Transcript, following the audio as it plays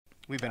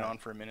We've been on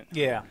for a minute.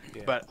 Yeah.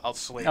 But I'll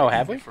slate Oh, it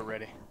have we? if we're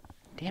ready.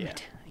 Damn Yeah.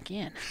 it.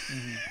 Again.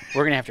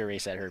 We're going to have to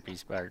erase that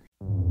herpes part.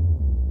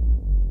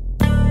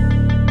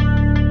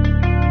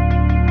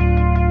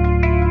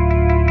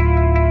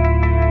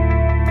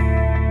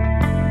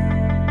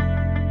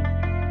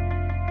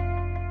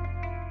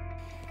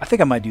 I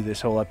think I might do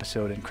this whole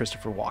episode in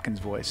Christopher Walken's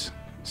voice.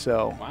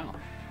 So Wow.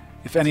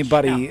 if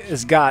anybody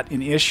has got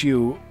an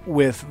issue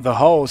with the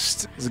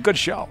host, it's a good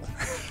show.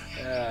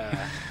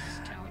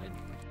 Talented.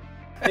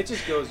 It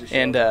just goes to show.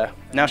 And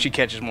now she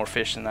catches more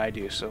fish than I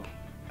do, so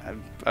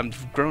I'm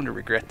grown to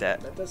regret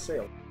that. That does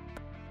say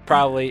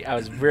Probably, I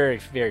was very,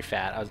 very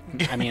fat. I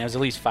was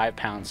at least 5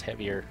 pounds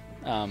heavier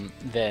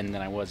then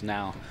than I was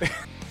now.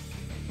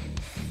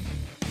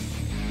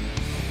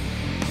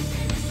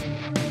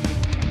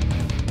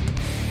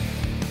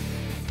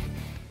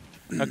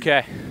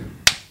 Okay.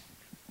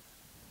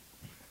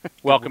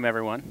 Welcome,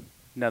 everyone.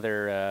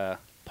 Another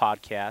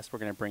podcast we're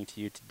going to bring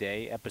to you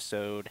today,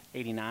 episode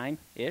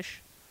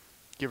 89-ish.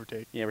 Give or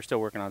take. Yeah, we're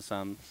still working on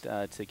some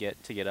to get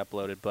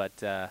uploaded, but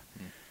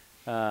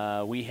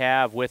we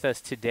have with us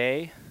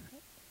today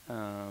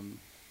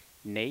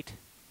Nate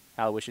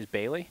Aloysius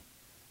Bailey,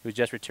 who's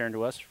just returned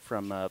to us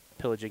from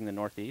pillaging the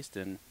Northeast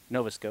in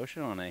Nova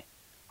Scotia on a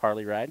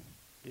Harley ride.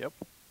 Yep.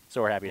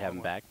 So we're happy to have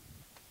him back.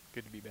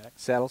 Good to be back.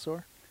 Saddle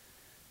sore?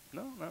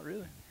 No, not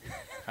really.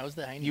 How's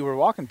the hiney? You were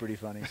walking pretty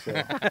funny, so.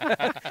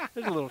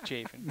 There's a little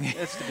chafing.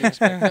 That's to be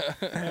expected.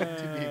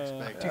 to be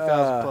expected.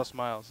 2,000 plus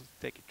miles.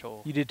 Take a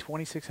toll. You did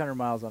 2,600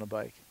 miles on a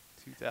bike.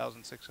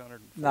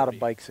 2,640. Not a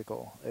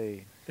bicycle,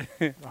 a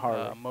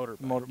Harley.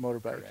 Motorbike.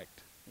 Motorbike.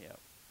 Correct. Yep.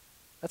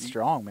 That's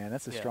strong, man.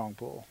 That's a Yeah. strong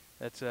pull.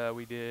 That's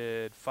we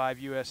did 5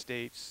 U.S.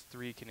 states,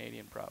 3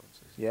 Canadian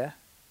provinces. Yeah?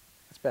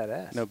 That's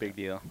badass. No big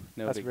deal.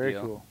 No That's big very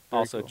deal. cool. Very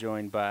Also cool.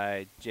 joined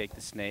by Jake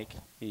the Snake.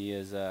 He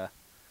has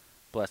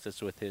blessed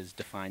us with his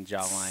defined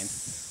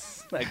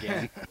jawline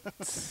again.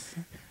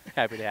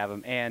 Happy to have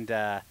him. And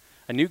a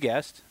new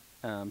guest,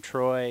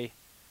 Troy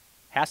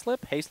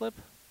Hayslip?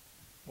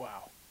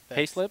 Wow.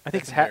 Hayslip? I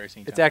think That's it's,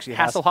 embarrassing, it's Tom. actually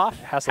Hasselhoff?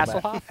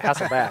 Hasselback.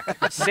 Hasselhoff? Hasselback.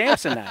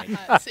 Samsonite.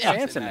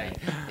 Samsonite.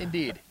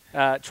 Indeed.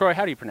 Troy,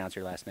 how do you pronounce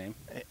your last name?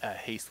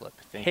 Hayslip.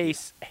 Thank you.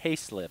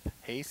 Hayslip.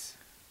 Hayslip.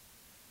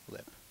 Well,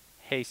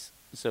 Hays.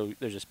 So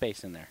there's a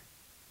space in there.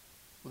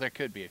 there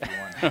could be if you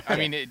want. I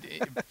mean,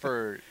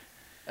 for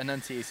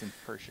enunciation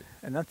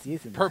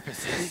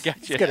purposes. Gotcha.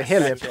 It's got a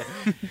hillip.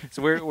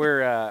 So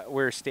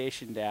we're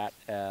stationed at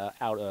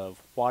out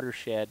of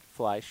Watershed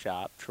Fly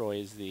Shop. Troy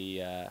is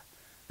the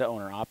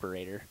owner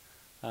operator.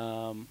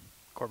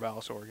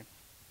 Corvallis, Oregon.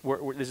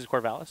 This is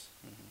Corvallis.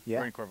 Yeah.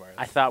 We're in Corvallis.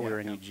 I thought we Yeah, were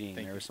in no, Eugene.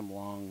 thank There you. was some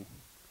long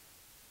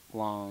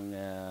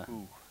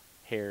Ooh.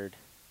 haired,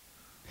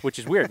 which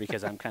is weird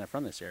because I'm kind of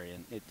from this area.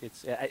 And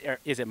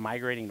is it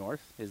migrating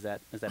north? Is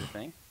that a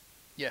thing?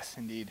 Yes,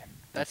 indeed.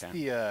 That's Okay.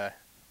 the,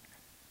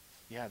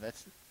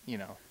 that's,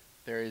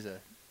 there is a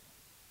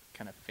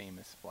kind of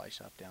famous fly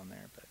shop down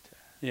there, but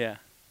Yeah.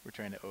 we're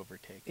trying to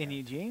overtake In that.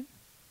 Eugene?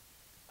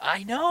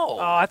 I know. Oh,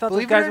 I thought those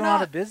Believe it guys or went out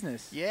not. of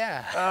business.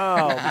 Yeah.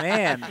 Oh,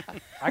 man.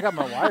 I got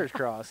my wires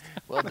crossed.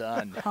 Well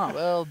done. Huh.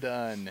 Well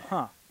done.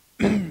 Huh.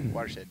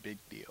 Watershed, big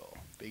deal.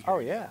 Big Oh,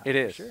 hairy yeah. It for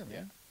is. Sure,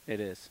 man. Yeah. It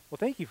is. Well,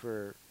 thank you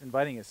for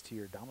inviting us to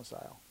your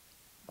domicile.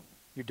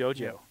 Your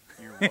dojo.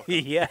 You're welcome.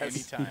 Yes.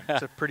 Anytime.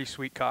 It's a pretty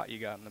sweet cot you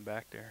got in the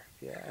back there.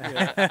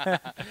 Yeah.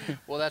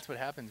 Well, that's what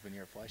happens when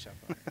you're a fly shop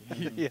owner.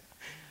 Yeah.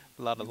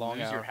 A lot You of long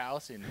lose your hours.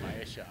 house and buy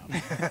a shop.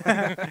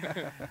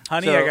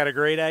 Honey, So- I got a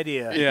great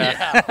idea.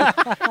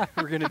 Yeah.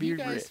 We're going to be you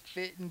guys rich.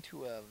 fit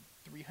into a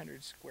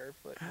 300 square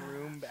foot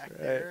room back Right,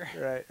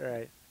 there.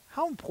 right.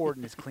 How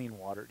important is clean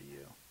water to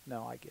you?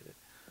 No, I get it.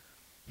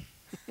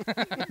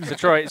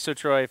 So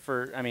Troy,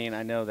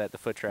 I know that the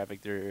foot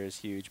traffic there is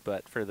huge,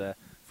 but for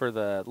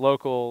the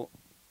local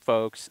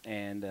folks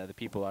and the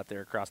people out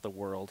there across the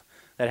world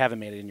that haven't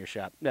made it in your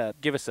shop,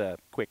 give us a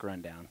quick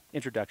rundown,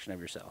 introduction of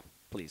yourself,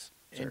 please.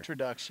 Sir.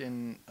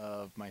 Introduction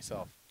of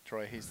myself,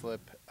 Troy Hayslip,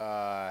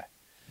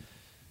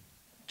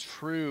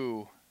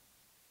 true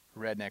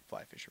redneck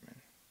fly fisherman.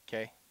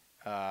 Okay,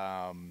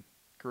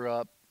 grew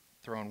up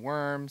throwing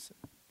worms,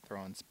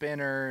 throwing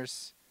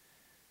spinners,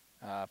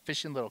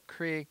 fishing little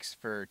creeks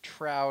for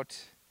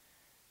trout,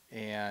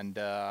 and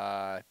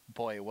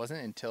boy, it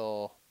wasn't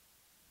until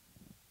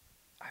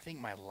I think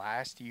my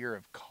last year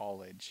of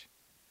college,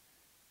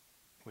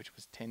 which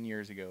was 10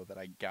 years ago, that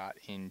I got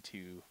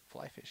into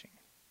fly fishing.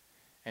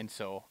 And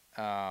so,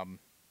 I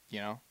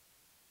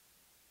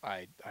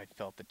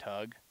felt the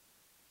tug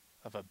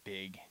of a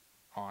big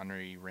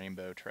ornery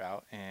rainbow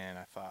trout, and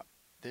I thought,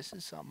 this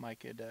is something I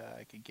could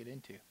get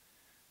into.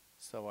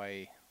 So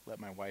I let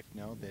my wife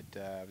know that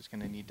I was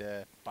going to need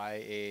to buy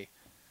a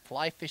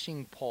fly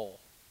fishing pole.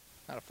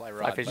 Not a fly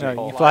rod. fishing but a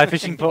pole. Fly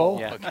fishing pole?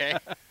 Yeah. Okay.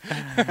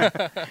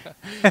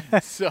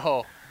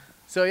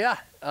 so yeah,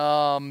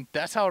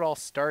 that's how it all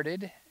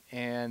started,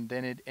 and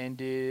then it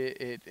ended.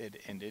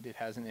 It ended. It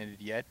hasn't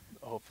ended yet,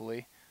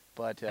 hopefully,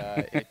 but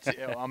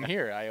I'm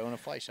here. I own a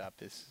fly shop.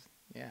 This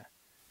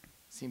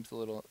seems a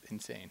little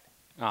insane.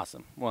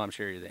 Awesome. Well, I'm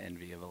sure you're the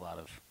envy of a lot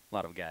of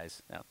lot of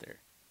guys out there,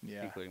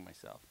 Yeah. including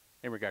myself,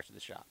 in regards to the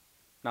shop.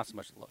 Not so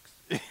much the looks,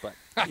 but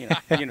you know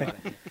what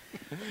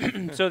I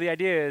mean. So the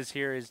idea is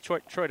here is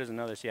Troy doesn't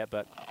know this yet,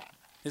 but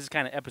this is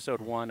kind of episode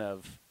 1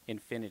 of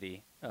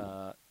Infinity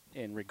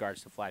in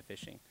regards to fly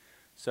fishing.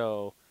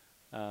 So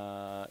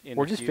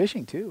Or just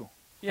fishing too.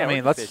 Yeah, I mean,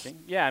 or let's fishing.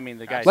 Yeah, I mean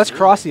the guys. let's do.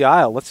 cross the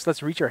aisle.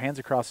 Let's reach our hands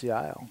across the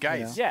aisle.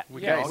 Guys, you know?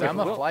 Yeah, Guys, I'm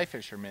a we'll- fly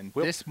fisherman.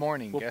 we'll- This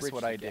morning, we'll guess bridge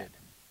what the I gap. did?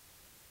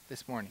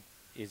 This morning.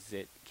 Is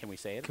it? Can we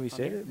say it? Can we on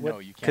say here? it? No,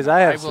 What- you can't. 'cause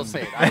I have will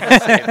some- say it.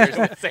 I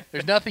will say it.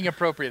 There's nothing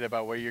appropriate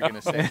about what you're going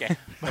to say. Okay.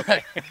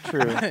 But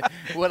True.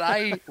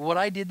 what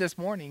I did this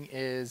morning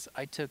is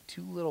I took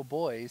 2 little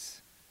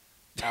boys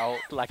out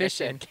Like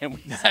fishing. I said, can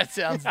we? That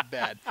sounds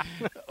bad.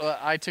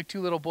 I took 2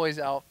 little boys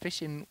out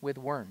fishing with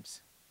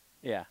worms.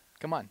 Yeah,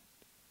 Come on.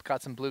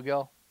 Caught some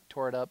bluegill,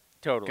 tore it up.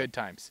 totally. Good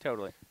times.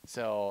 Totally.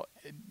 So,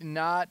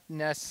 not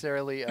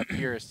necessarily a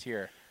purist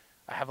here.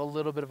 I have a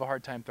little bit of a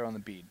hard time throwing the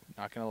bead,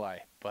 not gonna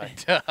lie,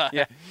 but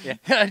Yeah.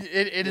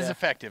 it is Yeah.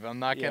 effective. I'm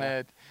not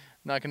Yeah.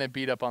 gonna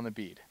beat up on the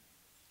bead.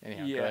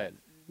 Anyhow, go ahead.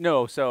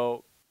 No,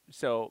 so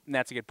and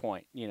that's a good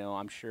point.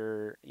 I'm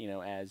sure,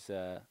 as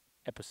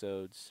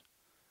episodes,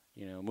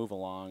 move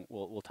along,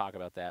 we'll talk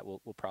about that. We'll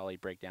probably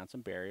break down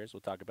some barriers. We'll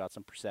talk about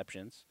some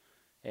perceptions,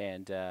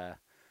 and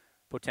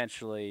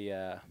potentially,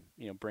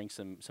 bring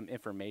some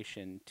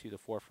information to the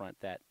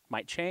forefront that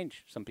might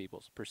change some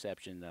people's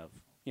perception of,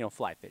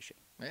 fly fishing.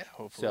 Yeah,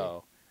 hopefully.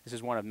 So this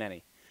is one of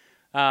many.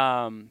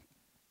 So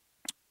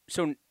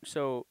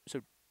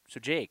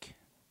Jake,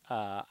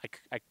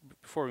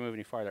 before we move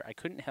any farther, I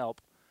couldn't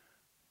help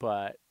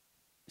but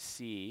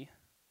see,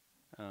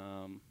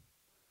 the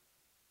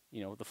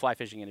fly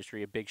fishing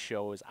industry. A big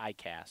show is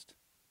ICAST.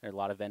 There are a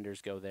lot of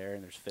vendors go there,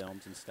 and there's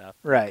films and stuff.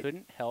 Right. I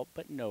couldn't help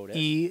but notice.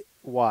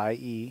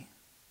 EYEKAST.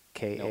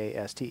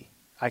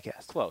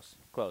 ICAST. Close.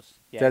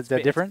 Yeah. That's it's that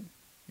big. different?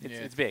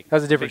 It's big. That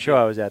was a different Big show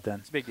deal. I was at then.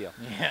 It's a big deal.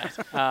 Yeah,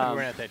 we Um,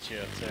 weren't at that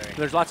show. Sorry.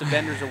 There's lots of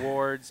vendors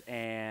awards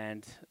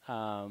and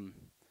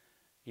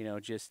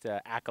just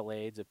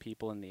accolades of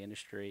people in the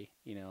industry,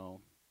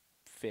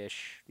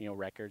 fish,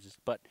 records.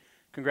 But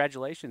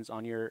congratulations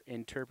on your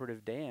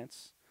interpretive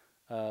dance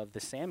of the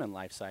salmon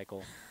life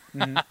cycle.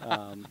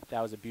 Mhm.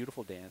 That was a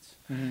beautiful dance,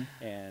 Mhm.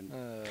 and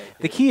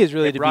The key is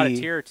really it to brought be.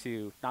 a tear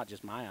to not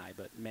just my eye,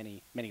 but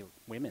many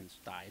women's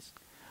eyes.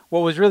 What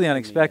was really the,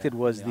 unexpected in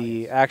was the the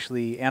audience.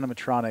 actually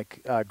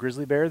animatronic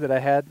grizzly bear that I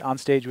had on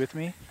stage with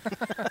me,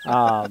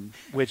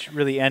 which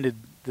really ended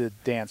the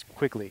dance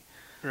quickly.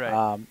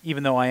 Right.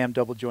 Even though I am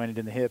double jointed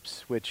in the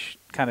hips, which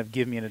kind of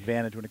give me an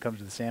advantage when it comes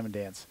to the salmon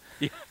dance.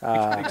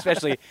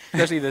 especially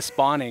the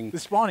spawning. The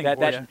spawning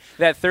portion.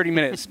 that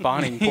 30-minute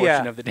spawning portion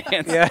Yeah. of the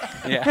dance. Yeah.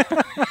 Yeah.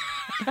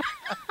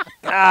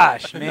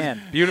 Gosh,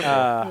 man. Beautiful.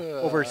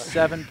 Over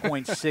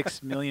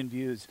 7.6 million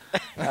views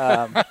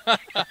on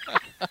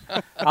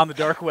the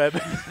dark web.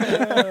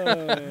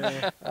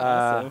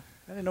 I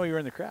didn't know you were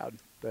in the crowd,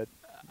 but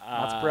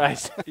not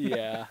surprised.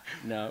 Yeah.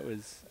 No, it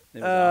was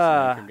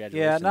awesome. Congratulations.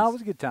 Yeah, no, it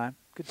was a good time.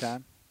 Good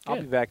time. I'll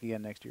be Good. back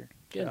again next year.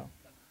 Good. So.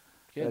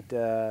 Good.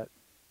 But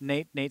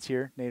Nate's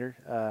here,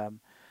 Nader.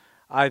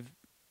 I've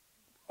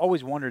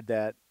always wondered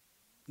that,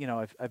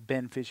 I've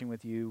been fishing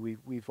with you.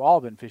 We've all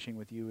been fishing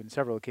with you in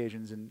several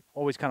occasions, and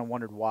always kind of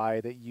wondered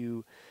why that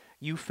you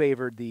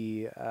favored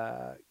the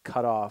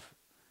cut off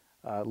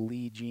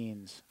Lee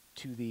jeans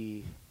to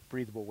the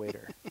breathable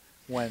wader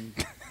when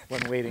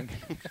wading.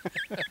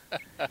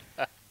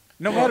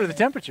 No matter the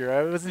temperature,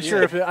 I wasn't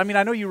sure if I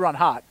know you run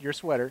hot, your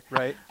sweater,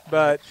 Right.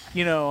 but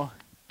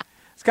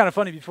it's kind of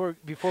funny. Before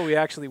we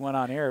actually went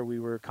on air, we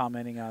were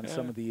commenting on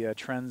some of the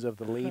trends of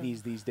the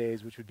ladies these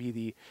days, which would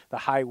be the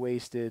high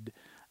waisted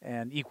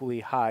and equally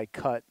high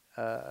cut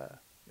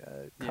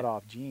cut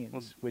off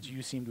jeans, which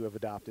you seem to have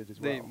adopted as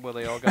well.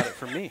 They all got it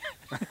from me.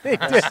 They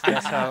did.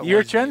 That's how it You're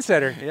a was.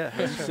 trendsetter. Yeah.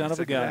 You son of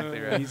a That's gun. exactly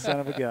right. You son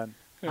of a gun.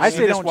 I I see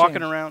say this don't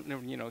walking change.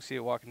 around, see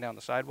it walking down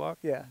the sidewalk.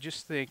 Yeah.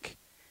 Just think,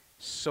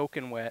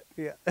 soaking wet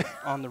Yeah.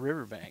 on the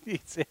riverbank.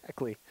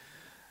 Exactly.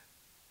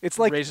 It's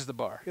like raises the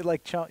bar, you're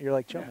like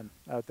chumming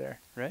out there.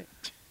 right?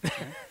 I'm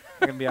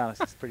gonna be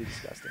honest. It's pretty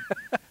disgusting.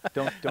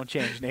 Don't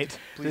change, Nate.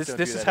 Please don't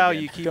This do is that how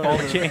again. you keep Don't all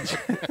ever the change.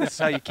 This is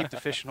how you keep the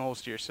fishing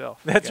holes to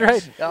yourself. That's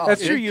guys. right. Oh,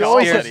 That's good true. You call,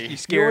 always buddy. You you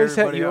scare always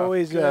everybody you off.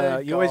 always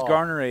Good you always call.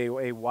 garner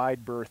a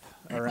wide berth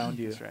around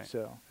you. That's right.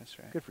 So That's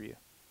right. good for you.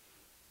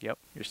 Yep.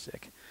 You're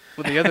sick.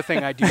 Well, the other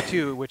thing I do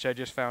too, which I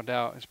just found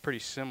out, is pretty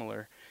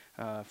similar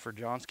for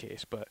John's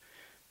case, but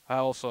I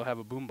also have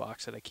a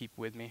boombox that I keep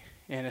with me,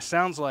 and it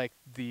sounds like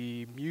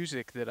the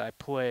music that I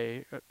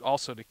play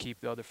also to keep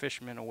the other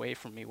fishermen away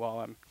from me while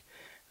I'm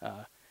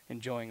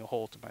enjoying a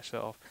hole to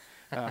myself.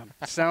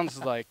 Sounds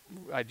like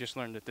I just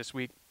learned it this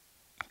week.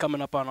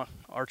 Coming up on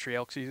archery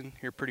elk season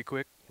here pretty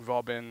quick. We've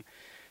all been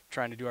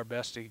trying to do our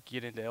best to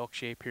get into elk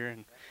shape here,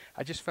 and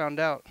I just found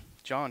out,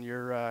 John,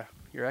 your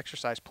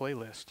exercise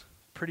playlist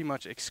pretty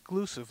much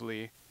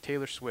exclusively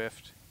Taylor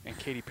Swift and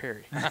Katy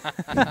Perry.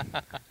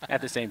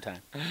 At the same time.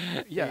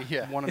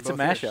 One of It's a both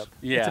mashup. ears.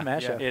 Yeah. It's a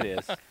mashup. It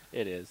is.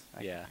 It is.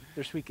 Yeah.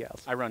 They're sweet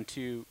gals. I run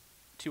two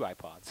 2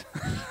 iPods.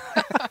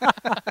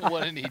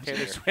 One in each Taylor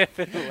ear. Swift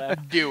in the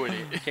left, Doing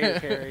it. Katy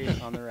Perry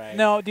on the right.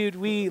 No, dude,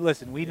 we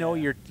know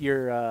Yeah.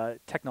 your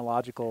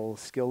technological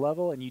skill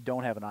level, and you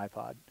don't have an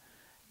iPod.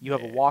 You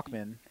have a Yeah.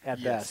 Walkman at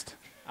Yes. best.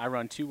 I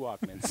run 2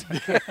 Walkmans.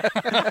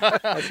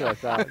 That's what I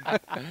thought.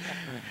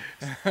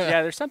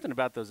 Yeah, there's something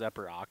about those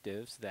upper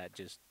octaves that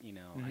just, I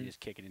Mhm. just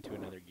kick it into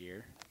another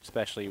gear,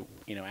 especially,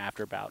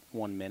 after about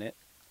 1 minute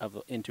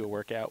into a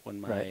workout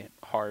when my Right.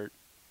 heart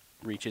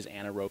reaches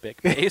anaerobic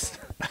pace.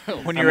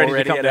 When I'm you're ready to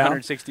already come at down.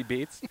 160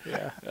 beats.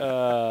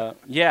 Yeah.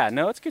 Yeah,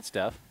 no, it's good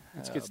stuff.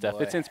 It's Oh, good stuff.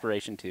 boy. It's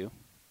inspiration too.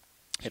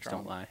 Hips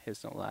Strong. don't lie.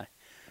 Hips don't lie.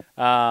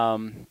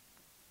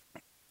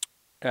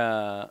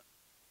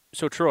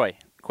 So Troy,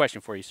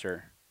 question for you,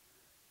 sir.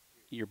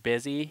 You're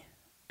busy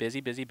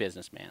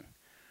businessman,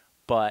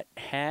 but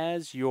how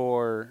have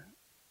you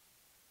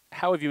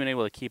been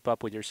able to keep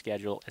up with your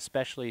schedule,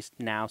 especially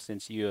now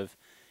since you have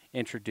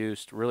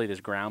introduced really this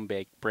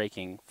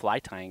groundbreaking fly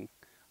tying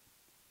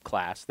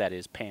class that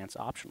is pants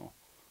optional?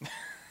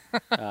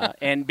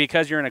 And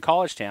because you're in a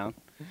college town,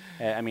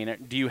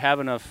 do you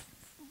have enough,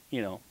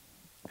 you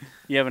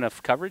have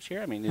enough coverage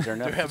here? I mean, is there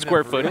Do I enough have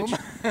square enough room?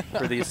 footage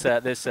for this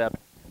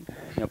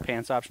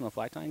pants optional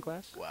fly tying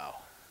class? Wow.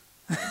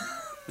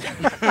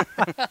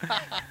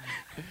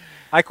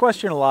 I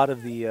question a lot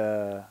of the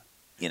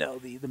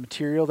the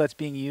material that's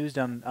being used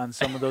on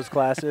some of those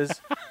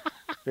classes.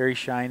 Very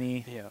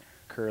shiny, Yeah.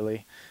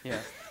 curly. Yeah.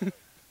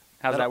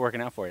 How's that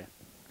working out for you?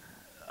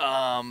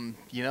 I'm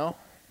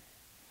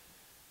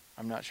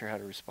not sure how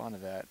to respond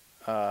to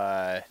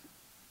that.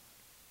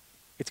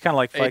 It's kind of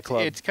like Fight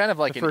Club. It's kind of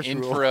like The an first rule.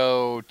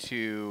 intro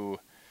to.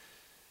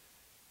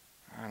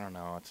 I don't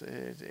know.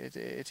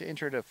 It's an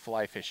intro to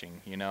fly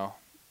fishing.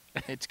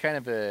 It's kind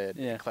of a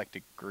Yeah.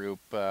 eclectic group.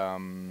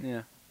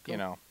 Yeah.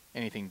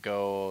 Anything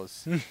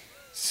goes.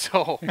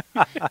 So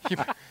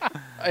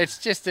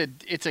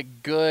it's a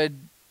good,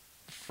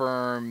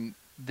 firm.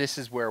 This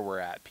is where we're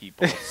at,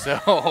 people.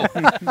 So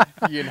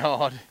Good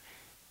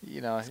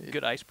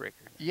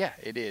icebreaker. Yeah,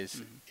 it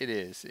is. It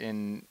is,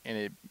 and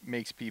it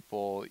makes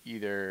people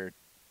either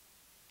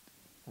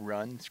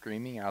run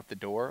screaming out the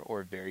door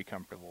or very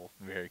comfortable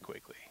very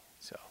quickly.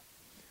 So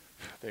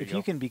there If you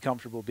you go. can be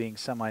comfortable being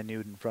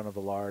semi-nude in front of a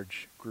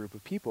large group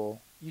of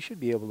people, you should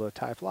be able to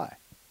tie fly.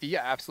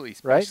 Yeah, absolutely.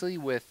 Right? Especially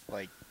with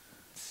like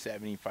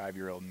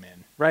 75-year-old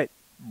men Right.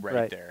 right,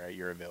 Right. there at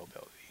your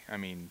availability. I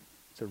mean,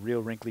 It's a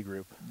real wrinkly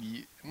group.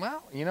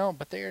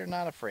 but they're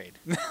not afraid.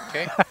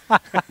 Okay.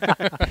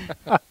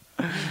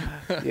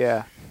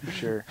 Yeah, for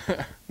sure.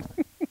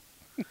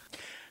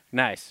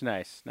 Nice.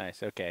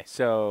 Okay,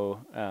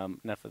 so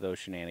enough of those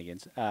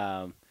shenanigans.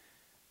 So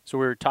we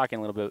were talking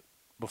a little bit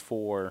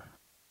before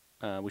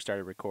we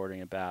started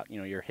recording about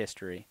your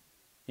history,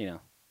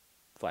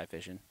 fly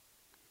fishing.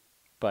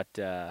 But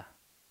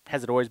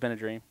has it always been a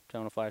dream to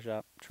own a fly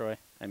shop, Troy?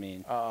 I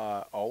mean,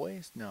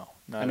 Always? No.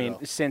 Not at all.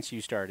 since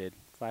you started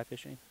fly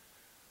fishing.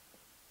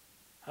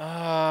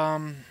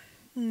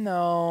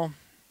 No.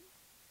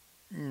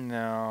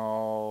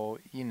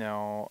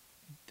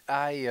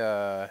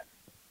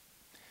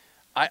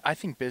 I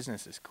think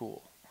business is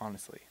cool,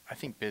 honestly. I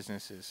think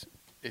business is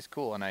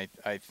cool, and I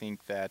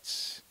think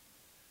that's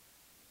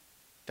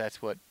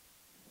what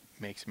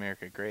makes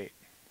America great.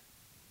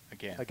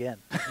 Again.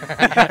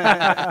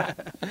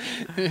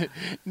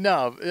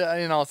 No,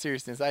 in all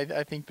seriousness,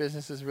 I think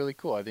business is really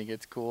cool. I think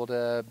it's cool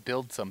to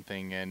build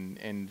something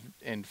and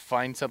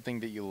find something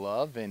that you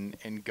love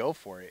and go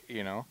for it,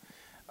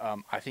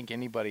 I think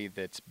anybody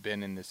that's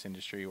been in this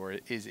industry or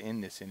is in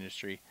this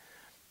industry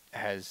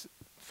has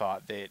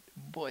thought that,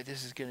 boy,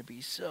 this is going to be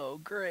so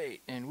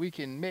great and we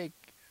can make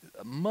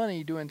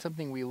money doing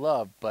something we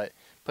love, but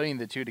putting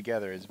the two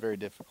together is very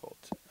difficult.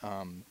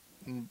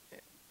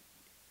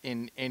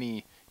 In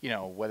any,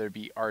 whether it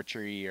be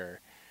archery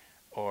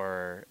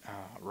or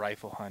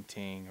rifle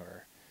hunting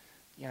or,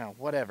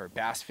 whatever,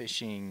 bass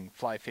fishing,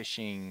 fly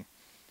fishing,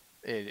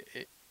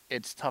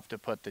 it's tough to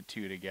put the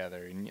two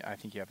together, and I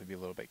think you have to be a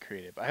little bit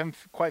creative. I haven't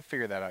quite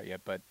figured that out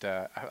yet, but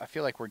I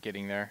feel like we're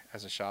getting there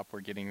as a shop. We're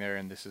getting there,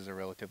 and this is a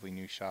relatively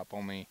new shop,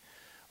 only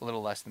a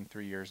little less than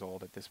 3 years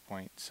old at this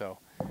point. So,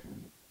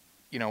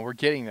 we're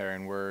getting there,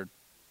 and we're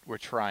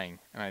trying,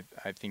 and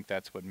I think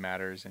that's what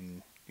matters,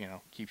 and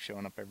keep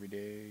showing up every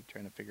day,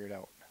 trying to figure it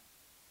out.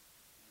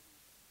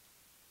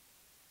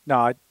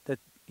 No,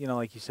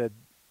 like you said,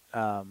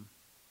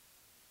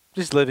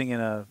 just living in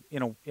a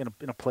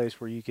place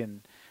where you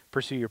can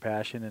pursue your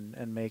passion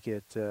and make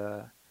it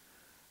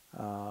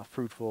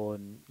fruitful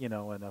and in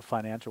a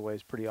financial way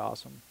is pretty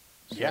awesome.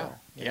 So, Yeah.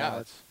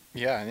 it's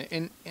Yeah,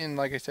 and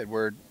like I said,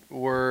 we're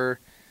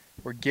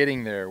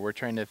getting there. We're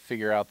trying to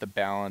figure out the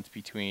balance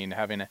between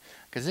having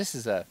because this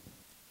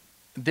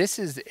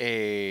is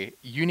a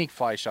unique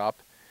fly shop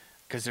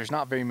because there's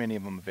not very many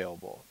of them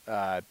available.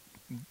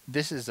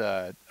 This is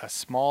a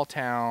small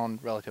town,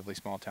 relatively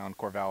small town,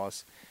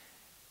 Corvallis,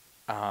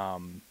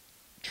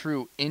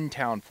 true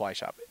in-town fly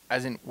shop.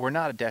 As in, we're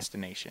not a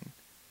destination.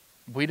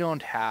 We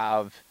don't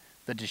have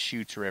the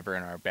Deschutes River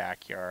in our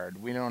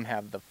backyard. We don't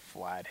have the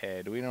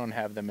Flathead. We don't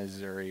have the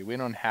Missouri. We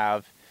don't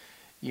have,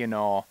 you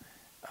know,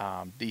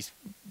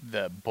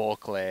 the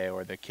Bulkley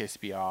or the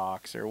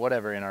Kispiox or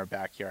whatever in our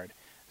backyard.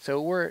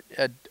 So we're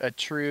a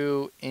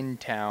true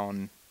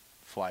in-town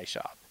fly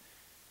shop.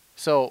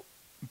 So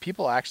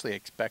people actually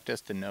expect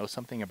us to know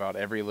something about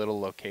every little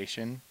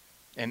location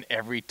and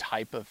every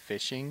type of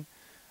fishing.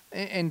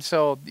 And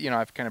so, you know,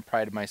 I've kind of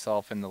prided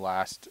myself in the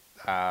last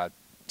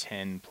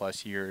 10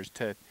 plus years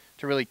to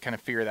really kind of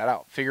figure that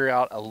out, figure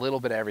out a little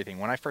bit of everything.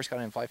 When I first got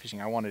into fly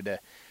fishing, I wanted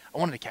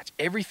to catch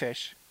every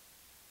fish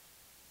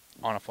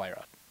on a fly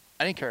rod.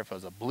 I didn't care if it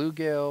was a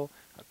bluegill,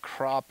 a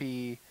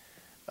crappie,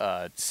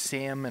 a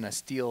salmon, a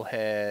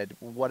steelhead,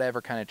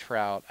 whatever kind of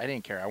trout. I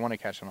didn't care. I want to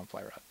catch it on a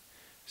fly rod.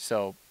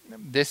 So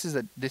this is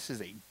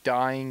a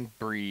dying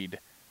breed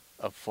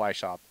of fly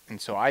shop,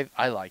 and so I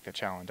like the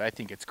challenge. I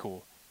think it's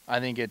cool. I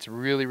think it's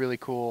really, really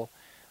cool.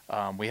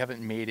 We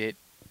haven't made it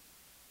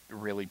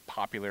really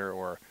popular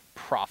or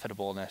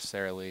profitable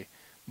necessarily,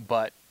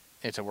 but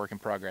it's a work in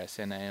progress.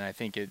 And I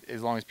think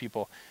as long as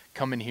people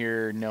come in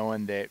here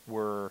knowing that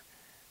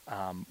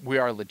we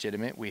are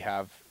legitimate, we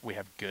have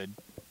good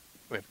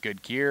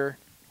gear,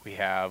 we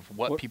have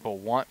what people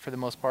want for the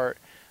most part.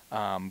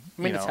 I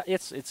mean,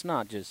 it's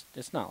not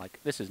like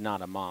this is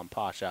not a mom and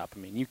pop shop. I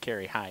mean, you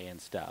carry high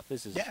end stuff.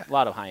 This is a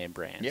lot of high end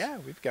brands. Yeah,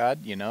 we've got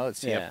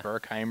CF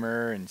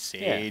Berkheimer and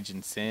Sage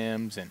and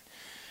Sims and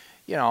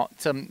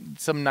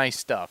some nice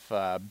stuff.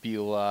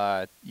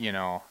 Beulah,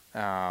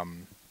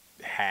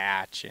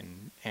 Hatch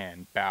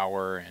and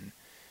Bauer, and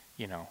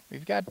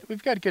we've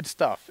got good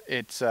stuff.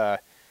 It's a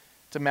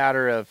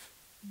matter of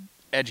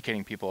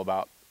educating people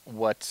about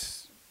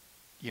what's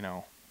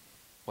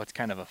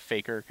kind of a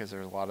faker, because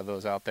there's a lot of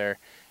those out there,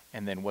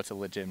 and then what's a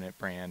legitimate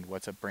brand,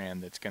 what's a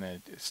brand that's going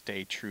to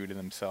stay true to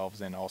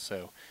themselves and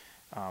also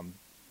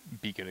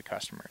be good to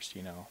customers,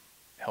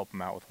 help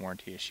them out with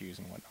warranty issues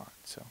and whatnot.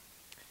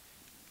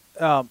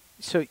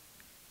 So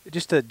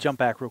just to jump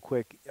back real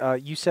quick,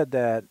 you said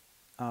that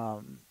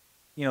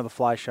the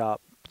fly shop,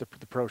 the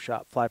pro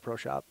shop, fly pro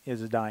shop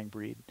is a dying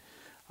breed.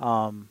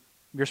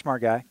 You're a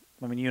smart guy.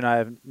 I mean, you and I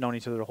have known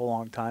each other a whole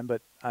long time,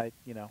 but I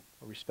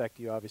respect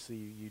you. Obviously,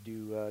 you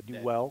do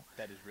well.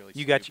 That is really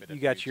you got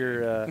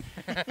your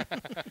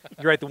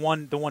you're right. The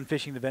one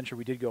fishing the venture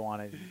we did go on,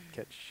 I didn't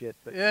catch shit,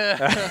 but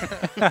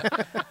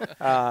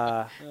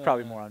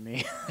probably more on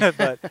me.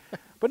 but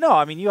no,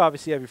 I mean, you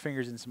obviously have your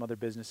fingers in some other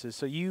businesses.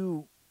 So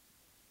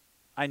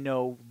I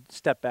know,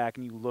 step back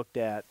and you looked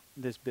at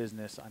this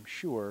business, I'm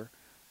sure,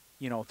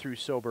 through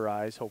sober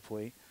eyes,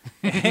 hopefully,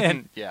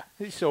 and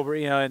sober,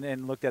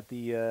 and looked at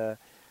the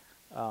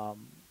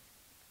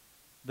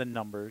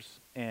numbers,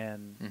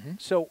 and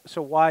so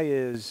why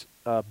is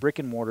brick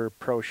and mortar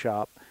pro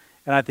shop?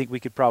 And I think we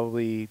could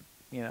probably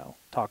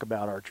talk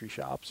about archery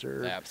shops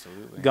or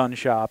gun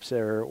shops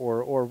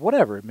or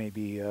whatever it may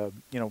be,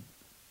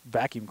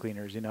 vacuum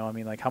cleaners. I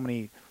mean, like, how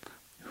many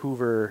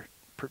Hoover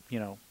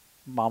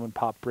mom and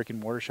pop brick and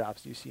mortar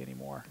shops do you see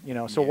anymore?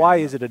 So why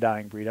is it a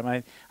dying breed? I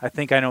mean, I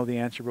think I know the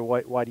answer, but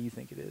why do you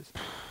think it is?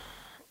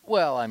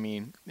 Well, I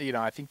mean,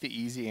 I think the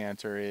easy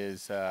answer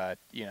is,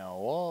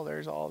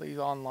 there's all these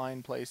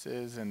online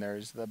places, and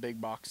there's the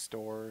big box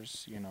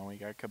stores. We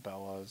got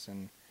Cabela's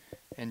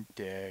and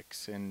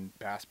Dick's and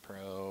Bass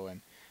Pro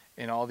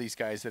and all these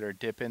guys that are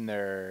dipping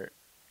their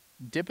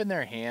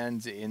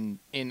hands in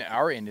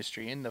our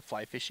industry, in the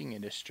fly fishing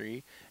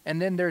industry.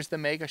 And then there's the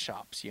mega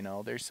shops.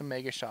 There's some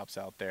mega shops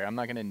out there. I'm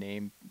not going to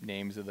name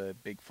names of the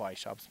big fly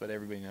shops, but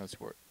everybody knows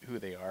who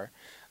they are.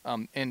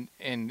 And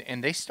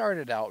they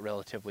started out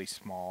relatively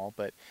small,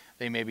 but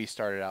they maybe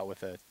started out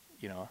with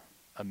 $1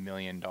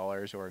 million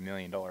or $1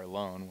 million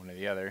loan, one or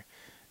the other.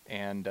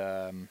 And,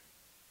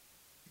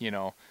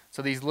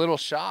 so these little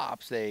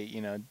shops, they,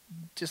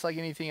 just like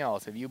anything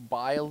else, if you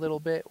buy a little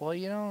bit, well,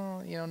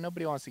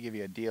 nobody wants to give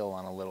you a deal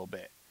on a little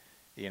bit,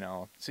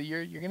 so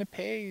you're going to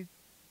pay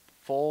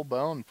full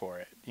bone for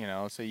it,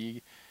 so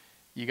you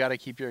got to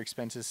keep your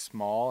expenses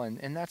small,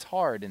 and that's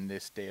hard in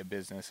this day of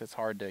business. It's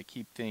hard to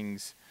keep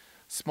things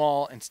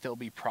small and still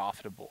be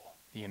profitable,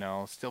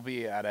 still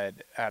be at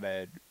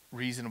a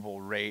reasonable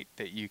rate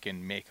that you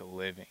can make a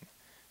living.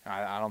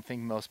 I don't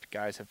think most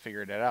guys have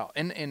figured it out,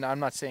 and I'm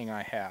not saying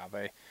I have.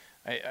 I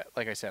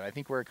like I said, I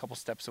think we're a couple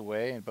steps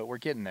away, but we're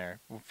getting there.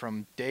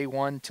 From day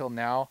one till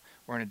now,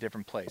 we're in a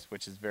different place,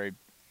 which is great.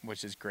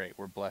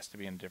 We're blessed to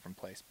be in a different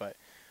place, but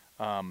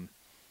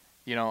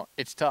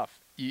it's tough.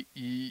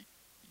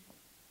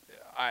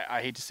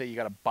 I hate to say you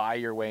got to buy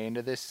your way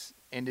into this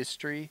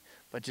industry,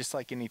 but just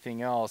like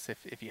anything else,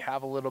 if you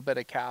have a little bit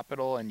of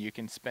capital and you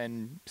can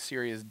spend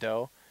serious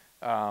dough,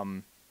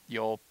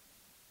 you'll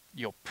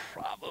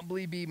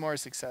probably be more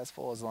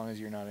successful as long as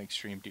you're not an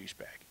extreme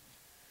douchebag.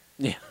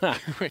 Yeah.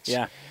 Which,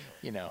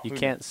 you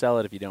can't sell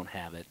it if you don't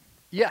have it.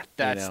 Yeah,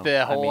 that's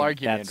the whole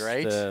argument,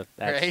 right?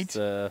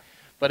 Right.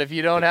 But if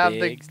you don't have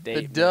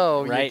the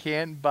dough, you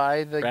can't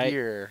buy the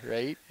gear,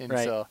 right? And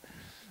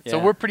so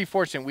we're pretty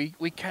fortunate. We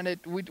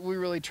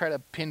really try to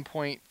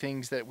pinpoint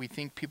things that we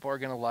think people are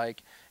going to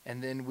like,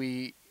 and then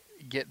we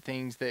get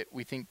things that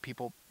we think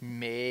people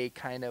may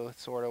kind of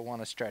sort of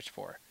want to stretch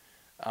for.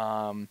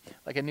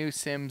 Like a new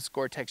Sims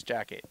Gore-Tex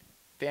jacket.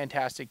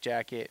 Fantastic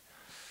jacket.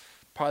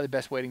 Probably the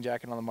best wading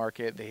jacket on the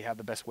market. They have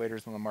the best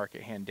waders on the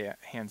market,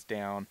 hands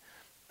down.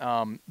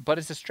 But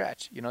it's a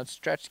stretch. You know, it's a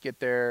stretch to get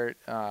there.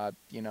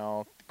 You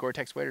know,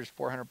 Gore-Tex waders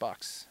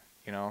 $400.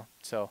 You know,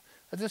 so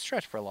it's a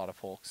stretch for a lot of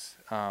folks.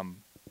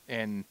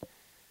 And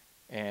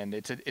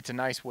it's a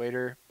nice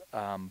wader.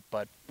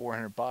 But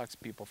 $400,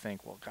 people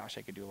think, well, gosh,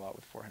 I could do a lot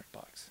with $400.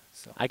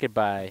 So I could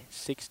buy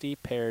 60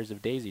 pairs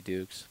of Daisy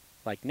Dukes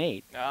like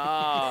Nate,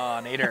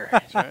 Nader.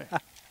 That's right.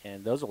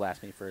 and those will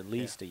last me for at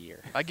least a year.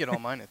 I get all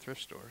mine at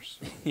thrift stores.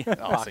 So.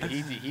 Oh, so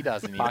he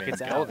doesn't even Pockets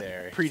go out.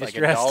 there. It's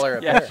Pre-distressed. like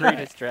 $1 a Yeah, pair.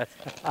 pre-distressed.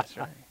 That's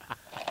right.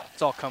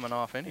 It's all coming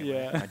off anyway.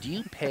 Yeah. Now, do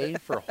you pay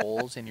for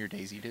holes in your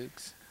Daisy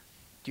Dukes?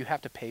 Do you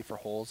have to pay for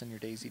holes in your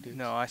Daisy Dukes?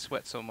 No, I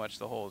sweat so much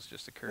the holes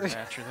just occur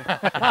naturally.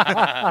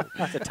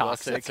 It's a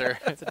toxic. sir.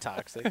 It's a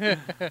toxic.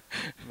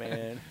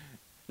 Man.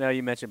 Now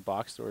you mentioned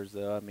box stores,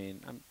 though. I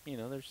mean, you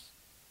know, there's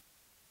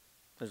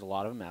a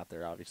lot of them out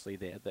there. Obviously,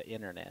 the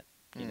internet,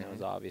 you know,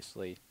 is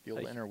obviously The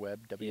old a- interweb,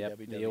 yep,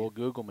 www. the old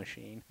Google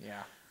machine.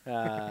 Yeah.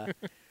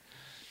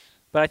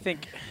 But I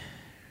think,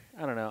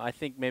 I don't know. I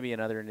think maybe in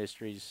other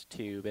industries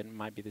too, but it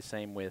might be the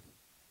same with,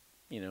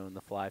 you know, in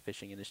the fly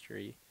fishing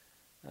industry.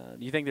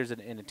 Do you think there's an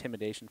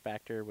intimidation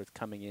factor with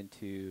coming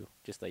into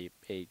just a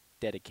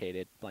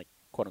dedicated, like,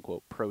 quote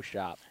unquote, pro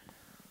shop?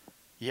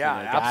 Yeah,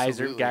 You know,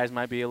 absolutely. guys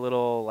might be a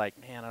little like,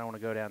 man, I don't want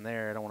to go down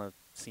there. I don't want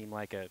to seem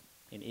like an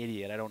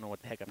idiot. I don't know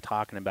what the heck I'm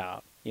talking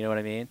about. You know what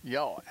I mean?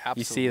 Yo, absolutely.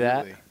 You see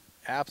that?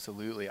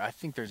 Absolutely. I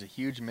think there's a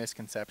huge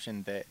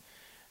misconception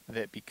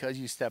that because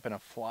you step in a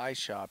fly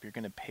shop, you're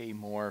going to pay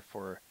more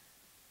for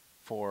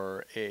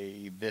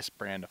this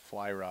brand of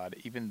fly rod,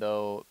 even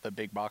though the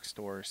big box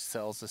store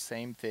sells the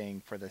same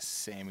thing for the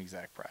same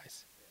exact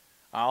price.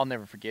 I'll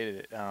never forget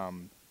it.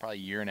 Probably a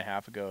year and a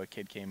half ago, a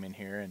kid came in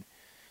here, and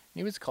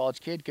he was a college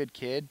kid, good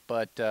kid,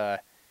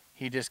 but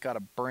he just got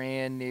a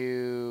brand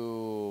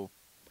new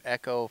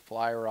Echo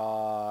fly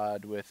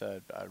rod with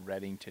a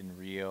Redington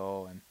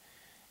reel,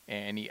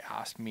 and he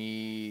asked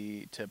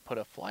me to put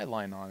a fly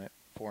line on it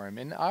for him.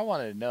 And I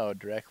wanted to know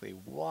directly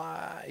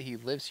why. He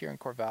lives here in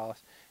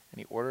Corvallis, and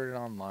he ordered it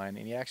online,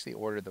 and he actually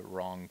ordered the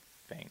wrong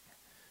thing.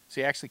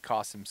 So he actually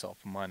cost himself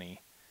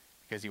money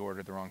because he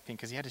ordered the wrong thing,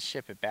 because he had to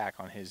ship it back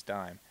on his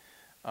dime,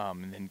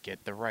 and then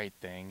get the right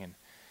thing. And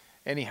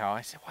anyhow,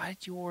 I said, why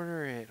did you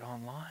order it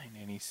online?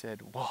 And he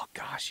said, well,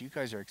 gosh, you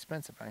guys are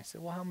expensive. And I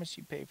said, well, how much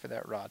do you pay for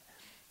that rod?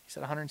 He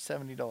said,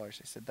 $170. I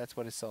said, that's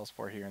what it sells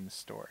for here in the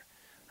store.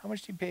 How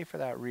much do you pay for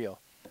that reel?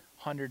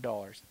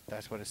 $100.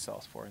 That's what it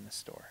sells for in the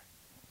store.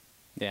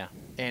 Yeah.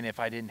 And if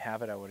I didn't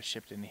have it, I would have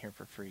shipped it in here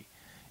for free.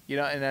 You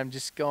know, and I'm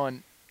just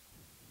going,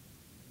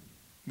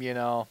 you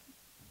know.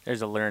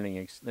 There's a learning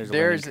learning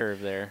There's- curve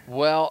there.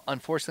 Well,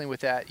 unfortunately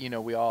with that, you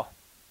know,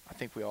 I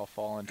think we all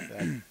fall into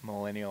that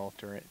millennial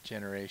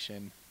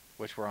generation,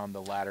 which we're on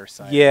the latter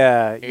side.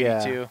 Yeah, 82.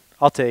 yeah.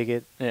 I'll take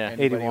it. Yeah.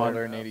 Anybody 81.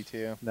 older than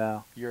 82?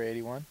 No. You're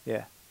 81?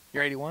 Yeah.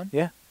 You're 81?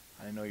 Yeah.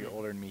 I know you're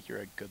older than me. You're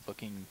a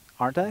good-looking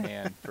Aren't I?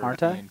 man. For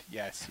Aren't I? being-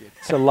 Yes.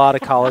 It's a lot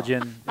of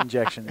collagen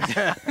injections.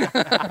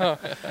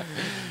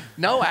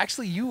 No,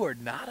 actually, you are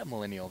not a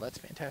millennial. That's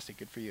fantastic.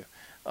 Good for you.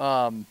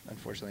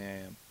 Unfortunately,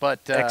 I am.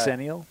 But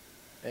Exennial.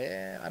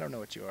 I don't know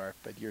what you are,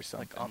 but you're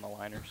something. Like on the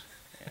liners.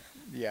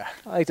 Yeah.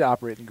 I like to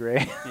operate in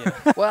gray.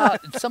 Yeah. Well,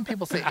 some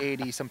people say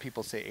 80, some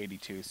people say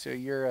 82. So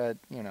you're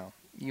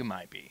you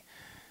might be.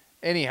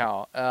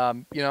 Anyhow,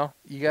 you know,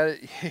 you got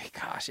to,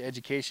 gosh,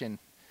 education,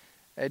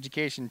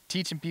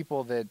 teaching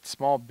people that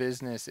small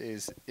business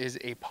is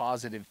a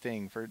positive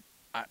thing for,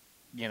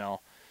 you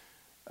know,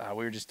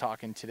 we were just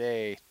talking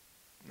today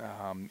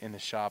in the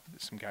shop.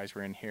 Some guys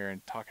were in here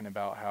and talking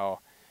about how,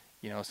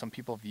 you know, some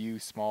people view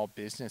small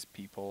business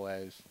people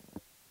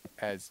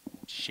as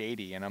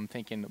shady, and I'm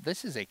thinking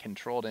this is a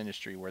controlled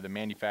industry where the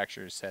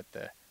manufacturers set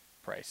the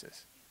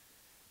prices.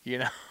 You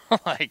know,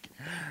 like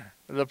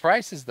the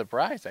price is the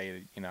price.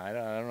 I don't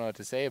know what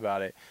to say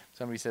about it.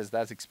 Somebody says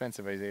that's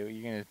expensive. I say, well,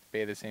 you're gonna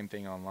pay the same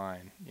thing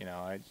online. You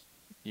know,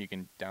 you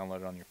can download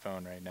it on your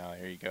phone right now.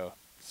 There you go,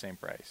 same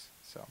price.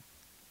 So,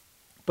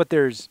 But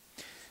there's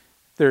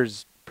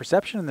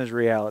perception and there's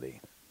reality,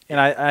 and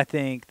I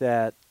think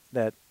that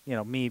you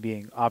know, me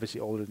being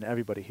obviously older than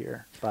everybody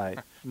here by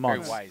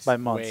months, wise. by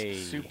months. Way,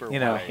 super You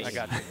know. wise. I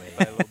got you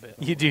by a little bit.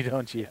 You do,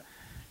 don't you?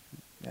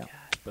 God,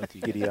 both of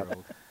you Giddy guys up. are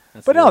old.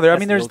 That's But the no, old- there. I that's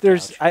mean, the old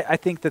there's. couch. I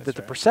think that That's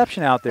the right.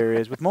 perception out there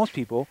is with most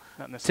people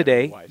Not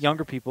necessarily today, wise.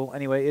 younger people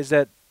anyway, is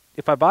that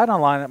if I buy it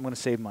online, I'm going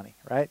to save money,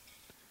 right?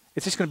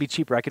 It's just going to be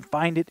cheaper. I can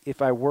find it if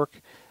I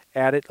work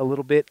at it a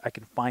little bit. I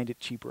can find it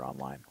cheaper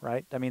online,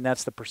 right? I mean,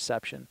 that's the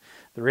perception.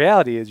 The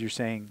reality is, you're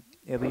saying,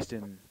 at least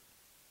in,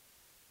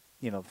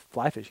 you know, the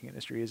fly fishing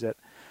industry, is that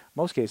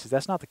most cases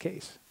that's not the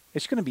case.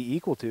 It's going to be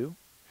equal to.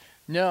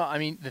 No, I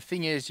mean, the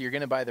thing is, you're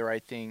going to buy the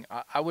right thing.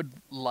 I would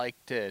like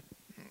to.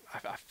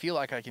 I feel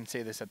like I can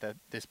say this at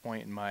this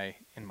point in my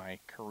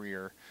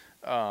career.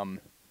 You're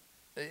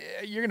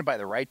going to buy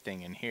the right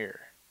thing in here.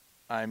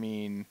 I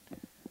mean,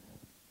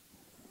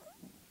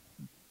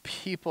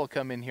 people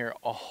come in here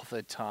all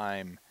the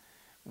time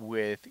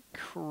with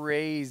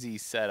crazy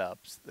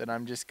setups that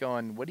I'm just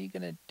going, what are you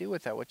going to do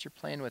with that? What's your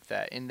plan with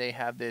that? And they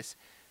have this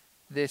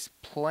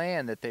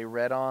plan that they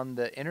read on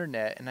the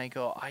internet, and I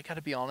go, I got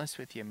to be honest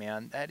with you,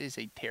 man, that is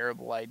a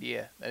terrible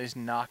idea. That is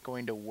not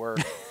going to work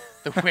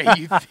the way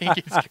you think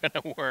it's going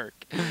to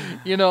work.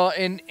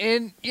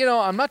 And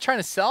I'm not trying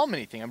to sell them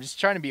anything. I'm just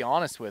trying to be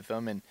honest with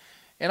them, and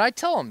I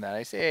tell them that.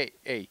 I say,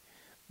 hey,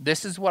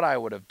 this is what I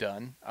would have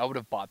done. I would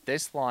have bought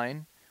this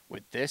line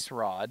with this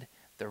rod.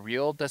 The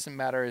reel doesn't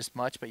matter as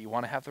much, but you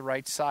want to have the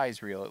right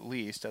size reel at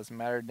least. Doesn't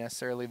matter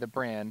necessarily the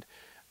brand.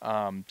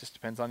 Just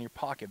depends on your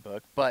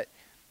pocketbook. But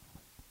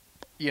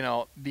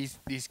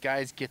these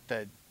guys get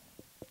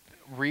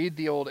read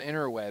the old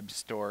interweb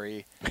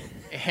story,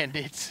 and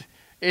it's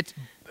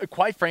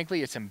quite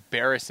frankly, it's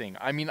embarrassing.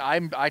 I mean,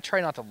 I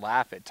try not to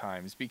laugh at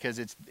times because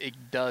it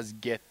does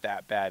get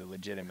that bad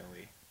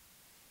legitimately.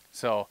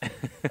 So,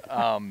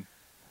 I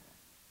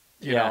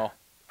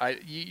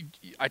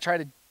try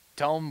to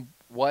tell them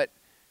what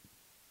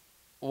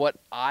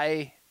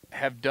I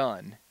have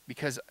done,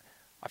 because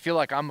I feel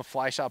like I'm a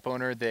fly shop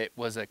owner that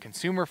was a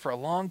consumer for a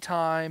long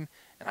time,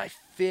 and I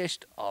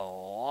fished a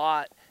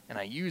lot, and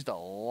I used a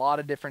lot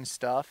of different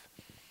stuff,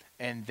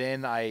 and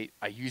then I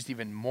used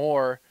even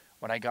more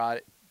when I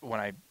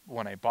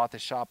bought the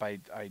shop. I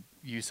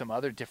used some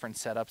other different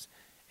setups,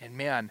 and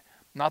man,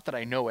 not that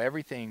I know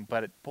everything,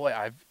 but boy,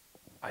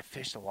 I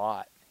fished a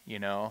lot.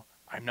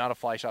 I'm not a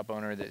fly shop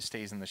owner that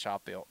stays in the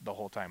shop the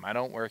whole time. I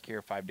don't work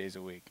here 5 days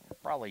a week.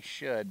 Probably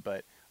should,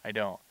 but I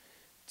don't.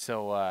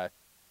 So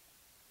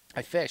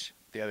I fish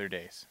the other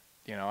days.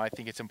 I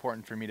think it's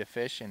important for me to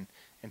fish and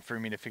for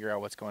me to figure out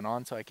what's going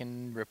on so I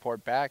can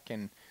report back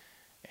and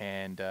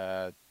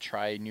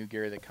try new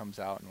gear that comes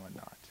out and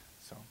whatnot.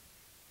 So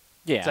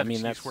Yeah, Does that I mean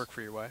excuse that's work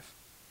for your wife?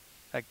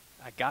 I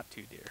got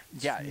to, dear.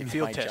 It's yeah, it's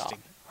field my testing. job,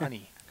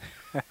 honey.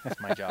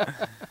 It's my job.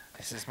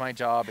 This is my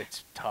job.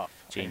 It's tough.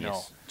 I know.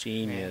 genius.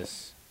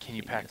 Genius. Can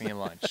you pack me a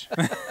lunch?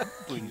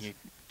 Can you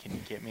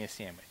get me a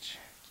sandwich?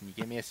 Can you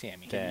get me a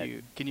Sammy?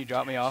 Dad. Can you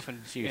drop me off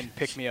and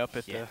pick me up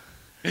at Yeah.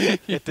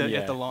 at the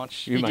Yeah.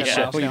 launch? You be my at the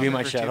shuttle? house Will you down be in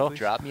my Virginia, shuttle? please?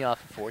 Drop me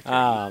off at 4:30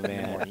 Oh, in the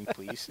man. morning,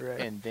 please. Right.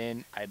 And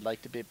then I'd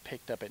like to be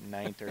picked up at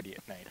 9:30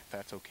 at night, if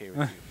that's okay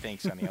with you.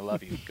 Thanks, honey. I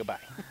love you. Goodbye.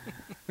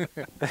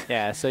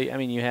 Yeah, so I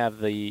mean, you have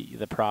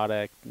the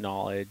product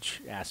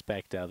knowledge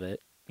aspect of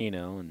it,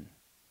 and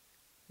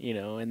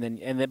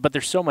then but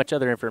there's so much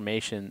other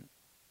information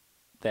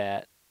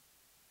that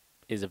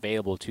is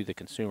available to the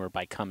consumer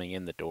by coming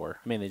in the door.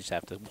 I mean, they just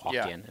have to walk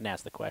Yeah. in and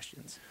ask the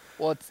questions.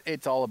 Well,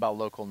 it's all about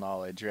local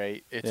knowledge,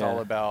 right? It's all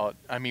Yeah. about.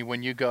 I mean,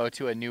 when you go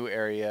to a new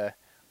area,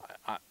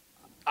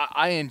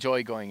 I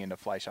enjoy going into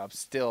fly shops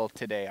still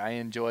today. I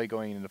enjoy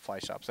going into fly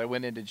shops. I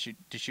went into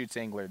Deschutes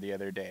Angler the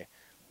other day.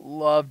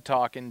 Loved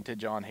talking to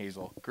John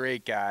Hazel.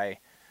 Great guy.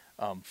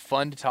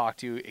 Fun to talk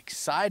to.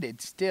 Excited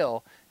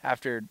still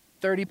after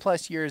 30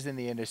 plus years in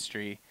the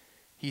industry.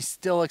 He's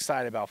still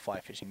excited about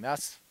fly fishing.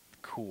 That's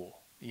cool.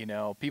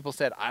 People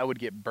said I would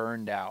get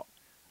burned out.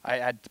 I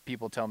had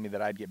people tell me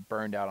that I'd get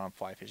burned out on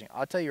fly fishing.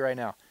 I'll tell you right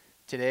now,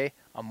 today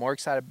I'm more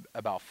excited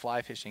about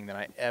fly fishing than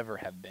I ever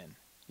have been.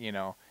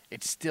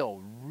 It's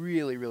still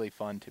really, really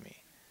fun to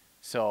me.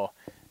 So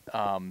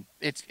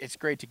it's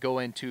great to go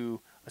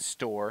into a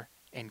store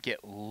and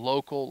get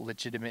local,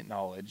 legitimate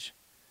knowledge.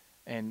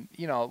 And,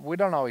 we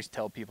don't always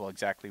tell people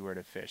exactly where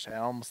to fish. I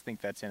almost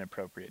think that's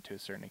inappropriate to a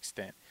certain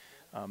extent.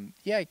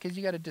 Because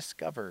you got to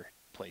discover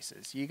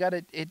places.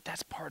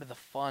 That's part of the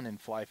fun in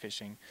fly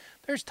fishing.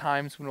 There's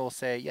times when we'll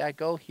say, yeah,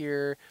 go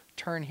here,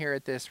 turn here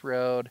at this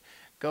road,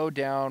 go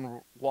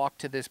down, walk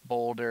to this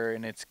boulder,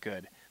 and it's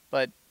good.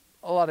 But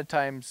a lot of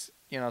times,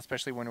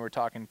 especially when we're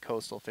talking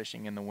coastal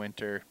fishing in the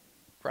winter,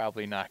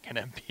 probably not going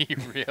to be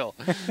real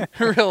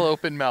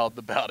open-mouthed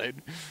about it.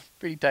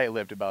 Pretty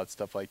tight-lipped about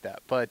stuff like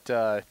that. But,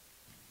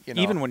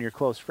 Even when you're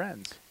close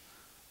friends,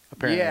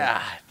 apparently.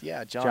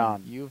 Yeah,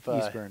 John, you've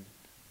Eastburn.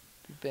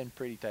 been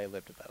pretty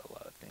tight-lipped about a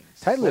lot of things.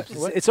 Tight-lipped.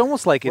 What- It's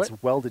almost like it's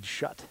what- welded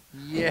shut.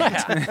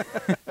 Yeah.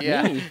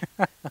 Yeah. Me?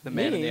 The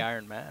man in Me? the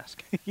iron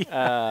mask.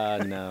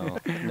 No.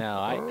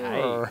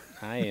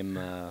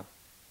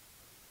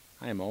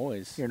 I am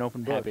always You're an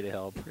open book. happy to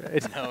help.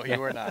 Right? No,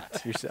 you are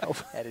not.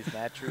 Yourself. That is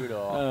not true at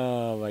all.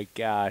 Oh my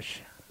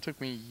gosh. It took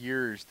me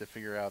years to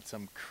figure out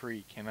some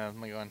creek, and I'm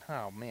like going,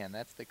 oh man,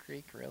 that's the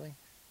creek, really?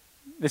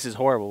 This is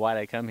horrible. Why'd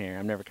I come here?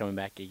 I'm never coming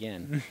back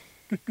again.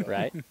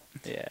 Right?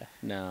 Yeah.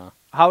 No.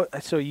 How?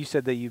 So you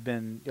said that you've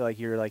been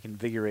you're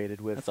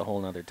invigorated with That's a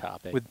whole nother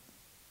topic. with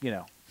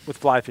with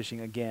fly fishing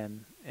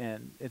again,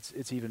 and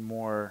it's even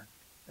more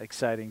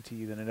exciting to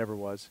you than it ever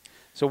was.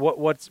 So what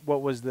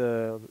was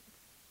the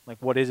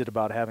what is it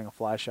about having a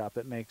fly shop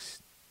that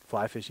makes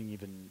fly fishing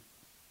even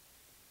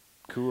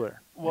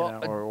cooler,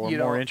 Well, or you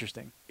more know,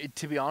 interesting?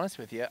 To be honest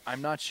with you,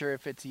 I'm not sure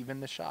if it's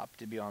even the shop,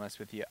 to be honest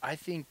with you. I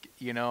think,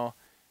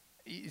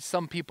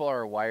 some people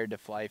are wired to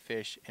fly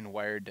fish and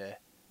wired to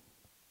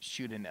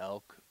shoot an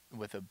elk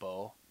with a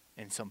bow,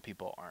 and some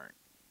people aren't,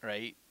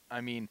 right?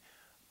 I mean,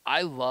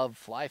 I love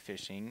fly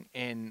fishing,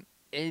 and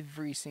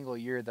every single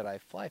year that I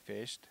fly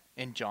fished,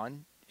 and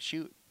John,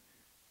 shoot,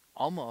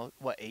 almost,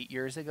 8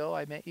 years ago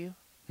I met you?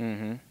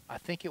 Mm-hmm. I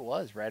think it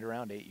was right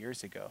around 8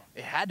 years ago.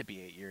 It had to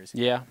be 8 years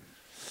ago. Yeah.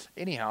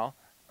 Anyhow,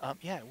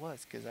 yeah, it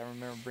was, because I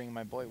remember bringing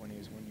my boy when he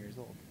was 1 year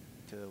old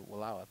to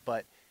Wallowa.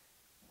 But,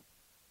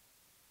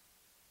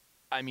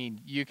 I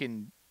mean, you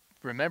can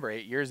remember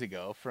 8 years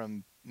ago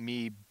from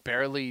me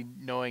barely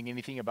knowing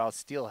anything about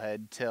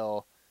steelhead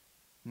till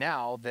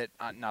now that,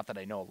 not that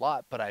I know a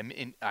lot, but I'm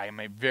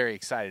very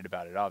excited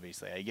about it,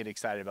 obviously. I get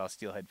excited about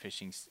steelhead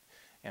fishing,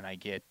 and I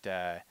get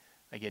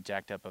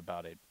jacked up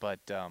about it. But,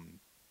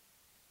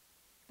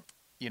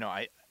 you know,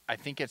 I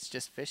think it's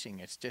just fishing.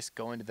 It's just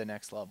going to the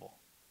next level,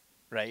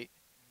 right?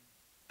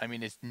 I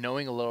mean, it's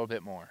knowing a little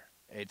bit more.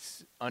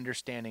 It's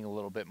understanding a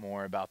little bit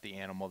more about the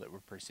animal that we're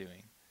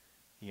pursuing,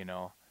 you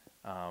know.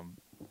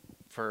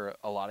 For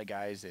a lot of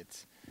guys,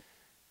 it's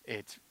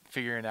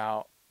figuring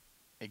out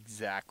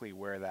exactly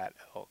where that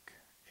elk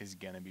is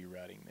going to be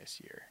rutting this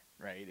year,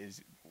 right?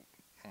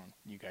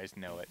 You guys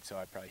know it, so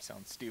I probably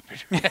sound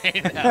stupid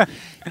right now.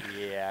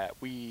 Yeah,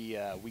 we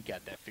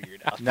got that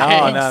figured out. No,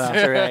 Thanks.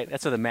 That's all right.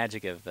 That's what the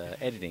magic of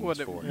editing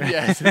is for.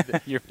 Yes.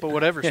 But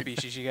whatever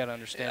species, you got to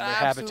understand their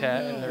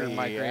habitat and their Absolutely,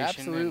 migration.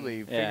 absolutely.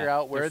 And Figure Yeah.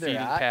 out where their they're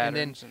feeding at, and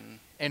then patterns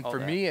and all for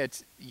that. me,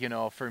 it's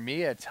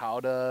how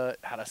to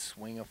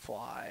swing a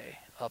fly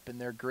up in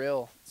their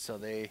grill so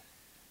they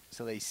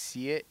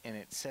see it and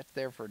it sits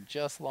there for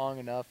just long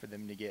enough for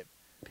them to get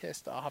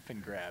pissed off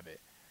and grab it,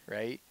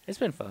 right? It's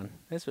been fun.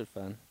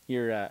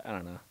 You're, I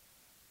don't know.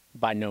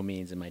 By no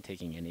means am I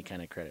taking any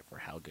kind of credit for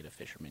how good a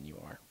fisherman you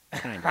are.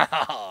 Kind of.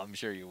 I'm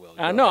sure you will.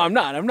 No, Go I'm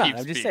ahead. not. Keep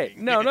I'm just speaking.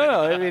 saying. No.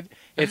 I mean,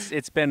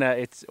 it's been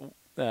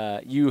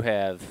you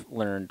have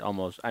learned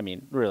almost. I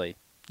mean, really,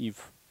 you're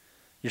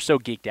so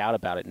geeked out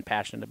about it and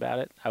passionate about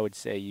it. I would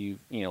say you've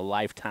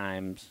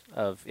lifetimes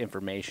of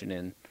information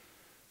in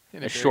In a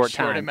very short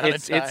time. amount of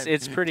It's time.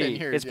 10 pretty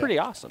years, pretty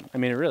awesome. I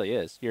mean, it really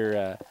is.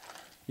 Your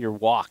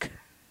walk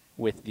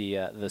with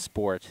the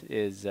sport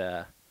has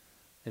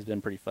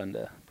been pretty fun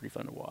to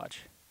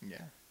watch. Yeah.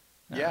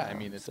 Yeah, I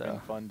mean, it's been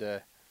So- fun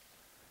to,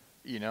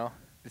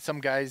 some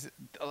guys,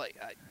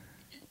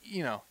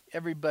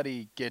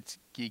 everybody gets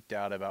geeked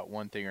out about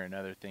one thing or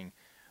another thing,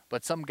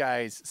 but some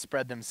guys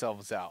spread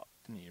themselves out.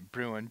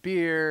 Brewing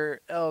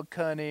beer, elk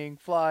hunting,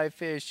 fly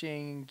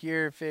fishing,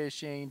 gear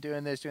fishing,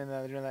 doing this, doing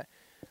that, doing that.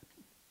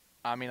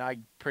 I mean, I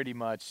pretty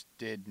much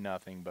did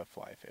nothing but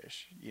fly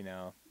fish,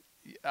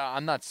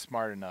 I'm not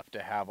smart enough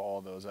to have all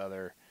those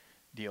other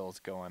deals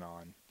going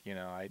on.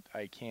 I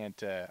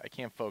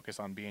can't focus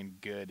on being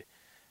good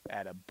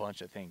at a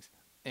bunch of things.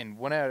 And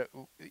when I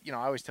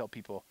always tell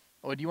people,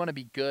 "Oh, do you want to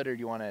be good or do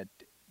you want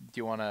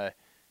to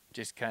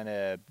just kind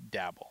of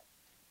dabble?"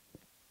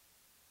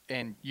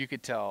 And you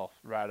could tell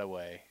right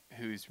away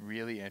who's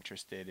really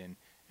interested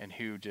and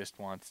who just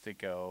wants to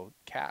go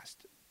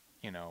cast,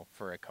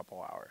 for a couple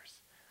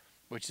hours,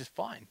 which is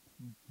fine.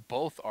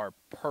 Both are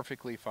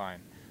perfectly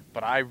fine,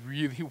 but I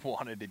really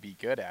wanted to be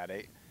good at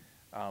it.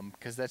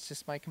 Because that's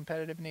just my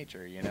competitive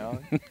nature, Yeah.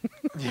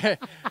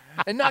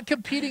 And not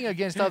competing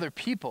against other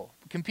people,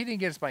 competing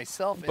against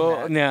myself.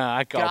 No,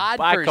 I call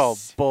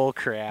God-fors- bull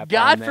crap.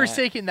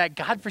 that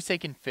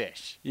godforsaken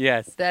fish.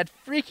 Yes. That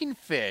freaking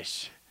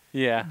fish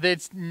Yeah.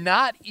 that's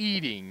not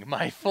eating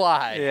my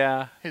fly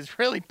Yeah. is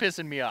really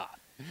pissing me off.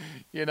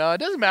 It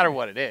doesn't matter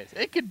what it is.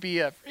 It could be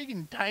a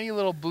freaking tiny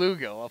little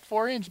bluegill, a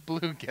 4-inch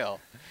bluegill.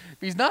 If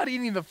he's not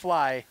eating the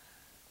fly,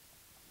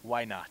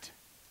 why not?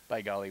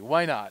 By golly,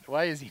 why not?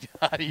 Why is he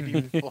not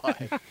eating the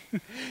fly?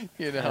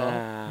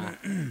 Yeah.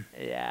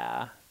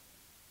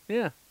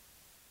 Yeah.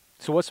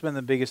 So what's been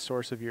the biggest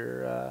source of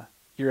your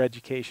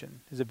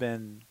education? Has it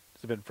been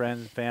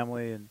friends,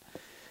 family,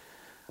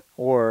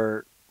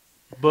 or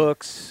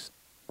books,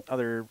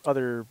 other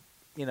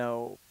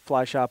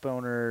fly shop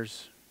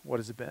owners? What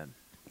has it been?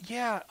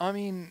 Yeah, I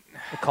mean,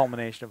 A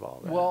culmination of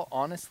all that. well,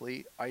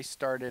 honestly, I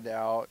started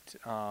out,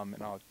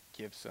 and I'll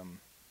give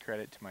some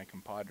credit to my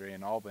compadre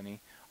in Albany.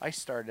 I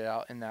started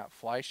out in that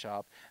fly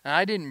shop, and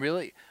I didn't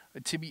really,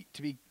 to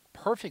be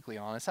perfectly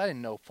honest, I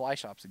didn't know fly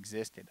shops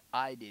existed.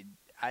 I didn't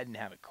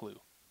have a clue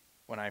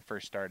when I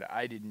first started.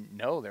 I didn't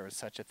know there was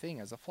such a thing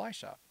as a fly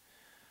shop.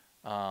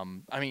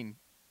 I mean,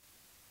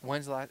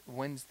 when's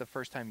the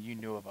first time you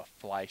knew of a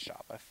fly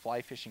shop, a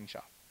fly fishing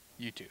shop?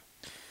 You two,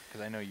 because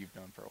I know you've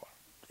known for a while.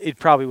 it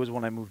probably was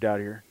when I moved out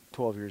here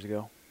 12 years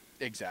ago.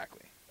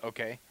 Exactly.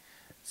 Okay.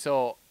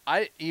 So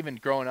I even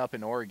growing up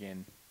in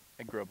Oregon,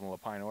 I grew up in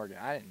Lapine, Oregon.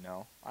 I didn't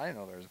know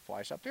there was a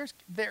fly shop.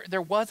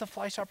 There was a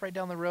fly shop right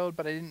down the road,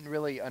 but I didn't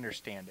really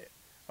understand it.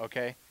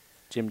 Okay.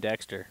 Jim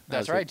Dexter.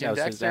 That's right, Jim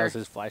That Dexter. was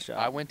his fly shop.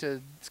 I went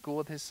to school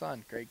with his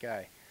son. Great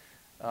guy.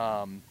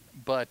 Yeah,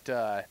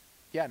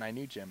 and I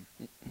knew Jim.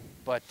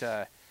 But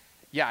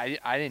yeah,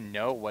 I didn't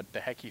know what the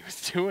heck he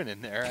was doing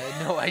in there. I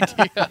had no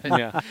idea.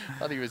 Yeah. I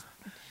thought he was,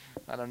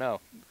 I don't know.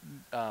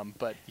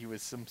 But he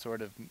was some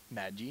sort of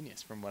mad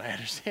genius from what I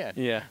understand.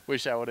 Yeah.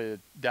 Wish I would have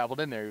dabbled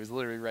in there. He was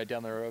literally right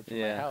down the road from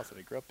my Yeah. house that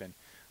I grew up in.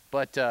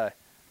 But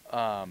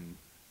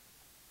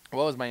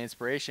what was my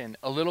inspiration?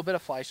 A little bit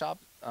of fly shop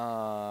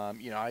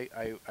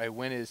I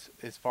went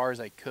as far as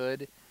I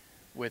could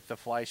with the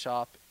fly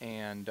shop,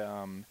 and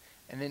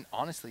then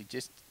honestly,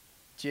 just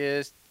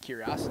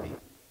curiosity,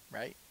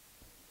 right?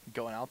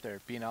 Going out there,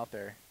 being out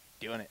there,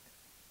 doing it,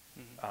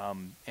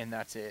 and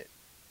that's it.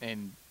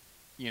 And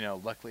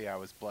luckily, I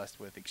was blessed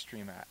with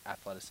extreme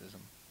athleticism.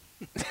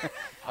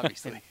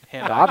 Obviously,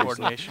 Hand-eye Obviously.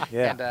 coordination.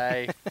 Yeah. and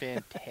I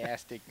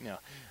fantastic. No,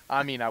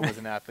 I mean I was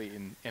an athlete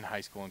in high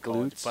school and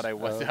college, Glutes but I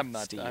was. of I'm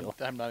not. steel.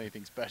 I'm not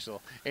anything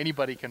special.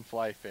 Anybody can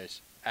fly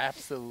fish.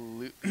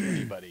 Absolutely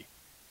anybody.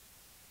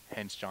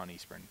 Hence John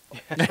Eastburn.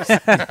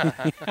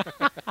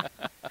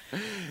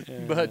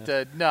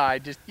 But no, I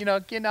just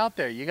getting out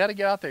there. You got to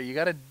get out there. You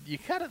gotta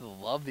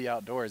love the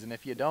outdoors, and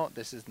if you don't,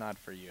 this is not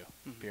for you.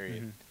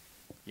 Period. Mhm.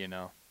 You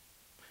know.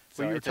 Well,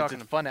 So you were it's talking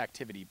a fun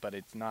activity, but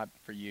it's not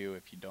for you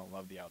if you don't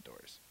love the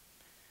outdoors.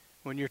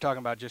 When you're talking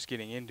about just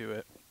getting into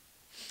it,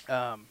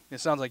 it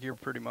sounds like you're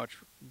pretty much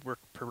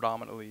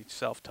predominantly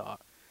self-taught.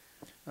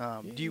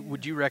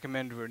 Would you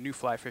recommend to a new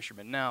fly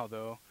fisherman now,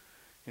 though?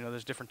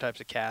 There's different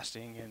types of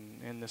casting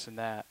and this and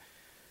that.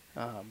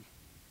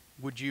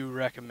 Would you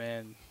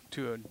recommend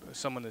to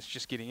someone that's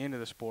just getting into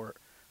the sport,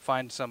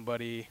 find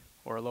somebody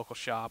or a local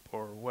shop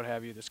or what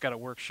have you that's got a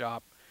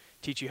workshop,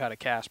 teach you how to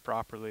cast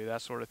properly,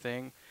 that sort of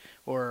thing?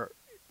 Or,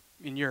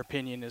 in your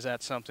opinion, is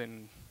that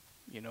something,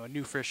 a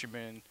new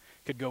fisherman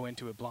could go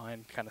into it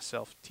blind, kind of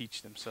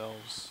self-teach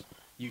themselves,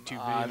 YouTube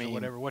videos or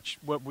whatever?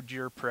 What would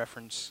your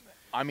preference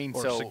or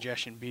So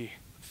suggestion be?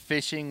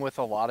 fishing with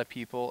a lot of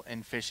people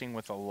and fishing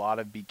with a lot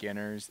of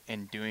beginners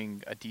and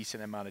doing a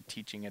decent amount of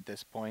teaching at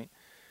this point,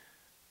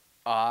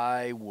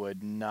 I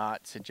would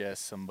not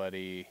suggest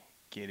somebody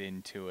get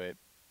into it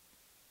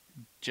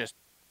just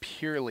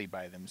purely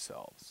by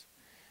themselves.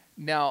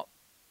 Now,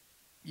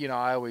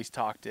 I always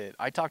talk to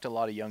a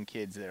lot of young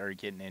kids that are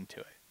getting into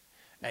it.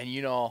 And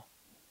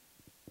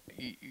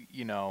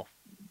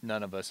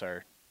none of us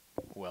are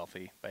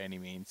wealthy by any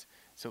means.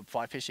 So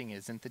fly fishing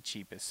isn't the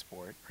cheapest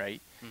sport,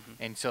 right?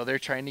 And so they're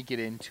trying to get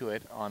into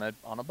it on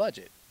a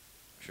budget.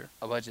 Sure.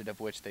 A budget of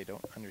which they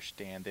don't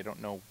understand. They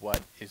don't know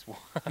what is what.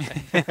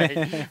 Right? We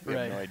have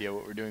Right. no idea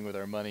what we're doing with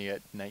our money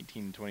at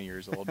 19, 20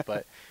 years old,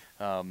 but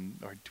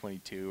or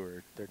 22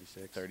 or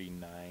 36.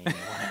 39,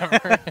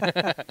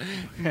 whatever.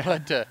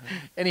 But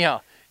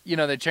anyhow,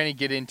 they're trying to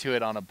get into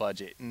it on a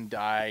budget, and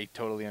I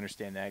totally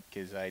understand that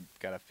because I've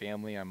got a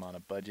family. I'm on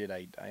a budget.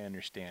 I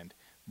understand,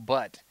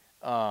 but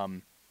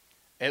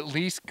at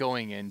least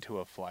going into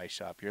a fly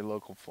shop, your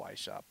local fly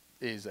shop,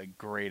 is a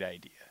great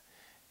idea.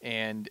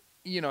 And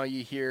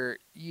you hear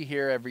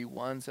every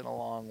once in a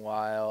long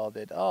while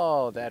that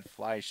that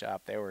fly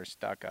shop, they were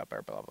stuck up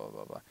or blah blah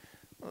blah blah.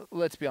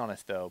 Let's be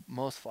honest though,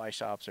 most fly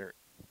shops are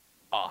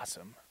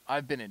awesome.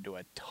 I've been into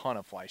a ton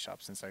of fly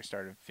shops since I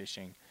started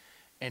fishing,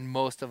 and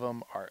most of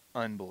them are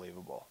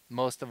unbelievable.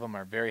 Most of them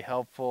are very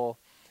helpful.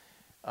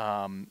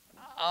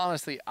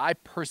 Honestly, I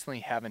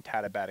personally haven't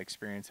had a bad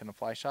experience in a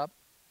fly shop.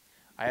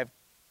 I have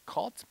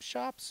called some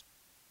shops,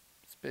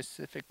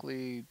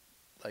 specifically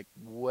like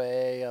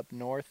way up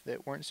north,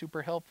 that weren't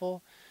super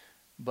helpful,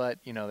 but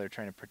they're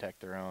trying to protect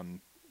their own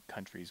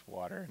country's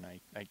water, and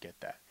I get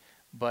that.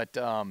 But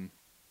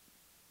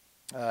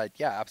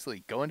yeah,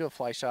 absolutely. Go into a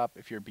fly shop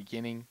if you're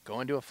beginning. Go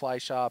into a fly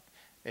shop.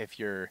 If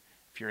you're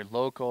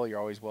local, you're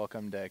always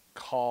welcome to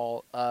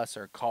call us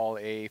or call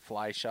a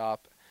fly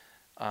shop,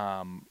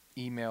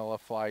 email a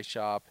fly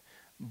shop.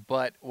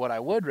 But what I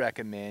would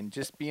recommend,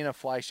 just being a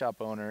fly shop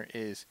owner,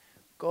 is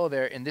go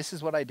there. And this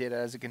is what I did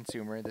as a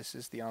consumer. This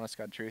is the honest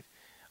God truth.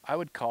 I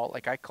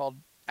called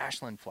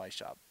Ashland Fly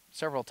Shop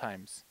several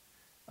times.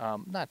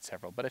 Not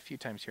several, but a few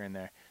times here and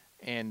there.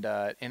 And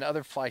in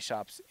other fly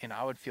shops, and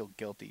I would feel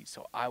guilty.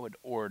 So I would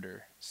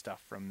order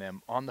stuff from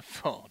them on the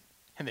phone,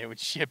 and they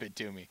would ship it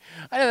to me.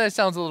 I know that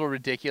sounds a little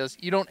ridiculous.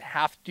 You don't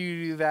have to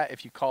do that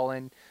if you call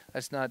in.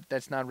 That's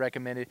not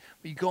recommended.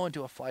 But you go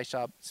into a fly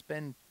shop,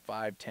 spend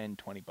 $5, $10,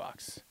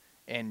 $20,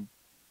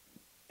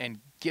 and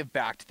give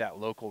back to that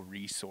local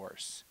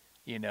resource.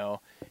 And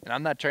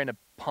I'm not trying to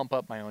pump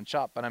up my own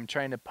shop, but I'm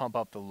trying to pump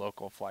up the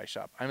local fly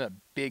shop. I'm a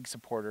big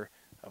supporter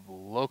of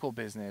local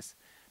business,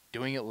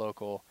 doing it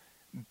local,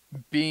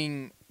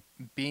 being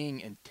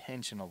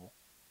intentional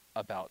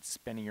about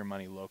spending your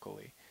money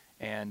locally.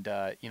 And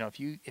if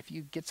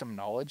you get some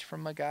knowledge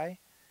from a guy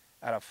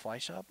at a fly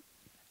shop,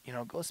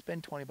 go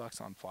spend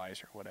 $20 on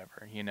flies or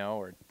whatever,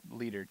 or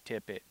leader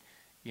tip it,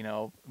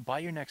 buy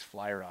your next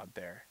fly rod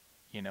there,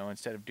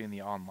 instead of doing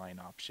the online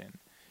option.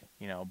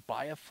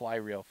 Buy a fly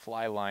reel,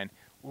 fly line,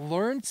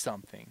 learn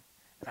something.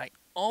 And I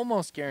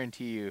almost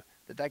guarantee you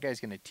that guy's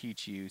going to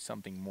teach you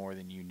something more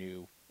than you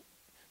knew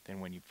than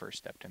when you first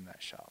stepped in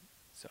that shop.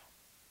 So.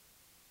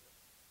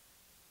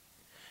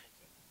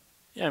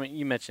 Yeah, I mean,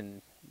 you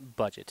mentioned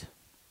budget.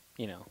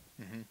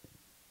 Mm-hmm.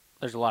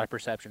 There's a lot of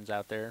perceptions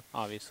out there,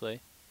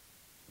 obviously.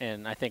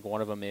 And I think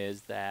one of them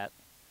is that,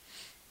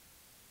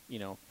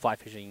 fly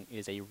fishing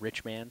is a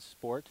rich man's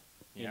sport,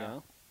 you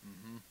know?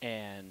 Mm-hmm.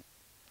 And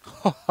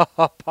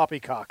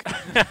Poppycock.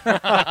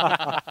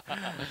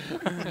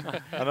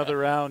 Another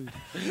round.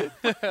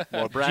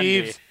 More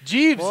brandy.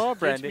 Jeeves. More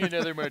Fetch me brandy.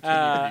 another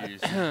martini,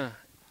 please.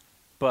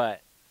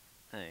 But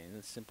I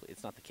mean,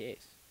 it's not the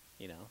case.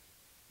 You know,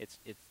 it's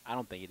I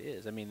don't think it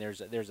is. I mean,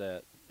 there's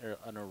an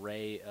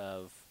array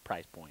of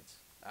price points.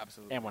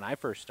 Absolutely. And when I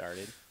first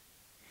started,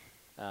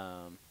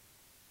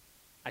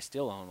 I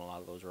still own a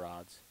lot of those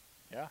rods.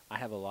 Yeah. I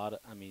have a lot of.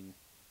 I mean,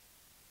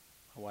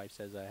 my wife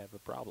says I have a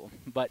problem,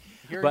 but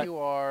Here but- you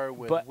are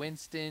with but-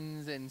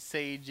 Winstons and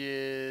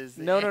Sages.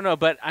 no.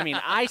 But I mean,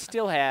 I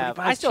still have.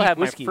 buys I still cheap have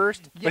whiskey. my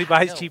first. But he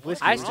buys no, cheap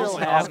what's whiskey. I wrong still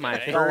with have that? my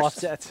It all first.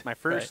 offsets. My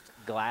first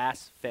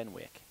glass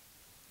Fenwick.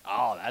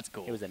 Oh, that's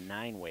cool. It was a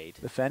 9-weight.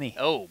 The Fenny.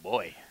 Oh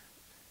boy.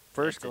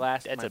 First That's a-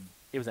 glass. that's a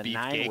It was a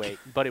beefcake. 9-weight,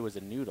 but it was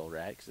a noodle,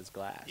 right? Because it's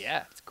glass.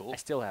 Yeah, it's cool. I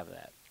still have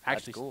that.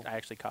 That's cool. I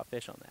actually caught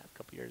fish on that a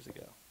couple years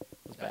ago. It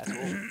was That's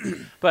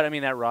bad. But I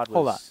mean, that rod was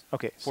Hold on.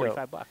 Okay. So,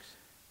 $45.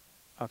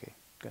 okay.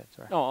 Good.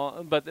 Sorry.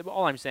 No, but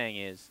all I'm saying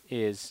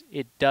is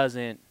it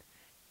doesn't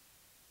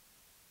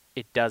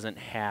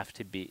have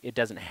to be. It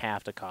doesn't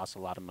have to cost a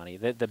lot of money.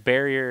 The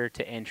barrier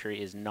to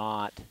entry is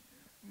not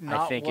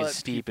I think what as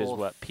steep as people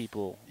what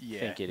people Yeah,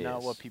 think it is.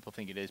 not what people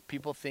think it is.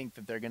 People think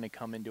that they're going to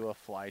come into a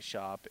fly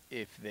shop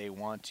if they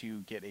want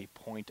to get a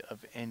point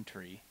of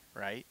entry,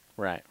 right?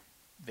 Right.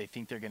 They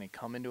think they're going to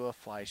come into a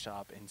fly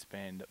shop and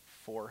spend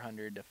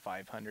 $400 to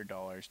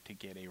 $500 to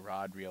get a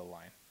rod reel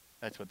line.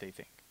 That's what they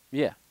think.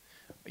 Yeah.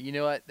 You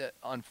know what?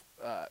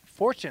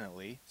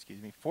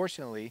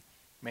 Fortunately,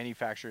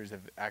 manufacturers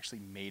have actually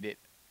made it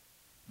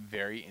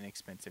very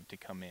inexpensive to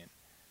come in.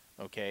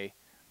 Okay,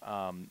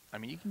 I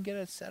mean, you can get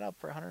a setup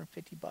for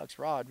 $150.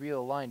 Rod,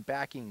 reel, line,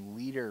 backing,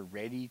 leader,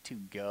 ready to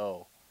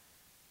go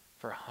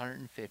for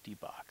 $150.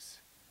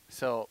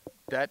 So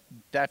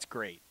that's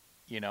great.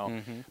 You know,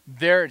 Mhm.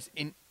 there's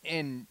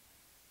in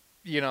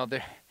you know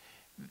there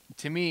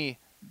to me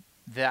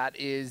that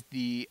is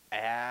the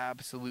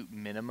absolute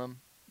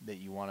minimum that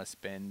you want to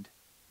spend,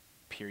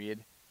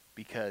 period,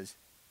 because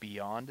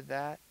beyond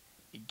that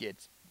it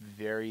gets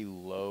very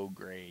low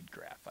grade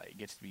graphite. It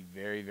gets to be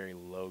very, very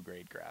low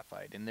grade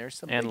graphite, and there's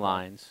some And big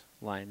lines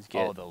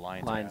get Oh, the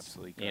lines are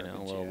absolutely you know,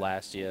 garbage, will yeah.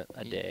 last you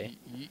a day.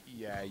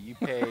 Yeah, you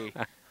pay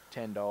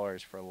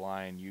 $10 for a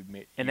line. And you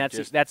that's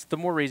just, that's the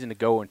more reason to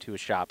go into a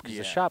shop because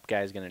Yeah. the shop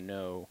guy is going to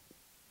know,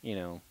 you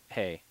know,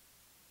 hey,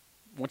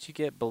 once you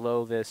get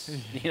below this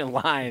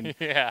line,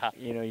 yeah.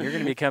 you know, you're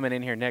going to be coming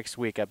in here next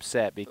week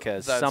upset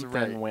because That's something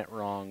right. went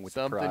wrong with the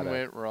Something product.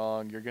 went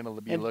wrong. You're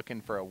gonna be And- looking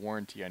for a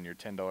warranty on your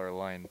 $10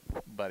 line,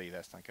 buddy.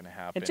 That's not gonna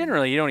happen. And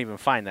generally, you don't even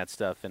find that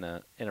stuff in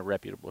a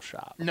reputable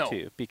shop. No,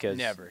 too, because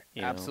never,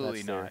 you know, absolutely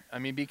that's their- not. I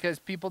mean, because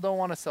people don't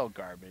want to sell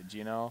garbage.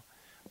 You know,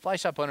 fly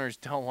shop owners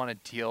don't want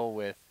to deal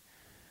with.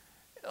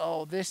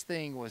 Oh, this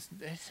thing was.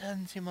 It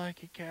doesn't seem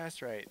like it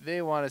cast right.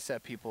 They want to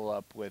set people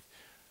up with.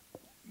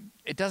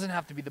 It doesn't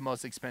have to be the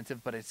most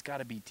expensive, but it's got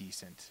to be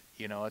decent.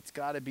 You know, it's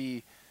got to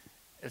be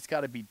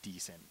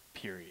decent.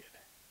 Period.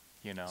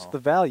 You know. It's the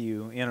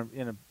value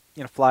in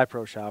a fly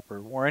pro shop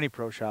or any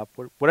pro shop,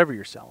 whatever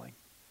you're selling.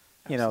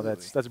 You know,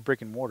 Absolutely. that's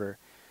brick and mortar.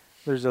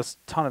 There's a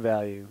ton of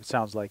value. It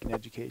sounds like in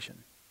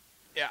education.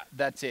 Yeah,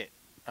 that's it.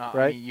 I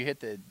Right? mean, you hit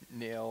the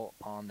nail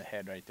on the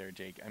head right there,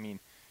 Jake. I mean,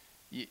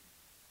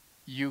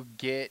 you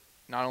get,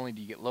 not only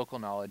do you get local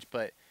knowledge,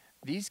 but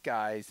these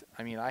guys,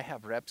 I mean, I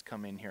have reps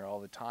come in here all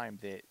the time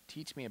that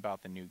teach me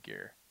about the new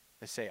gear.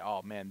 They say,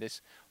 oh man,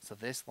 this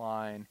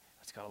line,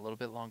 it's got a little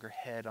bit longer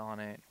head on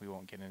it. We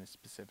won't get into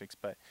specifics,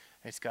 but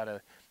it's got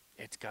a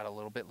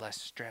little bit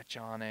less stretch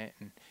on it,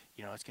 and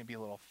you know, it's gonna be a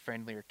little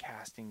friendlier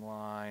casting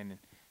line. And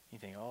you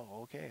think,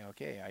 oh, okay.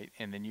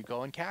 And then you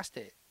go and cast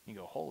it. You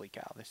go, holy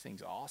cow, this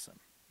thing's awesome.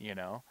 You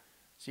know,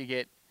 so you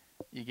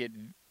get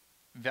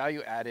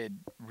value added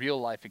real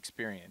life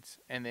experience.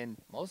 And then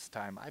most of the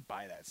time I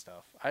buy that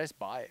stuff. I just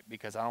buy it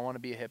because I don't want to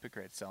be a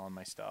hypocrite selling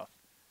my stuff.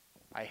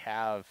 I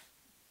have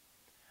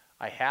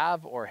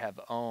or have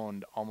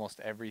owned almost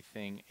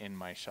everything in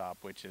my shop,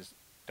 which is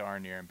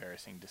darn near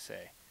embarrassing to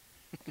say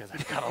because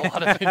I've got a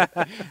lot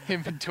of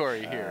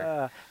inventory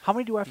here. How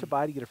many do I have to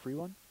buy to get a free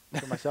one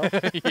for myself?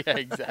 Yeah,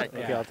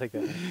 exactly. Okay, I'll take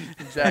that.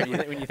 Exactly.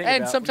 when you think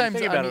And about, sometimes,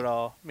 when you think I about mean- it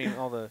all, I mean,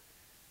 all the.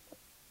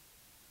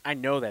 I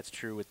know that's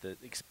true with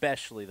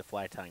especially the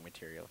fly tying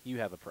material. You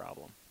have a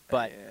problem,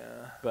 but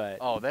yeah. but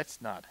Oh,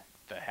 that's not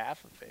the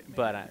half of it. Man.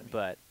 but I mean,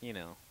 but you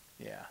know,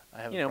 yeah,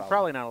 I have. you a know, problem.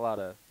 probably not a lot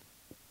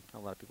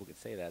of people could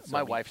say that. So, My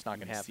I mean, wife's not you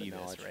going to have the see this,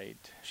 knowledge. right?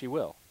 She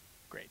will.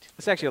 Great.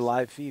 It's actually a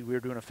live feed. We were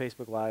doing a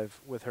Facebook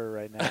Live with her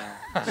right now,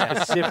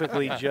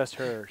 specifically just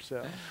her.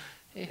 So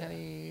Hey,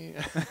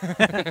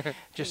 honey.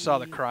 Just saw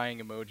the crying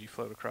emoji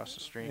float across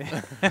the stream.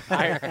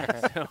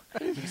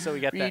 So we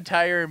got that.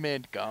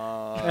 Retirement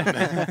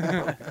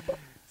gone.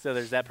 So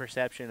there's that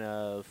perception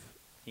of,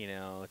 you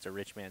know, it's a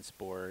rich man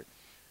sport.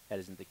 That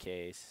isn't the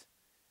case.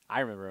 I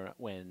remember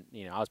when,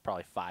 you know, I was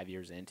probably 5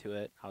 years into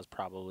it. I was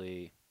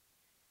probably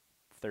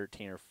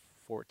 13 or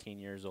 14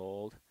 years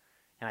old,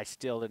 and I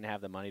still didn't have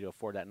the money to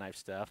afford that knife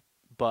stuff.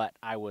 But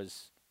I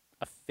was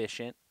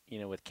efficient, you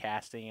know, with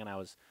casting, and I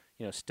was,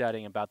 you know,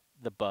 studying about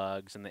the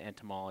bugs and the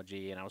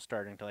entomology, and I was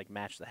starting to like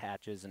match the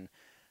hatches, and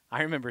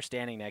I remember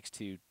standing next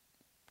to,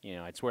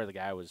 I'd swear the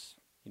guy was,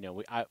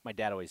 my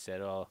dad always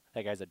said, "Oh,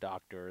 that guy's a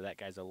doctor, or that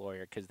guy's a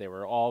lawyer," because they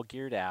were all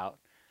geared out,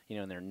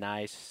 in their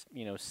nice,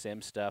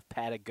 sim stuff,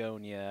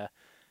 Patagonia,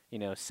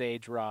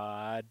 Sage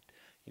Rod,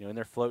 in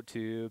their float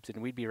tubes,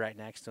 and we'd be right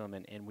next to them,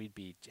 and we'd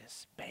be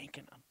just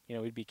spanking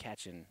them. We'd be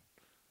catching,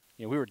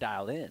 we were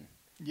dialed in.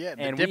 Yeah,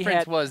 the And we difference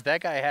had- was that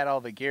guy had all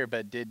the gear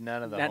but did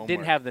none of the That homework.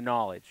 didn't have the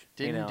knowledge.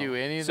 Didn't do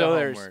any of So the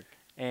there's- homework.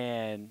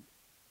 And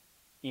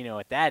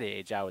at that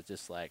age, I was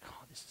just like,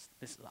 "Oh, this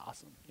is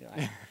awesome."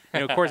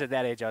 Of course, at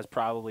that age, I was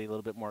probably a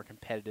little bit more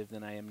competitive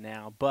than I am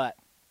now. But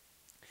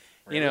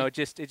Really? it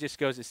just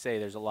goes to say,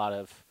 there's a lot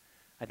of,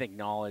 I think,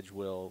 knowledge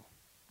will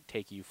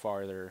take you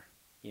farther.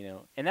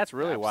 And that's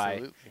really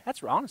Absolutely. why.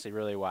 That's honestly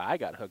really why I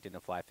got hooked into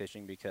fly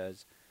fishing,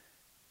 because,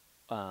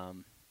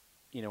 when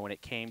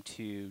it came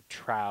to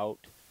trout.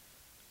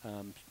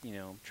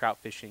 Trout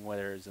fishing,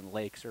 whether it's in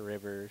lakes or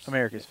rivers.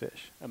 America's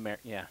fish.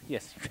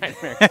 Yes, right,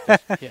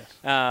 America's fish. Yes.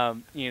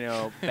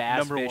 Bass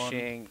Number one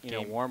fishing,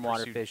 game warm water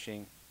pursuit.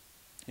 fishing,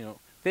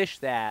 fish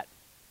that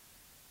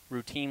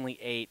routinely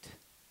ate,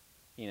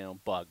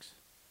 bugs.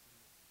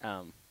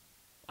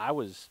 I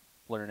was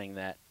learning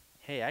that,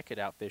 hey, I could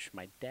outfish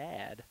my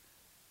dad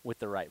with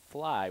the right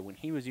fly when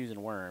he was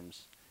using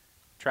worms,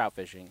 trout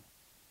fishing,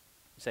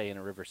 say in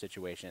a river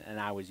situation, and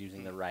I was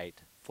using the right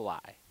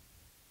fly.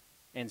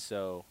 And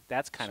so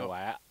that's kind of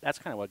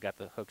what got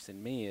the hooks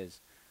in me, is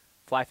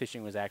fly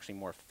fishing was actually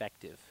more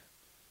effective,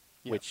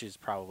 which is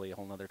probably a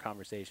whole nother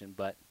conversation.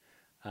 But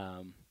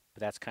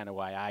that's kind of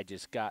why I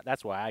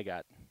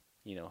got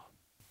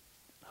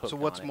hooked. So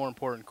what's on it. more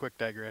important? Quick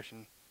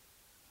digression.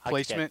 I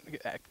like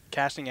Placement,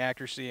 casting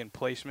accuracy and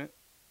placement,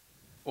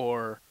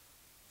 or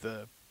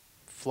the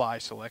fly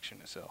selection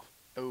itself?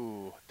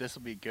 Oh, this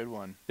will be a good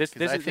one. This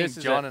 'Cause I is- think this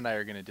is John a- and I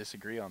are going to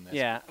disagree on this.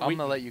 Yeah, I'm we-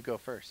 going to let you go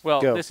first. Well,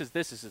 Go. this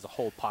is a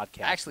whole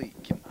podcast. Actually,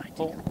 can I take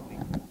Whole- a break?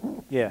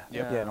 Yeah.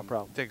 Yeah. Yeah. No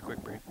problem. Take a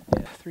quick break.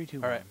 3, 2,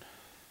 All 1. right.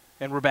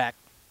 And we're back.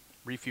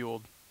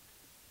 Refueled.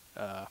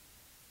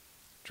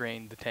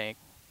 Drained the tank.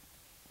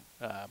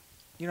 You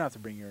don't have to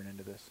bring urine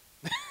into this.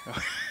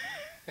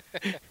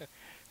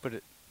 But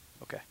it.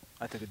 Okay.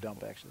 I took a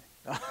dump actually.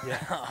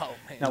 Oh,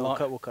 man. No, Lo-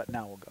 we'll cut.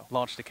 Now we'll go.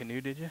 Launched a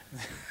canoe, did you?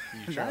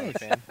 Did you try on the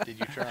fan? Did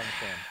you try on the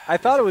fan? I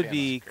thought He's it a would fan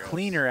be of gross.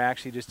 cleaner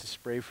actually just to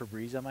spray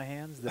Febreze on my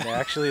hands than to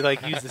actually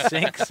use the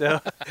sink. So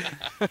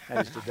I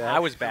just did that. I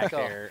was back Oh.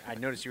 there. I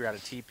noticed you were out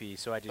of TP,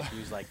 so I just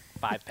used like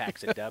 5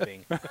 packs of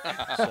dubbing.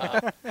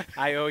 So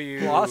I owe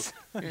you. Loss?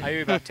 I owe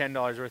you about $10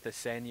 worth of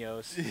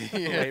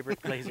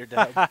Senyos laser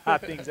dub.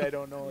 things I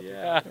don't know.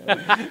 Yeah.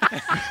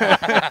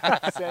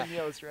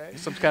 Senyos, right?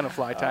 Some kind of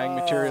fly tying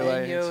material. I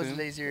Senyos assume.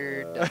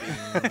 laser dubbing.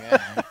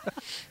 Yeah.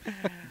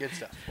 Good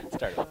stuff.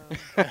 Start over.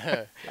 All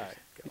right.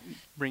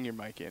 Bring your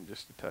mic in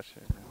just a touch.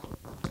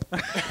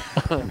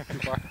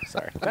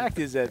 Sorry. The fact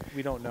is that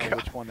we don't know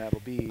which one that'll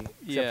be,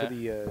 except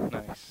Yeah. for the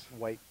Nice.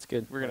 white. It's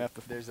good. We're gonna have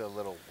to. There's a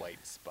little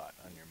white spot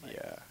on your mic.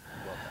 Yeah.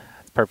 Well done.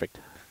 It's perfect.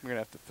 We're gonna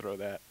have to throw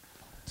that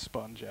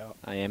sponge out.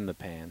 I am the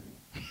pan.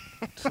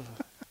 All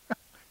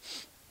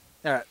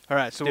right. All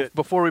right. So Do it.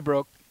 before we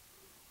broke,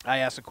 I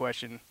asked a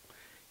question.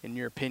 In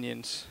your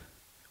opinions,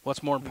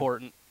 what's more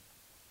important?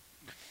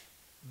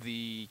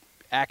 The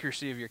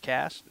accuracy of your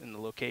cast and the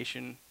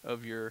location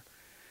of your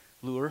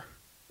lure,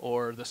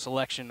 or the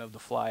selection of the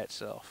fly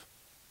itself?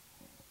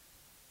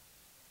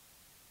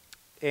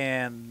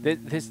 And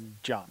This-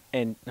 John.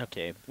 And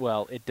okay,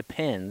 well, it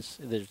depends.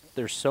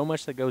 There's so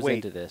much that goes Wait,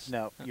 into this.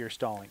 No, you're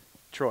stalling.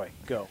 Troy,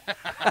 go.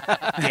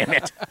 Damn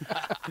it.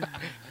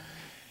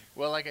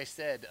 Well, like I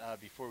said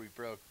before we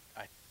broke,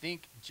 I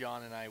think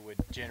John and I would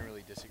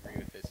generally disagree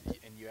with this.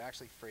 And you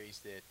actually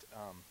phrased it.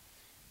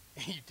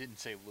 You didn't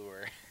say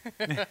lure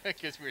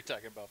because we were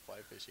talking about fly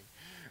fishing.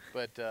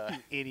 But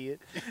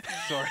Idiot.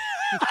 Sorry.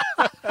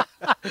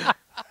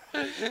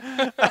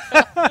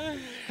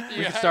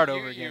 we can start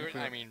over again if we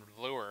I want. mean,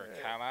 lure.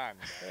 Come on,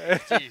 guys.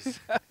 Jeez.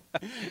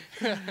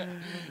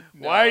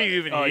 Why are you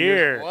even Oh,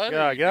 here? What God,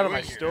 are you get out of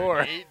my doing here,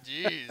 store. Nate?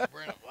 Jeez,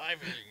 we're in a fly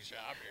fishing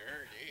shop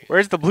here. Jeez.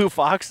 Where's the blue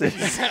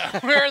foxes?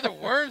 Where are the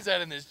worms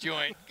at in this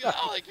joint? God,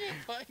 I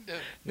can't find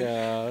them.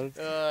 No.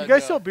 You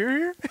guys sell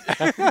beer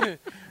here?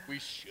 We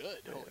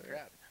should. Holy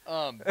crap.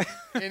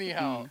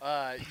 Anyhow,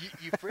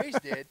 you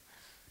phrased it.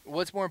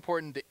 What's more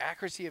important, the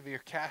accuracy of your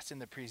cast in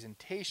the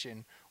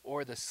presentation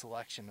or the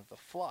selection of the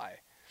fly?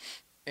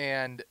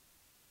 And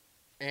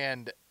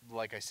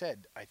like I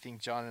said, I think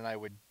John and I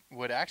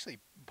would actually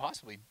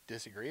possibly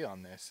disagree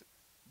on this,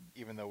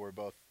 even though we're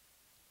both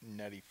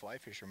nutty fly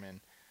fishermen.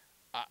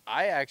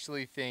 I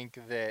actually think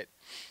that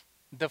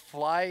the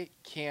fly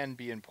can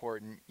be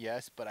important,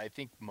 yes, but I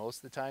think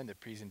most of the time the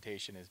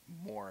presentation is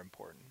more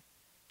important.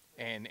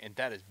 And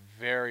that is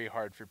very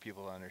hard for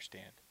people to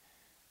understand.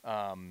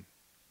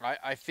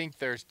 I think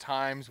there's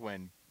times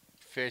when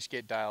fish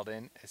get dialed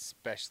in,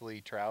 especially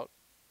trout.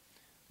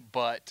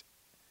 But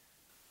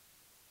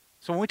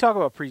So when we talk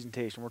about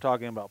presentation, we're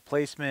talking about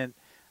placement,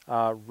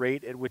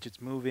 rate at which it's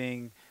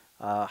moving,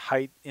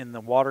 height in the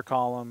water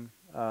column,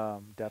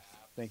 depth.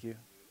 Thank you.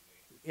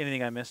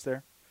 Anything I missed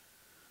there?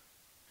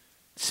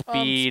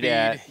 speed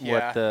at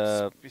what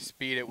the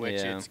speed at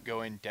which yeah. it's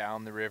going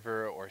down the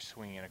river or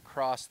swinging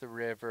across the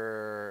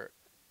river,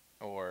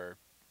 or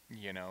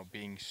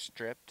being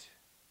stripped.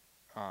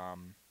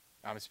 I'm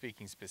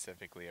speaking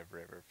specifically of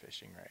river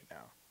fishing right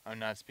now. I'm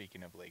not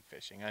speaking of lake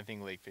fishing. I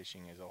think lake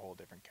fishing is a whole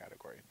different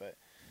category. But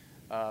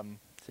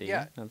see,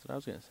 yeah. that's what I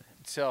was gonna say.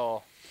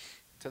 So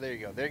there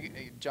you go.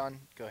 John,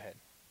 go ahead.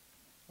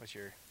 What's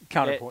your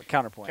Counterpoint.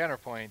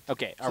 counterpoint?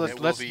 Okay, So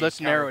It will be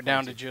let's narrow it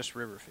down to counterpointed. just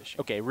river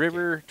fishing. okay,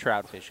 river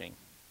trout fishing,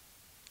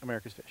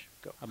 America's Fish.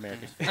 Go.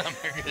 America's fish.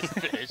 America's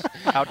fish.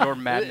 Outdoor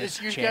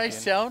madness You champion.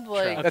 guys sound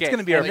like trout. That's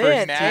gonna be our like first-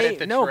 we're mad at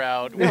the No,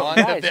 trout. no, on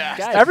the guys, bass.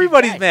 guys.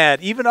 Everybody's guys.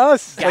 mad, even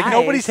us. Like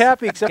nobody's Guys.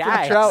 happy except for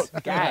the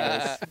trout.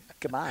 Guys,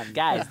 Come on,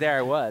 guys, there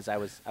I was. I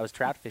was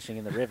trout fishing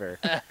in the river.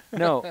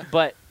 No,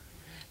 but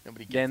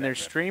Nobody gets then that there's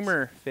reference.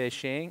 streamer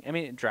fishing. I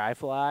mean, dry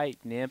fly,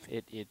 nymph.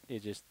 It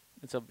just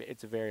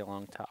it's a very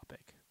long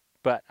topic.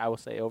 But I will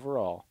say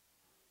overall,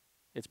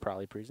 it's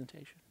probably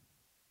presentation.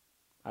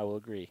 I will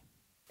agree.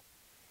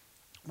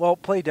 Well,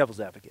 play devil's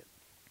advocate.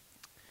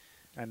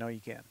 I know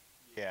you can.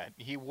 Yeah,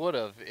 he would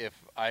have if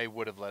I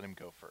would have let him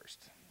go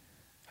first.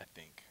 I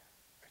think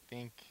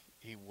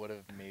he would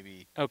have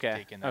maybe Okay.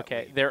 taken that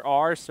Okay. lead. There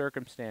are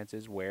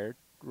circumstances where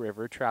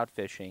river trout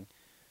fishing.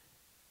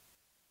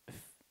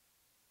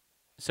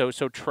 So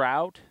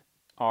trout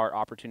are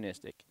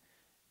opportunistic,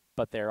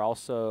 but they're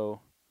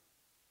also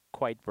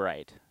quite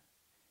bright.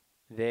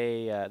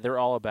 They're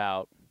all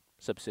about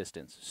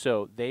subsistence.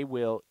 So they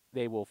will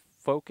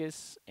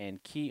focus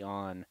and key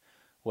on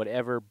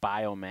whatever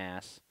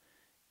biomass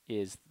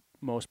is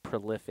most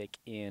prolific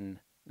in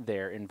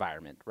their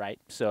environment, right?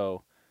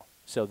 So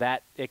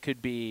that it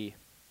could be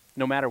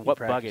no matter what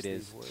bug it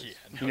is,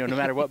 Yeah, no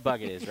matter what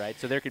bug it is, right?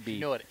 So there could be you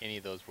know what any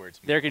of those words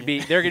mean. there could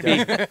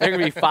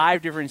be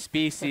 5 different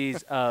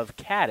species of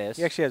caddis.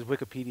 He actually has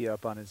Wikipedia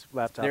up on his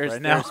laptop There's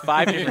right now. there's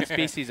 5 different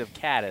species of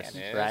caddis,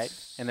 Caddis.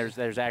 right? And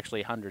there's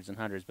actually hundreds and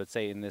hundreds, but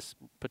say in this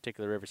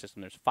particular river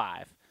system there's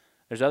 5.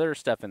 There's other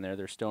stuff in there.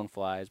 There's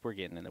stoneflies. We're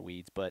getting in the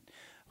weeds, but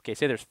okay,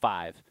 say there's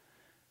 5.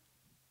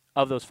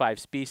 Of those 5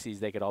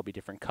 species, they could all be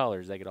different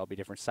colors. They could all be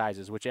different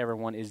sizes. Whichever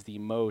one is the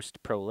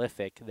most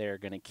prolific, they're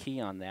going to key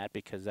on that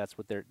because that's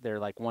what they're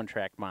like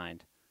one-track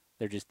mind.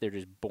 They're just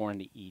born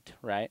to eat,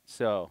 right?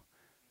 So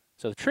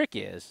the trick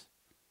is,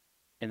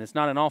 and it's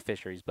not in all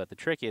fisheries, but the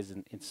trick is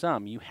in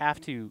some, you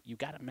got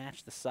to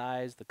match the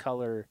size, the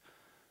color,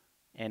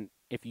 and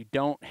if you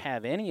don't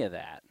have any of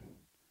that,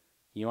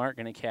 you aren't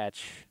going to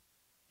catch.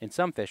 In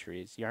some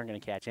fisheries, you aren't going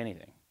to catch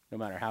anything, no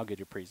matter how good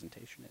your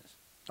presentation is.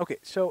 Okay,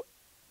 so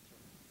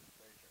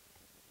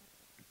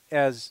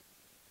as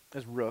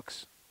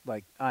rooks,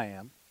 like I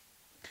am,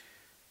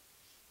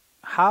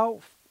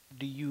 how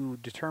do you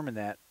determine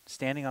that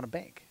standing on a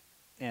bank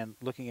and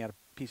looking at a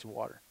piece of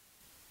water?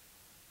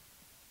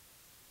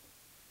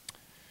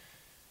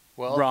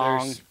 Well,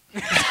 Wrong. there's-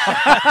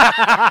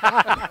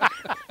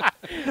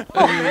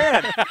 Oh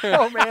man!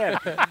 Oh man!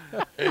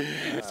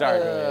 Sorry,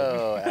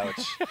 go Oh,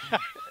 ouch.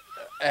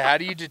 How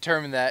do you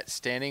determine that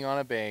standing on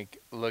a bank,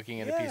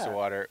 looking at a piece of Yeah.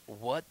 water,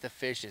 what the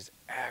fish is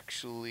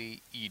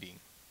actually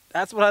eating?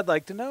 That's what I'd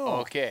like to know.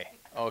 Okay.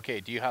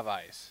 Do you have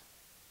eyes?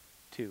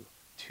 2.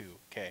 2.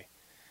 Okay.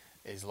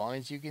 As long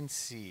as you can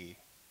see,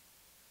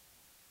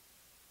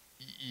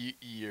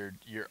 you're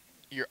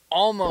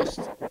almost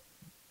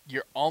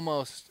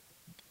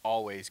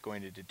always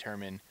going to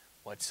determine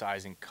what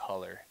size and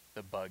color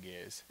the bug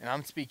is. And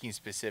I'm speaking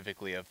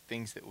specifically of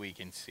things that we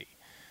can see.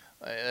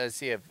 Let's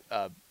see if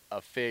a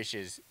fish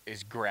is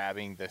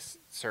grabbing the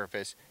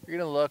surface. You're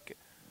gonna look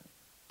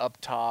up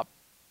top,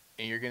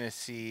 and you're gonna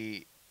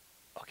see.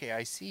 Okay,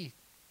 I see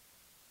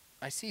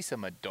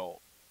some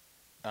adult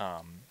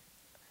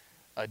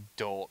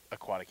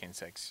aquatic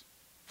insects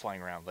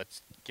flying around.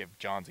 Let's give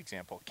John's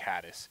example,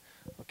 caddis.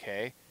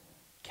 Okay,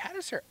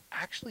 caddis are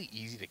actually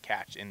easy to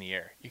catch in the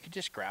air. You can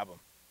just grab them,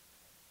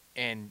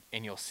 and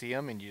you'll see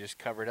them, and you just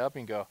cover it up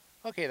and go,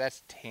 okay,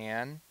 that's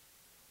tan.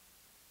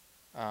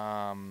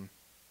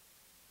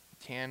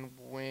 Tan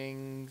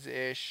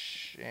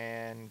wings-ish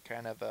and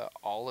kind of a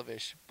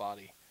olive-ish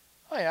body.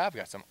 Oh yeah, I've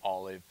got some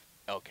olive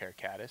elk hair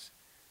caddis.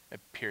 It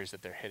appears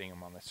that they're hitting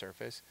them on the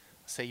surface.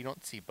 Say you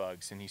don't see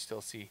bugs and you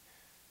still see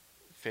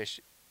fish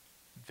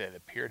that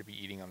appear to be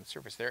eating on the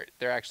surface.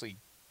 They're actually,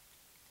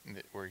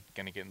 we're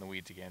gonna get in the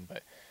weeds again,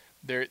 but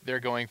they're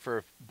going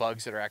for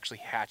bugs that are actually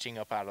hatching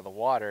up out of the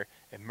water,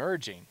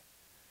 emerging.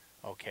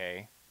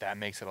 Okay, that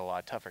makes it a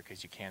lot tougher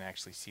because you can't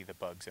actually see the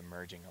bugs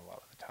emerging a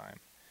lot of the time.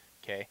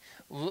 Okay,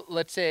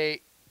 let's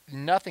say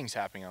nothing's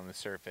happening on the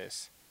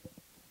surface.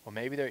 Well,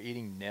 maybe they're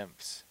eating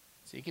nymphs.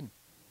 So you can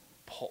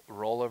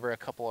roll over a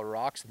couple of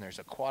rocks, and there's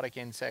aquatic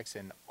insects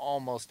in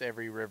almost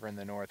every river in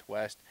the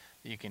Northwest.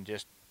 You can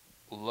just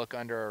look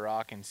under a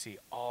rock and see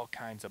all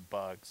kinds of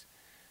bugs.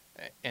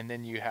 And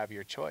then you have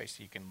your choice.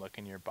 You can look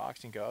in your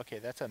box and go, okay,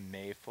 that's a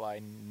mayfly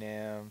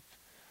nymph.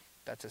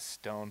 That's a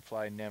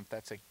stonefly nymph.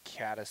 That's a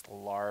caddis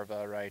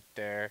larva right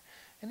there.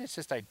 And it's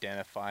just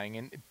identifying.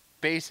 And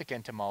basic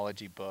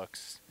entomology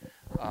books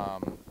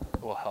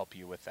will help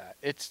you with that.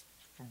 It's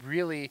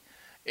really,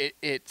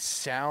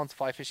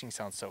 fly fishing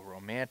sounds so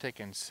romantic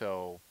and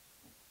so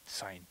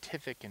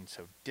scientific and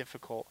so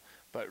difficult,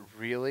 but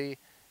really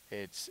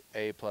it's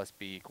A plus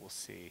B equals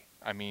C.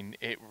 I mean,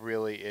 it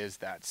really is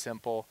that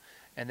simple.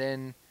 And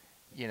then,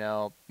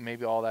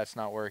 maybe all that's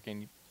not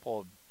working. You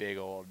pull a big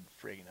old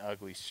friggin'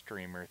 ugly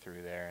streamer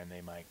through there and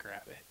they might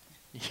grab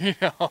it.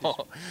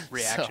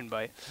 Reaction So,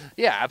 bite.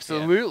 yeah,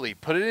 absolutely.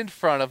 Put it in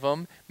front of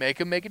them, make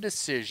them make a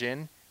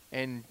decision,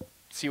 and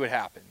see what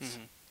happens.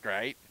 Mhm.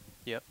 Right?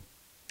 Yep.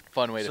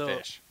 Fun way So- to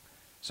fish.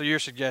 So your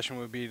suggestion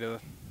would be to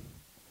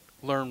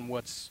learn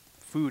what's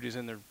food is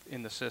in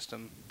the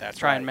system. That's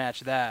try right. and match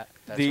that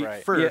That's The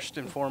right. first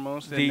and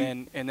foremost, The-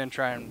 and then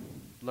try and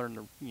learn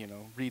to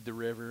read the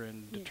river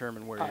and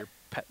determine where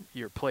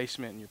your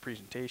placement and your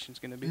presentation is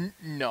going to be.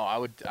 No, I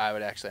would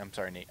actually. I'm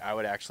sorry, Nate. I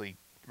would actually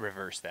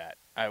reverse that.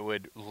 I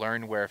would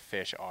learn where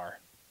fish are,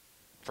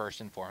 first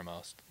and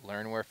foremost.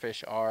 Learn where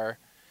fish are.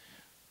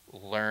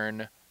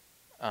 Learn,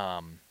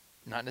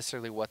 not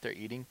necessarily what they're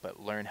eating, but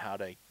learn how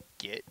to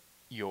get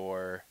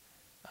your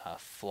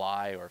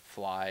fly or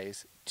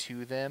flies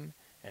to them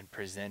and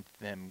present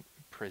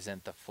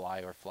the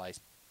fly or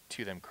flies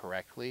to them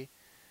correctly,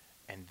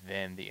 and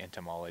then the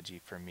entomology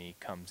for me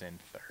comes in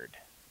third.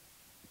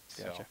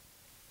 Gotcha.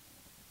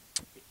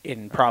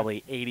 In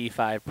probably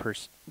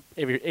 85%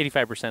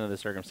 of the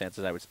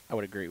circumstances, I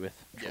would agree with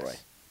Troy.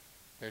 Yes.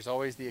 There's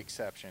always the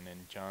exception,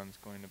 and John's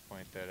going to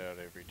point that out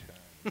every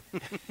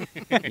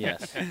time.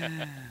 Yes.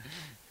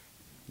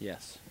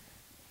 Yes.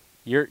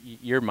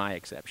 You're my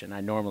exception.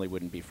 I normally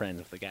wouldn't be friends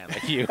with a guy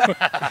like you,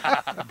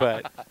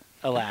 but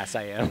alas,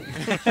 I am.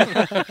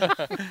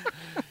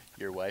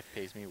 Your wife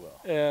pays me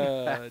well.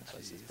 Let's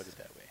just put it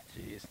that way.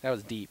 Jeez, that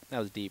was deep. That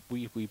was deep.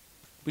 We Yeah,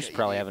 should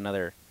probably have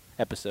another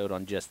episode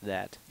on just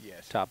that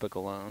Yes. topic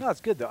alone. No, it's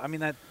good though. I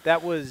mean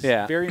that was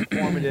Yeah. very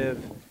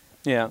informative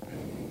Yeah.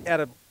 at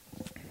a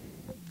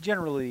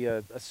generally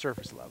a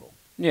surface level.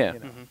 Yeah. You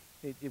know,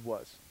 Mhm. it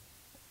was.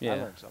 Yeah. I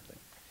learned something.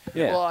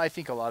 Yeah. Well, I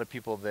think a lot of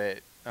people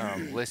that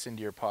listen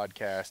to your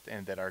podcast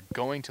and that are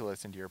going to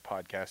listen to your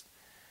podcast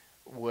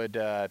would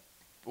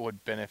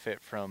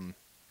benefit from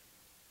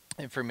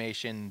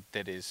information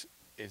that is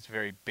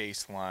very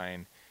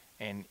baseline.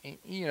 And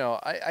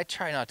I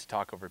try not to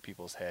talk over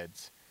people's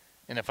heads.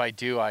 And if I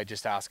do, I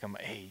just ask them,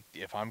 hey,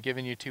 if I'm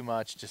giving you too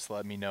much, just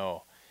let me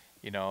know.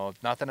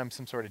 Not that I'm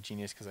some sort of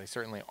genius, because I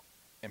certainly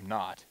am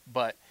not.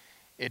 But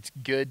it's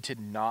good to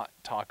not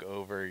talk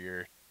over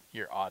your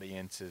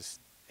audience's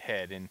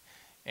head.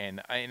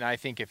 And I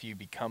think if you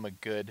become a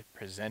good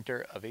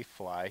presenter of a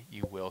fly,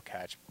 you will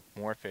catch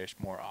more fish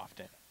more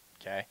often.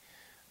 Okay.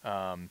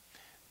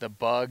 The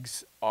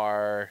bugs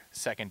are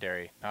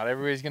secondary. Not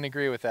everybody's going to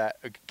agree with that.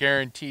 I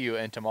guarantee you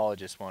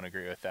entomologists won't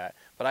agree with that.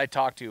 But I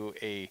talked to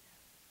a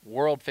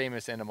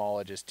world-famous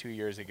entomologist 2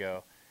 years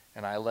ago,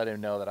 and I let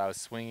him know that I was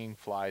swinging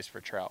flies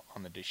for trout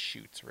on the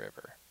Deschutes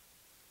River.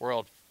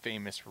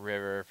 World-famous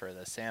river for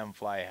the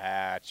salmonfly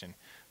hatch and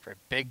for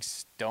big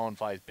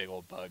stoneflies, big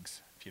old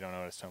bugs. If you don't know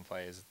what a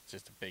stonefly is, it's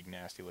just a big,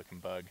 nasty-looking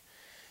bug.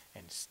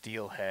 And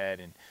steelhead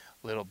and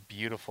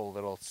beautiful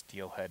little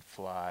steelhead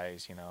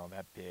flies,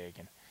 that big.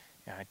 And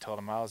I told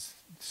him I was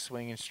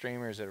swinging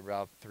streamers at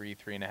about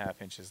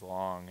 3.5 inches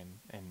long,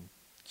 and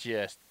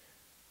just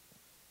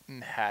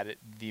had it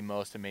the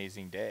most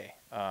amazing day.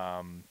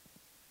 And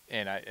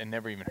I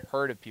never even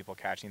heard of people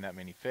catching that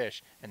many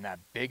fish and that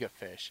big a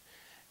fish.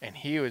 And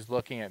he was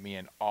looking at me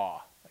in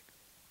awe, like,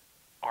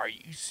 "Are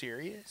you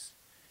serious?"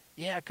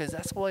 Yeah, because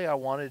that's the way I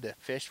wanted to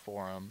fish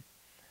for him,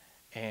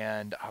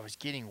 and I was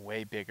getting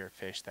way bigger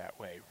fish that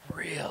way.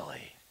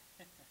 Really?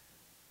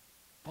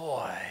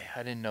 Boy,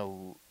 I didn't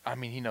know. I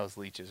mean, he knows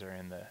leeches are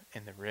in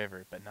the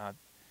river, but not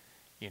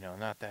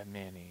that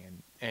many.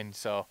 And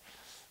so,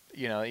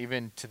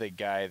 even to the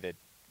guy that,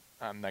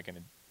 I'm not going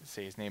to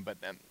say his name, but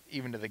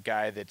even to the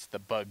guy that's the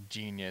bug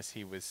genius,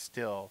 he was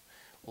still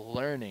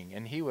learning,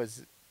 and he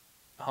was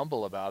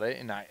humble about it.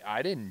 And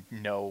I didn't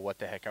know what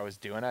the heck I was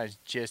doing. I was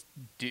just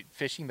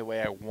fishing the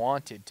way I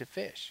wanted to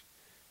fish,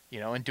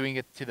 and doing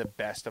it to the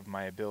best of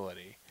my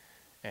ability.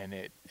 And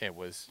it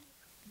was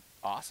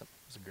awesome.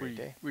 It was a great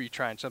day. Were you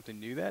trying something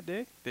new that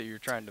day that you're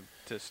trying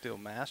to still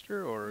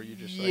master, or are you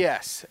just like,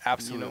 Yes,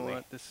 absolutely. You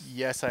know what?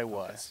 Yes, I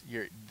was.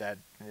 That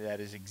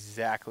is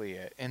exactly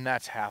it, and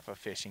that's half of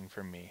fishing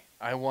for me.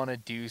 I want to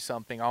do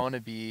something. I want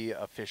to be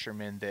a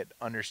fisherman that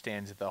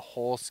understands the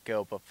whole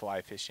scope of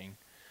fly fishing.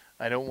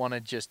 I don't want to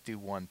just do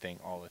one thing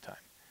all the time.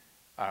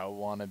 I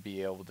want to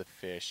be able to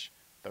fish.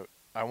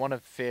 I want to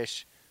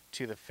fish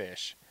to the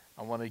fish.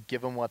 I want to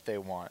give them what they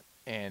want.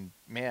 And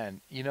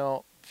man,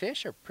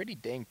 fish are pretty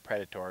dang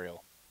predatorial.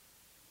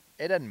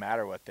 It doesn't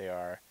matter what they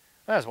are.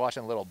 I was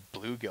watching a little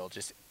bluegill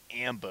just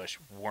ambush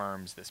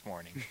worms this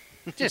morning.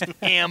 Just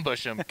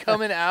ambush them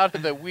coming out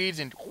of the weeds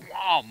and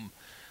wham.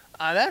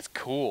 That's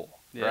cool,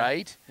 Yeah.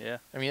 right? Yeah.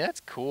 I mean, that's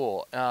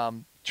cool.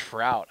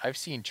 Trout. I've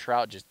seen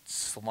trout just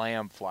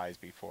slam flies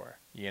before,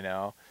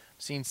 I've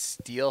seen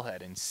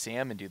steelhead and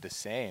salmon do the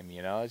same,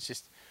 It's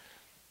just,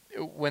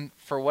 when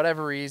for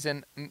whatever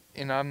reason,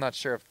 and I'm not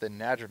sure if the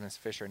anadromous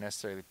fish are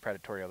necessarily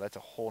predatory. That's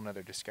a whole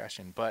nother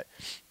discussion. But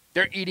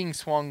they're eating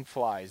swung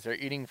flies. They're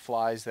eating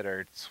flies that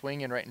are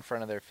swinging right in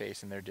front of their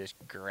face, and they're just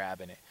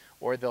grabbing it.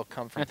 Or they'll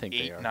come from I think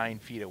they 8, are. 9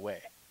 feet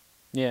away.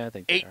 Yeah, I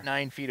think they 8, are.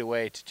 9 feet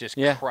away to just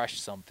Yeah. crush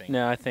something.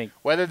 No, I think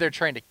Whether they're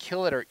trying to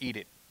kill it or eat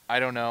it, I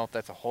don't know.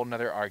 That's a whole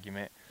nother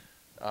argument.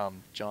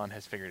 John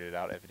has figured it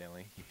out,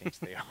 evidently. He thinks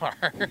they are.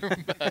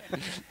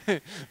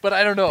 but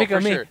I don't know pick for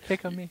on me. sure.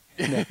 Pick on me.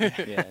 No.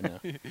 Yeah, no.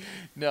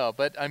 No,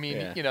 but I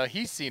mean, Yeah.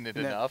 he's seen it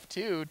No. enough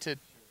too to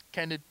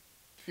kind of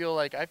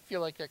I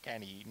feel like they're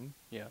kind of eating.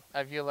 Yeah.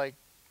 I feel like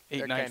 8,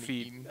 they're 9 kinda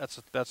feet. eating.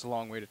 That's a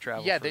long way to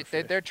travel. yeah, for a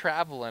they're fish.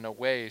 traveling a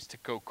ways to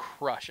go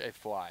crush a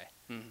fly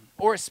Mhm.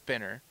 or a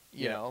spinner.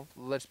 You Yeah. know,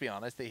 let's be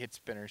honest, they hit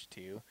spinners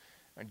too,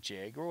 or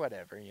jig or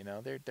whatever. You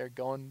know, they're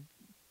going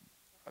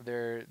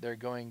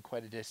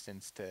quite a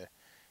distance to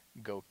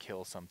go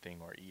kill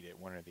something or eat it,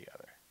 one or the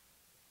other.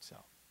 So,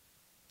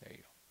 there you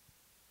go.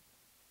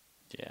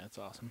 Yeah, that's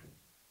awesome.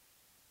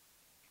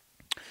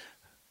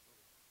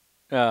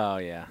 Oh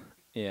yeah,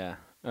 yeah.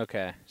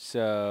 Okay,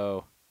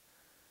 so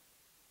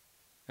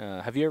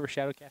have you ever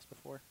shadowcast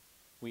before?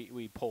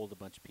 We polled a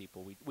bunch of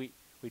people. We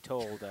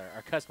told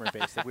our customer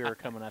base that we were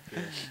coming up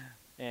here,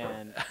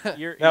 and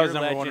your That was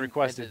your number one legend-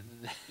 requested.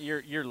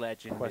 Your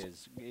legend Question.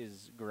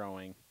 is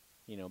growing,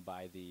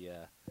 by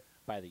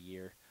the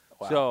year.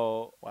 Wow.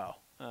 So Wow.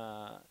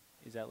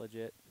 is that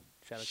legit?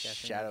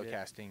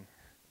 Shadowcasting.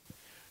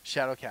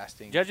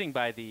 Shadowcasting. Judging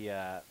by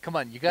the Come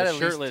on, you the got to at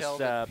least shirtless tell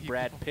the people.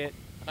 Brad Pitt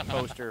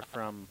poster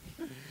from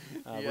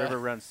Yeah. River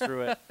Runs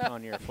Through It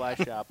on your fly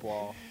shop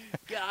wall.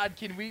 God,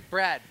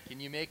 Brad, can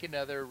you make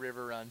another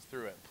River Runs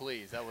Through It,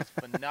 please? That was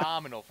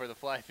phenomenal for the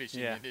fly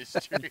fishing Yeah.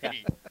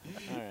 industry. All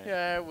right.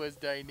 Yeah, it was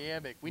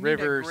dynamic. We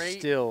River need a great,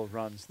 still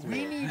runs through.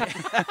 We it. need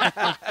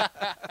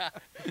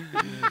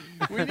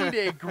we need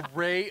a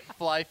great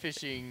fly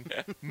fishing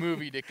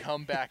movie to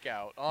come back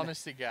out.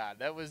 Honest to God,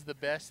 that was the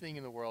best thing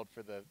in the world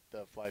for the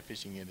fly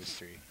fishing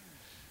industry.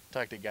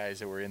 Talked to guys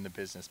that were in the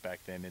business back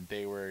then, and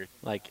they were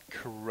Like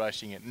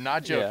crushing it.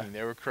 Not joking,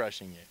 they were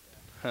crushing it.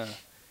 Huh. Yeah,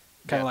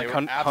 Kind of they like were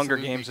Hunger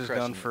absolutely Games has done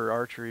crushing it. for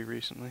archery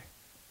recently.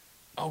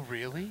 Oh,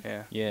 really?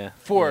 Yeah. yeah.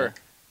 For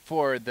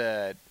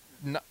the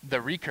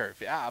recurve,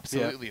 yeah,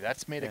 absolutely.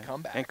 That's made a Yeah.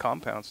 comeback. And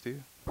compounds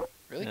too.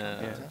 Really, Yeah.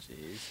 compounds? Oh, Huh?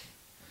 jeez.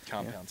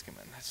 Compounds come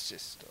in. That's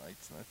just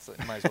that's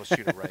might as well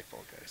shoot a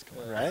rifle, guys. Come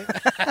on. Right?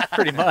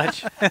 Pretty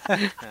much. No,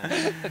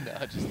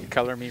 just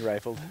Color me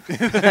rifled.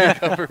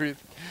 cover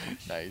with.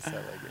 Nice, I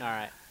like it. All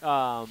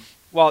right.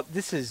 Well,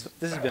 this has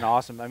been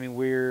awesome. I mean,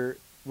 we're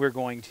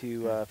going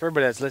to for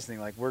everybody that's listening,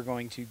 like we're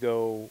going to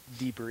go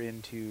deeper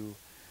into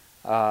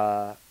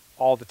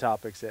all the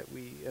topics that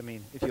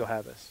if you'll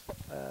have us,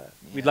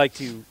 we'd like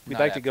to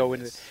go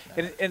into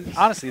it. And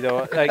honestly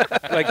though, like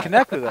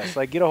connect with us,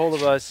 like get a hold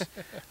of us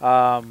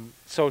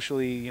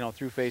socially,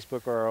 through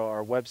Facebook or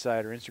our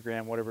website or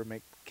Instagram, whatever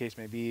case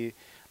may be.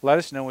 Let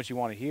us know what you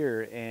want to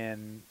hear,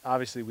 and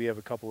obviously we have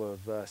a couple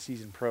of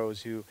seasoned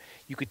pros who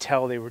you could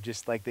tell they were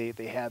just like they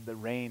had the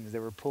reins, they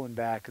were pulling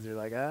back because they're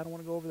like, I don't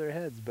want to go over their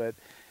heads. But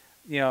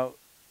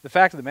the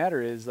fact of the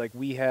matter is, like,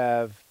 we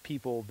have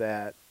people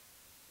that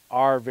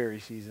are very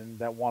seasoned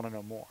that want to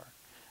know more.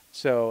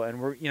 So, and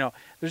we're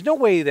there's no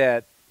way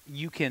that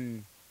you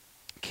can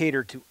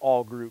cater to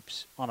all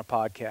groups on a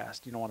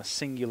podcast, on a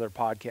singular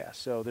podcast.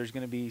 So there's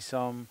going to be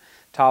some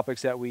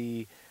topics that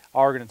we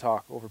are going to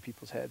talk over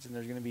people's heads, and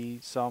there's going to be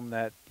some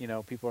that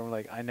people are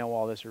like, I know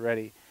all this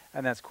already,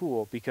 and that's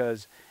cool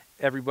because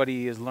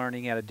everybody is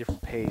learning at a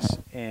different pace,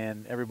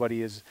 and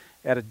everybody is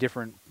at a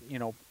different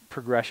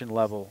progression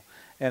level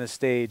and a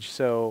stage.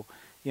 So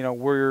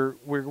we're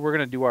going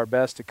to do our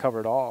best to cover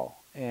it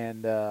all,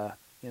 and Nate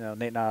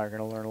and I are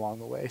going to learn along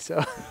the way.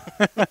 So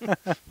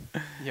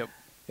Yep.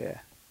 yeah.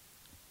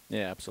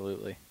 Yeah,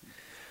 absolutely.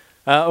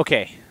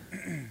 Okay.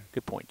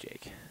 Good point,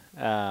 Jake.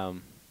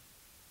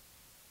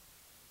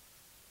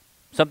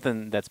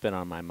 Something that's been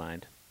on my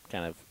mind,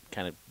 kind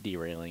of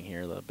derailing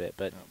here a little bit,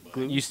 but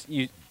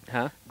you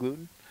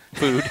Gluten.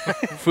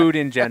 food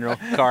in general,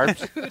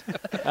 carbs.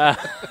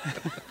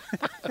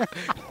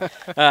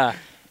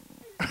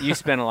 You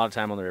spend a lot of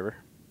time on the river,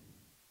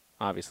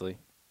 obviously.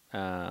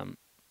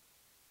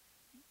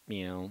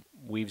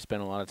 We've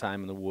spent a lot of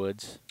time in the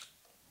woods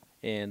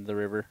and the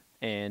river,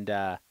 and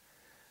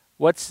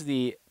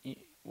we've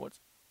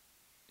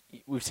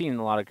seen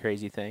a lot of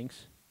crazy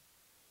things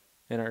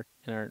in our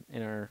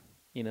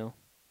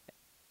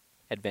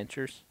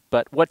adventures.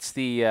 But what's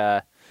the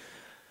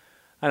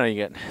I know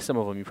you got some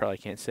of them you probably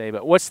can't say,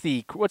 but what's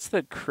the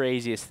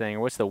craziest thing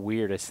or what's the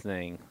weirdest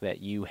thing that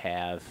you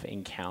have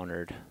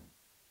encountered,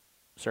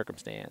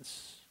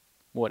 circumstance,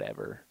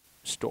 whatever,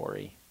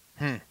 story?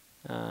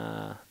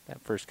 That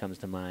first comes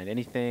to mind.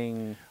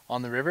 Anything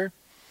On the river?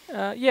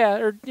 yeah,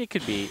 or it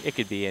could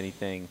be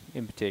anything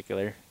in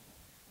particular.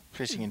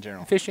 Fishing in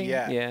general. Fishing,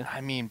 Yeah. yeah.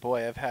 I mean,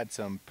 boy, I've had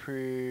some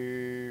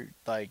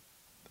I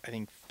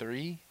think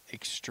 3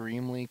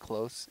 extremely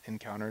close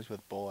encounters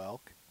with bull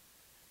elk.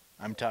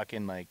 I'm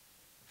talking like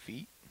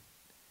feet.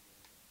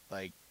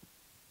 Like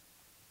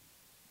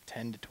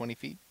 10 to 20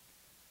 feet.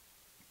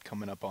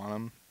 Coming up on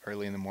them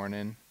early in the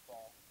morning.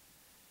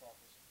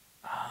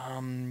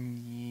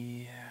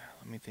 Yeah.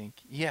 Let me think.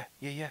 Yeah.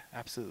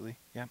 Absolutely.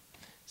 Yeah.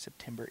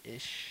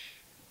 September-ish.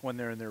 When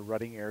they're in their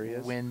rutting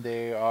areas. When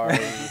they are,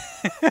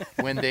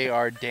 when they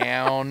are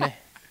down,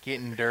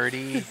 getting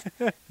dirty,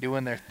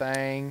 doing their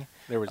thing.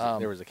 There was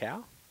a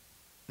cow.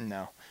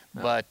 No,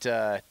 No.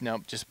 but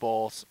nope, just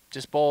bulls,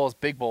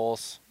 big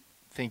bulls.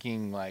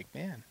 Thinking like,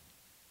 man,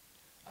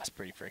 that's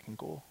pretty freaking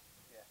cool.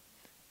 Yeah.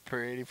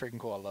 Pretty freaking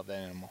cool. I love that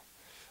animal.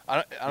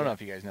 I don't know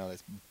if you guys know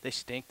this. They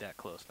stink that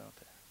close, don't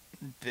they?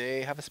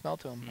 They have a smell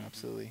to them. Mhm.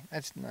 Absolutely.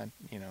 That's not,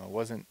 it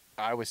wasn't.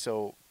 I was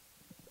so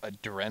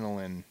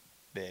adrenaline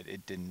that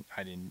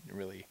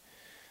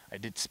I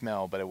did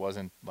smell, but it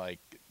wasn't like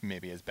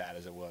maybe as bad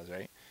as it was,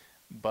 right?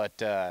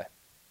 But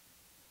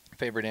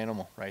favorite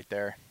animal right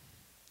there,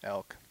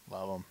 elk.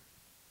 Love them.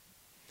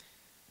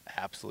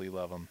 Absolutely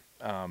love them.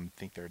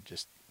 Think they're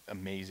just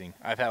amazing.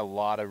 I've had a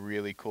lot of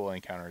really cool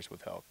encounters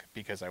with elk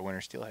because I winter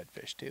steelhead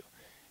fish too,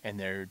 and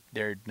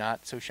they're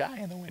not so shy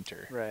in the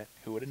winter. Right.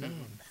 Who would have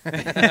known?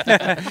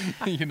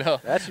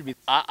 That should be.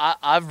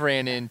 I've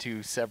ran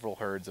into several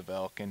herds of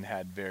elk and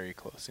had very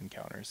close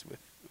encounters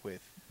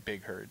with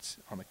big herds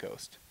on the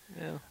coast.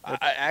 Yeah. I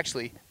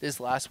actually, this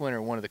last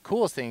winter, one of the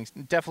coolest things,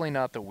 definitely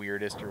not the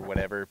weirdest or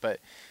whatever,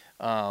 but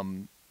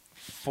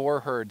 4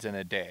 herds in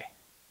a day.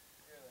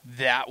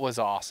 That was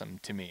awesome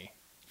to me.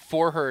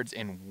 4 herds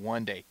in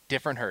one day,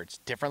 different herds,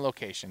 different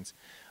locations.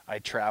 I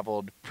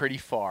traveled pretty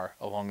far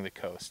along the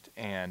coast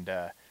and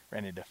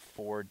ran into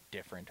 4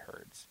 different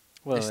herds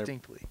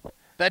distinctly.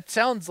 That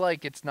sounds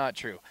like it's not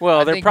true.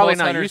 Well, I they're think probably most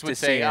not hunters used to would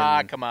say,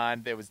 seeing- come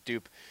on, there was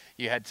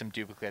you had some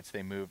duplicates,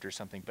 they moved or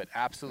something, but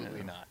absolutely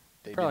Yeah. not.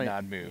 They Probably, did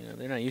not move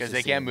they're not used because to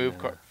they can't seeing,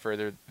 move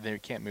further. They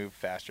can't move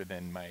faster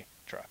than my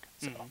truck.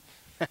 So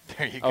Mhm.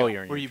 there you go. Oh,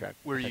 you're in Were your you- truck.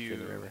 were I thought were in you-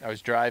 the river. I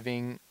was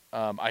driving.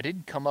 I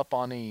didn't come up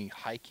on any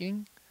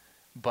hiking,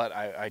 but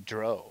I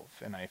drove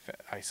and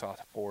I saw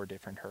 4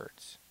 different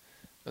herds.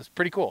 It was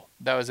pretty cool.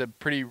 That was a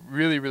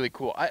really, really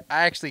cool. I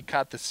actually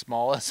caught the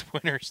smallest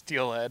winter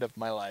steelhead of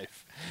my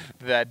life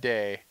that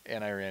day,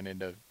 and I ran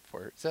into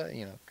 4. So,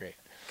 great.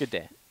 Good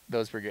day.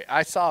 Those were great.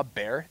 I saw a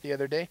bear the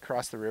other day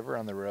cross the river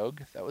on the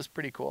Rogue. That was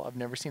pretty cool. I've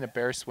never seen a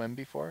bear swim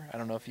before. I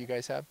don't know if you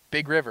guys have.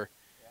 Big river.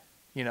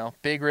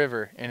 Big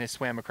river, and it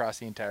swam across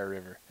the entire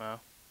river. Wow.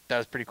 That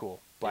was pretty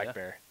cool. Black Yeah.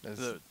 bear. That was-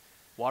 The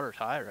water's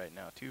high right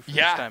now too for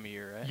Yeah. this time of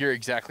year, right? You're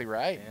exactly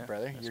right, Yeah,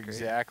 brother. that's You're great.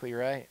 exactly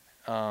right.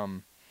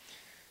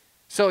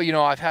 So,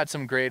 I've had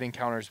some great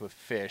encounters with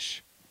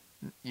fish,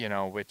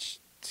 which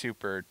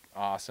super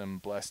awesome,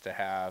 blessed to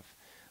have.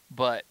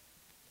 But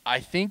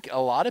I think a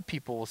lot of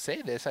people will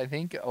say this. I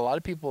think a lot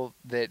of people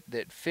that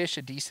fish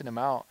a decent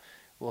amount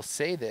will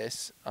say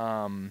this.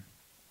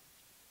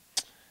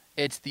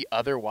 It's the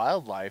other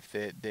wildlife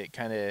that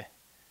kind of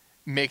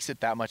makes it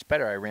that much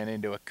better. I ran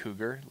into a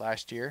cougar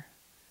last year,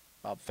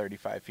 about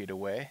 35 feet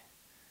away.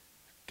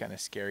 Kind of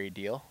scary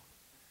deal.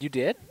 You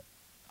did?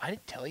 I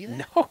didn't tell you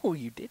that. No,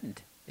 you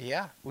didn't.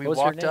 Yeah, we What was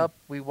her walked name? up.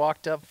 We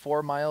walked up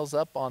 4 miles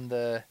up on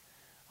the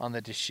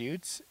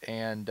Deschutes,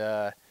 and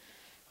I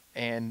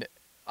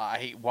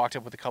walked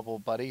up with a couple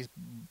of buddies.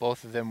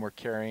 Both of them were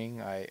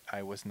carrying.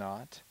 I was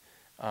not,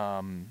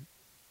 and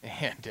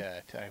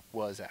I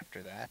was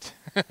after that.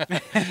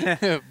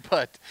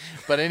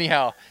 but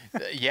anyhow,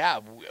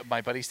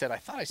 my buddy said I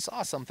thought I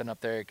saw something up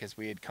there because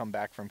we had come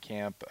back from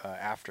camp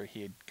after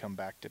he had come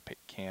back to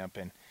camp,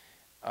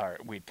 or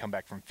we'd come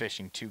back from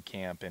fishing to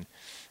camp,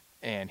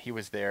 and he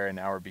was there an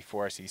hour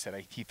before us. He said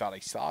he thought I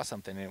saw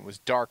something, and it was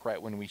dark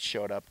right when we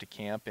showed up to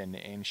camp.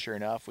 And sure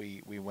enough,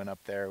 we went up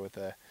there with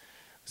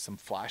some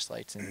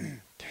flashlights,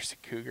 and there's a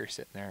cougar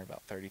sitting there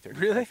about 35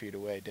 Really? feet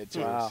away, dead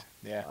serious. Wow.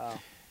 Yeah. Wow.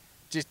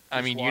 Just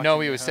Just he watching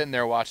was you, huh? sitting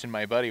there watching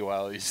my buddy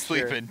while he was Sure.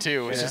 sleeping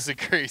too. It was Yeah. just a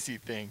crazy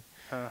thing.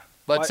 Huh.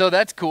 But Why- so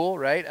that's cool,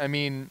 right? I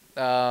mean,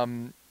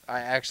 I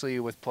actually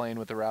was playing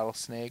with a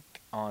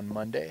rattlesnake on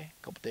Monday,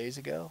 a couple days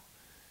ago,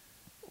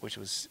 which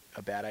was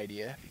a bad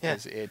idea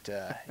because it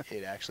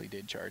actually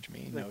did charge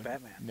me. Like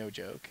Batman. No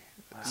joke.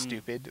 Wow.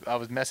 Stupid. I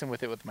was messing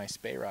with it with my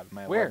spay rod.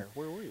 My Where? 11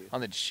 Where were you?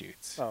 on the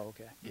Deschutes. Oh,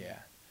 okay. Yeah.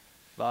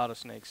 A lot of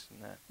snakes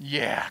in that.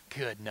 Yeah.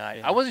 Good night.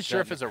 Yeah, I wasn't sure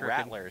if it John was a McCricken.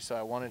 rattler, so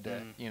I wanted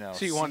to,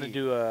 So you wanted see.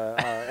 to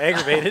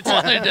aggravate it?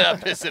 wanted to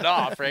piss it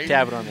off, right?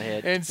 Tap it on the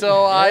head. And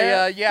so Yeah.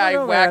 I I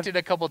don't know, whacked man. it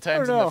a couple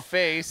times I in don't the know.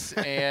 face,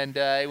 and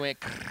it went.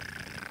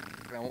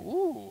 I went,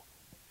 ooh.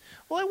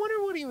 Well, I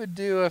wonder what he would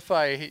do if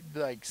I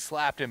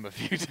slapped him a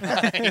few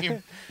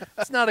times.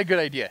 That's not a good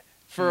idea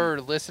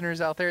for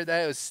listeners out there.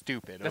 That was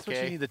stupid. That's okay?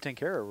 what you need the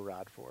Tenkara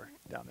rod for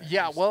down there.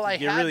 Yeah, Just well, to I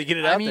had. really get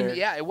it I out mean, there.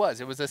 yeah, it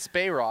was. It was a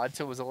spay rod,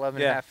 so it was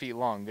 11 and Yeah. a half feet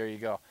long. There you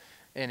go,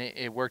 and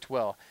it worked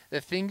well. The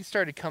thing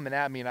started coming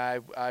at me, and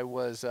I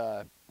was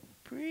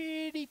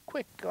pretty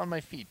quick on my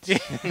feet.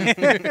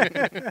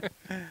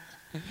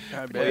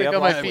 I bet. Quick Yeah, on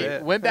my I feet.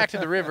 bet. Went back to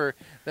the river.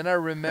 Then I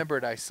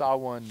remembered I saw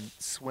one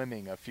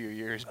swimming a few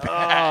years back.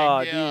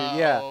 Oh, dude,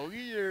 yeah.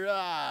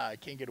 I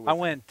can't get away. I from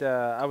went.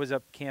 I was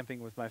up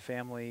camping with my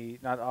family,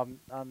 not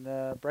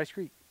on Bryce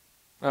Creek.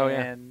 Oh,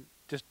 yeah. And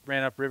just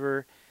ran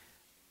upriver,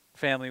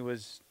 family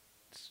was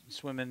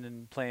swimming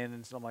and playing,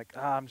 and so I'm like,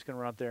 I'm just gonna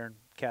run up there and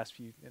cast a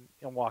few,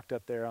 and walked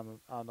up there on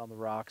the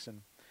rocks,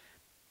 and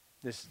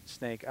this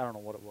snake, I don't know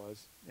what it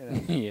was. You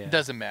know, Yeah. It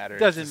doesn't matter.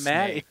 it It's a doesn't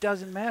matter. snake. It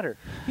doesn't matter.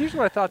 Here's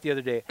what I thought the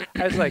other day.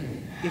 I was like,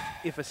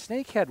 if a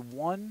snake had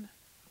one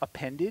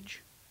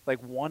appendage,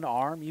 like one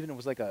arm, even if it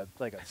was like a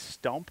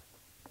stump,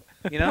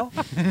 you know,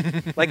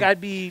 like I'd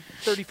be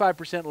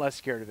 35% less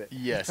scared of it.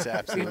 Yes,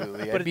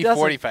 absolutely. But I'd it be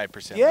doesn't- 45%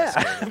 less Yeah,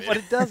 scared of it. but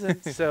it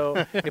doesn't.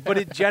 So, but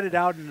it jetted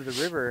out into the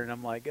river, and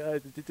I'm like,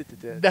 let's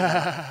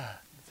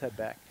head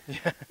back.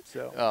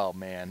 So, Oh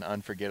man,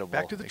 unforgettable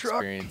Back to the truck.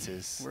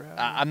 experiences. We're having-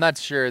 I'm not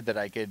sure that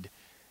I could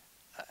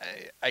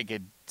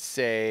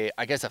say.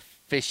 I guess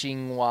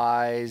fishing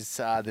wise,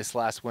 this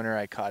last winter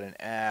I caught an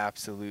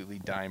absolutely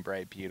dime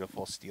bright,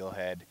 beautiful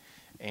steelhead,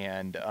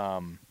 and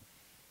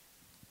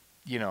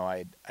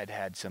I'd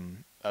had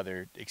some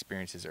other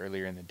experiences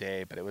earlier in the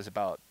day, but it was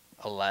about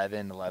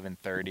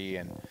 11:30,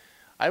 and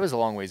I was a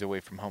long ways away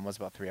from home. I was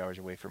about 3 hours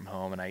away from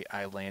home, and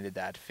I landed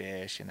that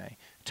fish, and I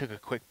took a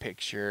quick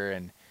picture,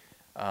 and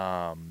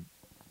I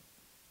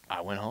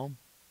went home.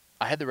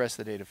 I had the rest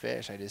of the day to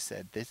fish. I just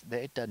said,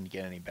 it doesn't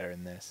get any better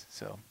than this,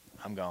 so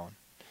I'm going.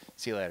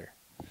 See you later.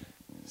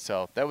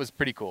 So that was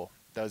pretty cool.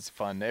 That was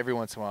fun. Every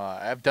once in a while,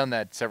 I've done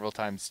that several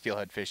times,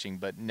 steelhead fishing,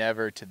 but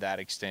never to that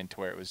extent to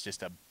where it was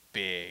just a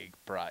big,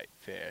 bright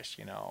fish,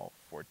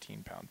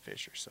 14-pound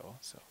fish or so.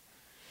 So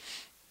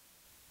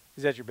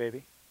is that your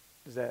baby?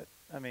 Is that?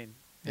 I mean,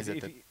 Is if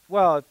it the you-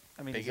 well,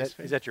 I mean, biggest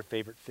fish? is that your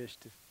favorite fish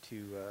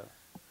to?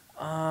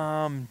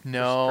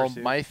 no,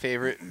 pursue? my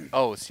favorite.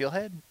 Oh,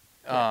 steelhead.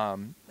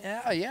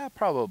 Yeah,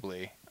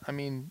 probably. I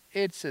mean,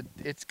 it's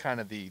kind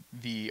of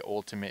the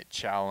ultimate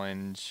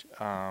challenge.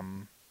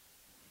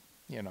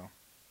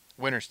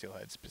 Winter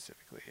steelhead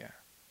specifically. Yeah.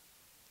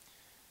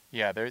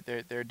 Yeah,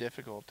 they're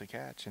difficult to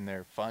catch, and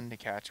they're fun to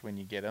catch when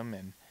you get them,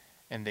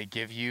 and they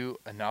give you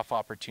enough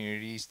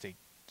opportunities to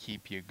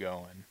keep you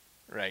going,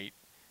 right?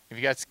 If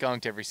you got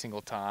skunked every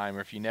single time,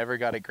 or if you never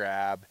got a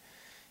grab,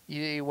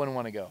 you wouldn't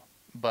want to go.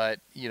 But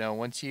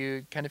once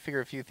you kind of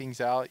figure a few things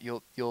out,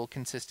 you'll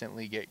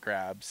consistently get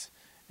grabs,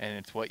 and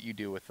it's what you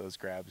do with those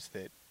grabs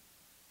that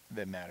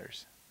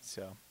matters.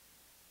 So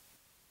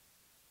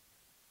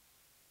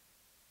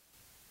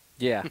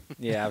Yeah,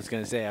 I was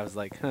gonna say. I was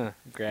like,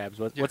 grabs.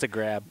 What's a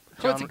grab?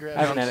 what's a John- grab?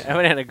 I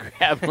haven't had a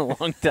grab in a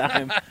long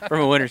time from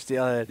a winter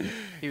steelhead.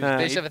 He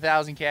was fish of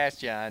 1,000 casts,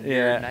 John. Yeah.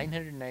 You're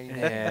 999.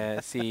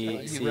 Yeah, see,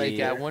 You break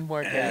out one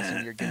more cast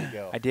and you're good to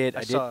go. I did.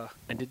 I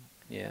I did.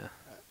 Yeah.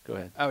 Go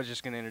ahead. I was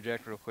just going to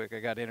interject real quick. I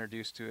got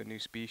introduced to a new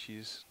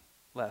species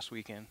last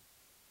weekend.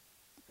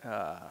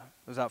 I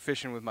was out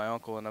fishing with my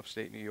uncle in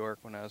upstate New York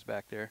when I was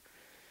back there,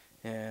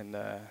 and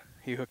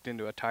he hooked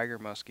into a tiger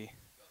muskie.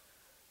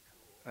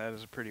 That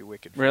is a pretty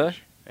wicked fish. Really?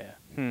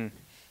 Yeah.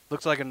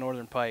 Looks like a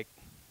northern pike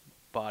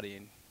body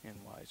and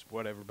wise,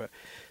 whatever, but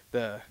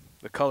the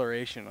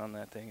coloration on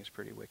that thing is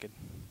pretty wicked.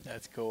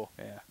 That's cool.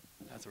 Yeah.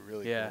 That's a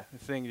really Yeah, the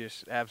thing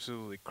just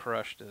absolutely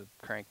crushed a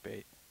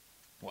crankbait.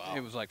 cool. Wow.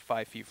 It was like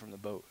 5 feet from the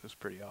boat. It was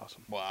pretty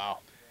awesome. Wow.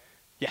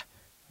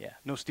 Yeah,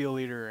 no steel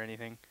leader or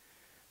anything,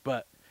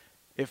 but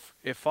it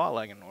fought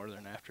like a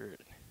northern after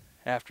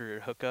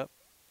it hook up.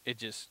 It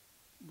just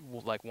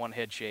like one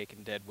head shake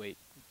and dead weight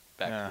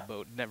back Yeah. to the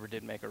boat. Never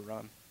did make a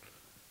run,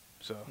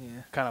 so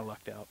Yeah. kind of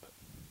lucked out. But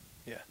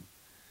Yeah.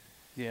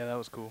 yeah, that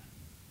was cool.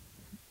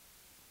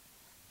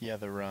 Yeah,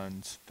 the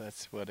runs.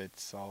 That's what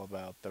it's all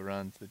about. The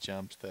runs, the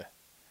jumps, the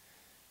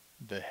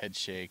head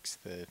shakes,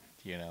 the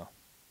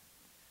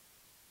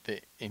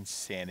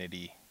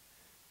insanity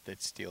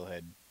that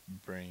steelhead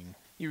bring.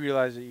 You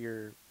realize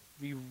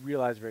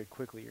very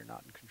quickly you're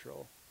not in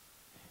control.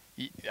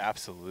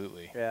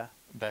 Absolutely. Yeah.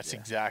 That's Yeah.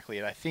 exactly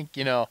it. I think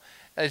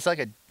it's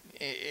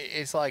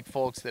like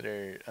folks that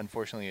are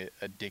unfortunately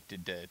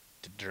addicted to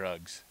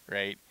drugs,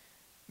 right?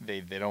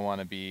 They don't want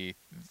to be.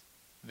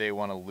 They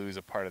want to lose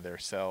a part of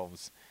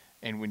themselves,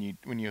 and when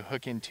you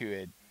hook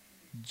into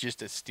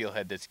just a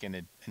steelhead that's going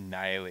to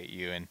annihilate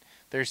you, and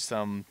there's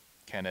some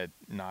kind of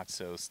not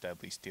so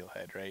steadily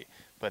steelhead, right?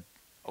 But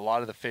a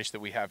lot of the fish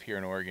that we have here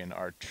in Oregon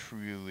are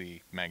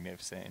truly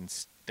magnificent and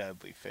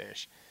steadily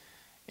fish,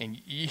 and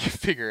you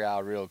figure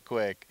out real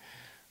quick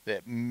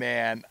that,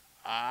 man,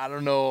 I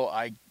don't know,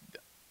 I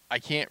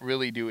can't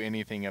really do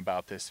anything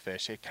about this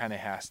fish. It kind of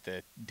has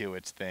to do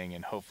its thing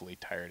and hopefully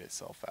tire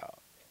itself out,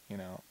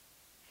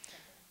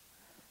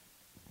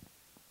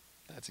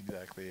 That's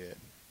exactly it.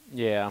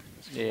 Yeah.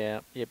 Yeah.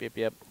 Yep.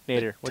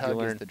 Nader, what'd you Tug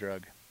learn? is the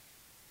drug.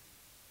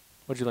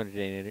 What'd you learn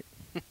today,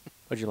 Nader?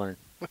 What'd you learn?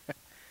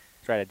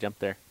 Try to jump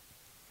there.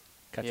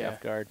 Cut you Yeah. off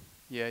guard.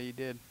 Yeah, you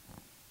did.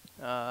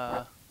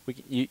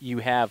 You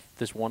have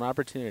this one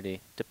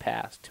opportunity to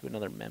pass to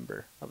another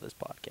member of this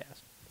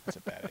podcast. That's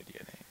a bad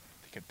idea, Nate.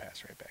 They could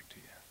pass right back to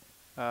you.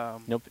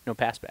 No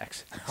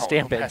passbacks. Oh,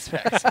 Stamp no it.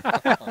 passbacks.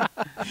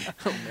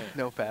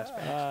 No pass.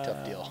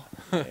 Tough deal.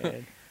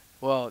 Man.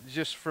 Well,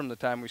 just from the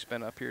time we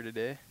spent up here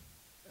today,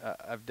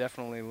 I've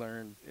definitely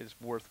learned it's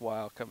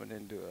worthwhile coming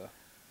into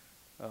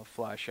a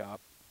fly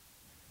shop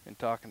and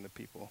talking to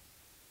people.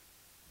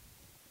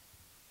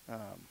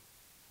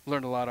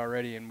 learned a lot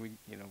already, and we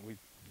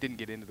didn't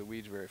get into the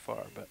weeds very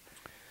far, but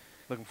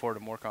looking forward to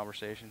more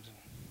conversations. And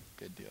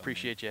Good deal. man.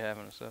 appreciate you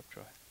having us up,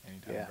 Troy.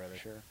 Anytime, Yeah, brother.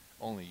 sure.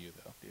 Only you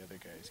though. The other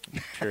guys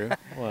can. True.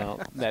 Well,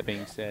 that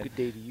being said, Good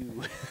day to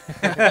you.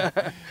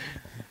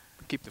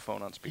 Keep the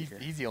phone on speaker.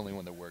 He's the only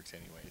one that works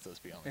anyway. So let's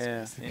be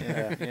honest.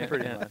 Yeah, guys. yeah,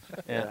 pretty yeah. much.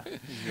 Yeah.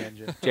 He's the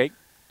engine. Jake.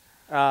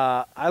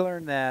 I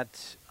learned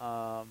that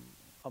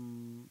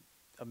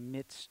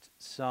amidst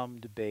some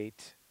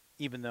debate,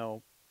 even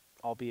though,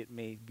 albeit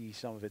maybe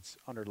some of it's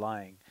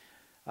underlying,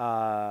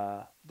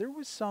 there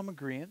was some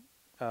agreement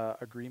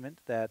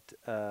that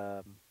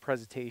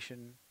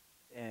presentation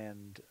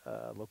and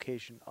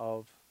location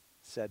of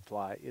said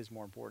fly is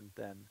more important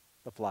than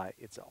the fly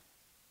itself.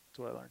 That's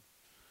what I learned.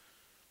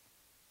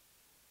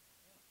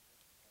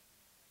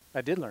 I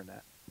did learn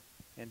that.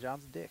 And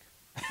John's a dick.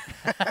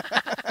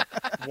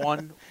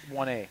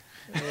 1A.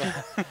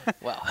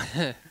 Wow.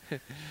 How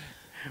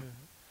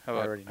I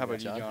about, already how knew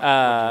about you,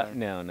 that. John?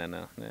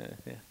 No.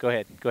 Yeah. Go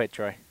ahead,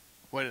 Troy.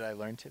 What did I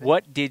learn today?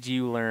 What did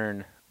you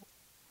learn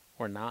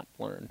or not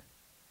learn?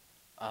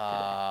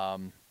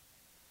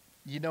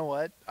 You know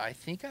what? I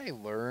think I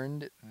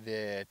learned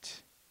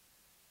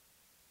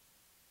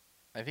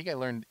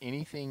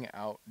anything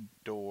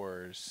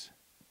outdoors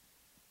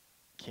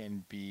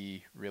can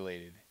be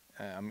related.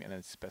 I'm going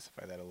to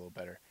specify that a little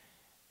better.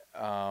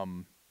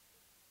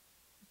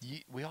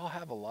 We all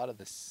have a lot of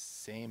the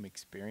same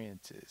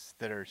experiences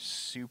that are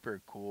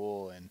super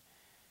cool,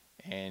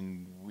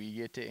 and we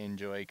get to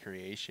enjoy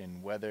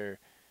creation, whether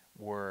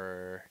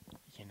we're,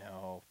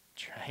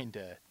 trying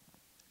to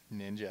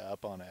ninja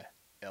up on a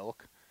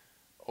elk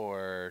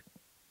or,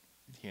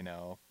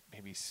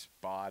 maybe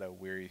spot a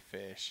weary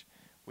fish.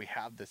 We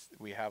have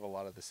a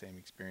lot of the same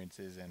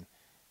experiences,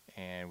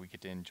 and we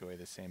get to enjoy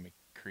the same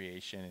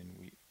creation,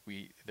 and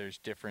there's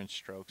different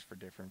strokes for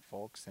different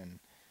folks, and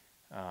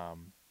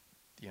I'm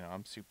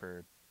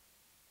super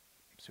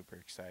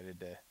excited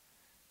to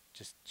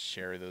just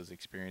share those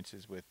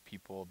experiences with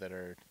people that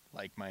are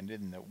like-minded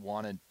and that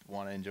want to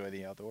enjoy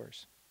the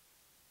outdoors.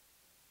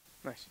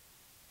 Nice.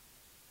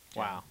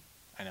 Wow.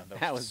 I know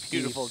That was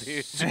beautiful,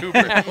 dude. Super.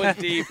 That was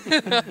deep.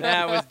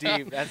 That was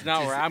deep. That's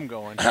not where I'm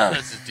going.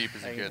 That's as deep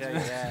as I it can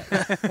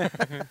gets. tell you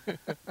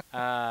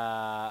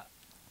that.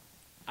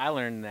 I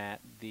learned that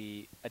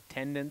the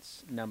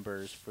attendance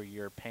numbers for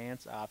your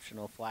pants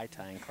optional fly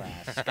tying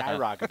class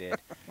skyrocketed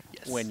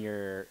Yes. when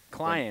your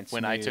clients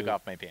when knew, I took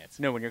off my pants.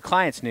 No, when your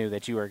clients knew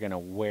that you were going to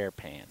wear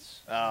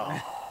pants.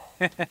 Oh,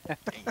 dang it!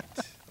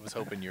 I was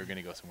hoping you were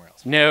gonna go somewhere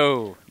else.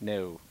 No.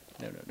 No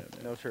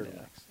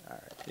turtlenecks. All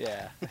right.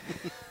 Yeah.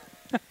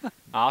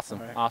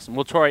 Awesome. All right. Awesome.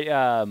 Well, Troy,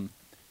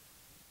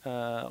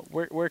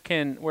 where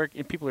can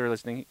if people are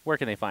listening, where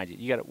can they find you?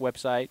 You got a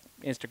website,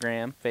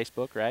 Instagram,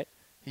 Facebook, right?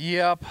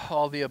 Yep,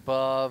 all the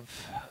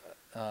above.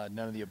 None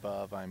of the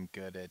above. I'm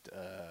good at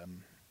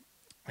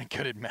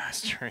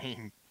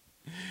mastering.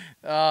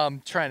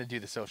 Trying to do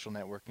the social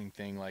networking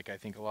thing, like I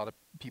think a lot of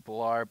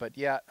people are. But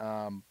yeah,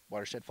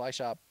 Watershed Fly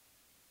Shop.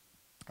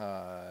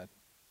 At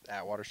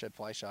Watershed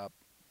Fly Shop,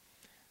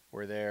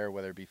 we're there.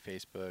 Whether it be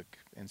Facebook,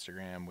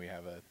 Instagram, we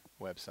have a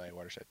website,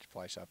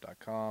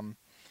 watershedflyshop.com,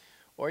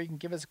 or you can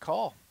give us a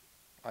call.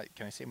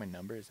 Can I say my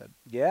number? Is that?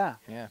 Yeah.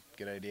 Yeah,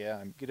 good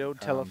idea. Good old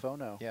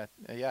telephono. Yeah.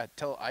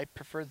 I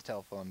prefer the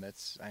telephone.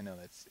 I know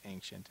that's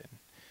ancient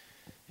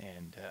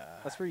and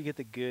That's where you get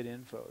the good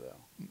info,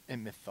 though.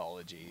 in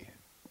mythology.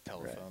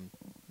 Telephone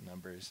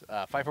numbers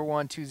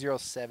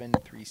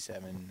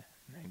 541-207-3790.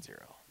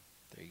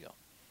 There you go.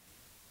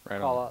 Right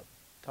Call on. up.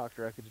 Talk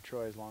directly to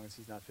Troy as long as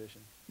he's not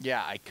fishing.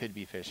 Yeah, I could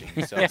be fishing,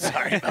 so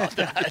sorry about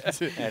that.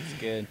 That's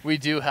good. We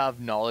do have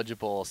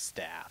knowledgeable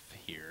staff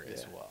here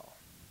as Yeah. well.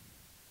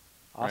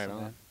 Right Awesome,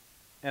 on. man.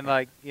 And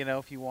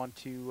if you want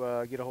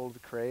to get a hold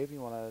of the Crave,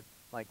 you want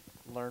to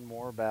learn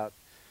more about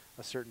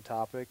a certain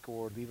topic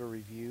or leave a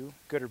review,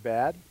 good or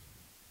bad,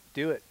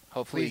 do it.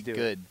 Hopefully Please do it.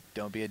 good.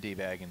 Don't be a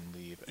D-bag and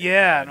leave a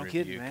Yeah, bad no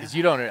review, kidding, man. because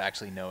you don't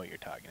actually know what you're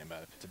talking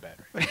about if it's a bad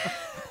review.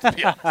 To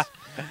be honest.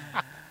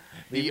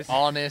 Leave The us-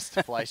 honest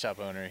fly shop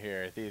owner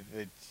here. They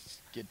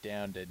get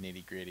down to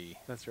nitty-gritty.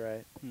 That's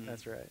right. Hmm.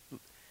 That's right.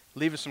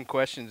 Leave us some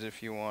questions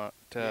if you want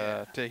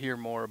Yeah. to hear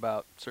more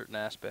about certain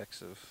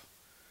aspects of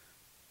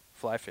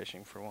fly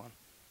fishing, for one.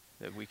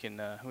 That we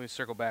can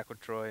circle back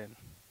with Troy and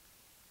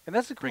And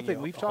that's the cool bring thing.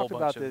 you We've a whole talked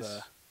about bunch of,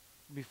 this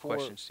before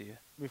questions to you.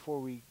 before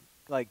we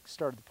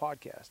started the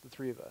podcast, the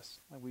three of us.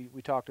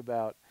 We talked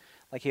about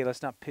hey,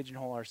 let's not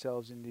pigeonhole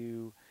ourselves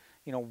into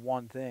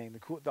one thing.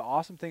 The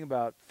awesome thing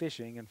about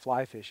fishing and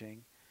fly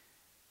fishing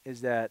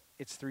is that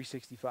it's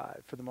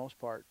 365 for the most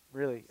part,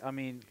 really. I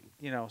mean,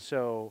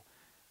 so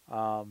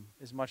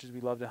as much as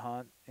we love to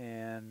hunt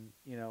and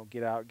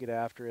get out, get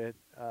after it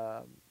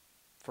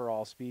for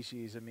all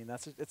species, I mean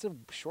it's a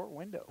short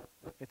window.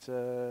 It's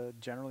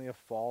generally a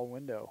fall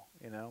window,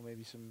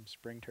 maybe some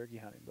spring turkey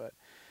hunting, but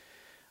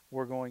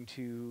we're going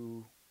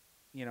to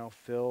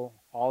fill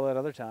all that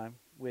other time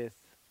with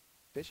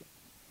fishing.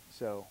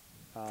 So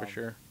For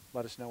sure.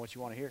 let us know what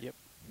you want to hear. Yep.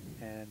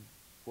 And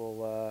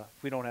we'll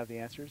if we don't have the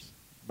answers,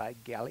 by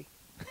golly,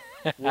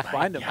 we'll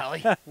find him.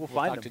 Golly. We'll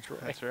find talk him. to Troy.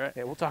 That's right.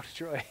 Yeah, we'll talk to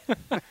Troy.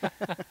 or,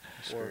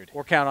 Screwed.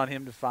 or count on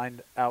him to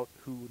find out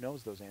who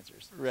knows those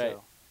answers. Right.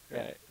 So, yeah.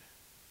 Right.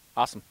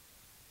 Awesome.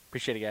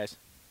 Appreciate it, guys.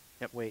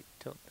 Wait.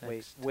 Till Wait,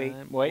 next wait,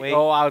 time. wait,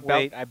 Oh, I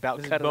wait. about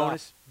This is cut it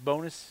off.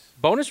 bonus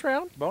Bonus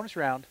round?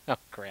 round. Oh,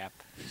 crap.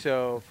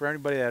 So for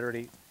anybody that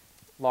already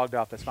logged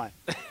off, that's fine.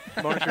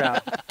 Bonus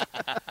round.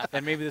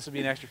 And maybe this will be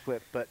an extra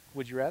clip. But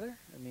would you rather?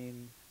 I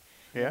mean,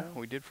 Yeah,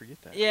 No. we did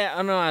forget that. Yeah,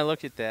 I know. I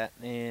looked at that,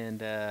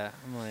 and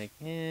I'm like,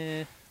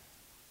 eh.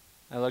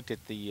 I looked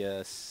at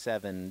the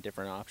 7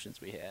 different options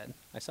we had.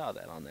 I saw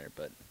that on there,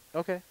 but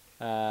okay.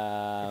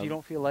 if If you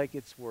don't feel like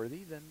it's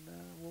worthy, then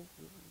we'll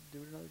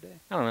do it another day.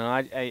 I don't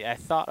know. I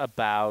thought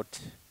about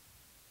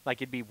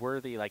like it'd be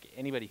worthy. Like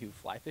anybody who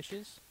fly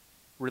fishes,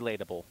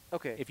 relatable.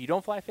 Okay. If you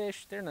don't fly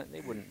fish, they're not.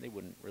 They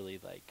wouldn't really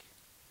like.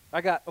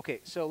 Okay.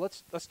 So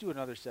let's do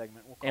another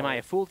segment. We'll Am call I a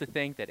it- fool to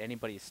think that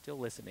anybody is still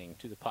listening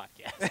to the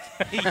podcast?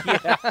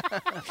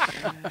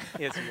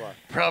 Yes, you are.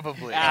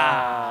 Probably.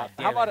 Ah,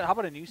 damn how it.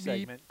 about a new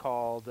segment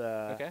called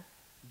Okay.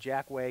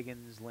 Jack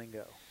Wagon's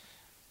Lingo?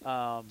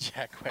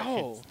 Jack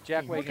Oh. Wagons.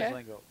 Jack Wagon's Okay.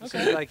 Lingo. Okay.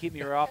 So you like hit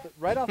me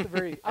right off the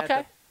very at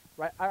Okay. the-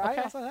 right right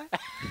Okay. off the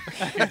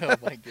that? Oh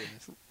my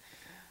goodness.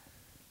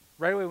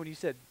 Right away when you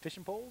said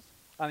fishing poles,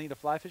 I need a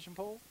fly fishing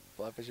pole.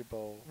 Fly fishing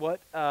pole. What?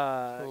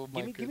 Oh my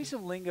give me goodness.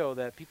 some lingo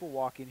that people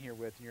walk in here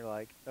with, and you're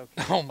like,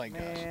 okay, Oh my gosh.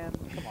 man,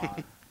 come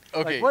on.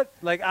 Okay. Like what?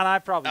 Like, and I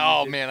probably. Oh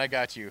used it. man, I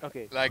got you.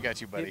 Okay. I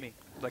got you, buddy. Hit me.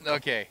 Like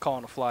Okay.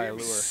 calling a fly a lure.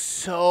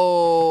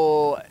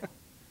 So,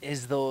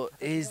 is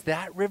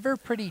that river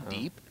pretty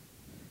deep?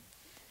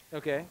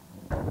 Okay.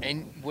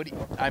 And what?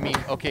 I mean,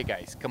 okay,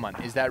 guys, come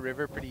on. Is that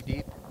river pretty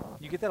deep?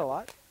 You get that a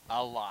lot?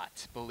 A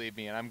lot, believe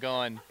me. And I'm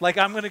going. Like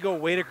I'm gonna go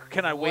wade.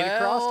 Can I wade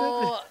across it?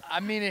 Well, I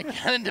mean, it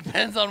kind of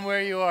depends on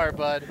where you are,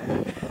 bud.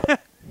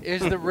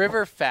 Is the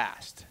river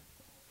fast?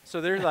 So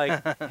they're like,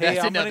 hey, That's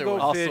I'm gonna another go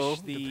one. fish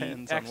Also the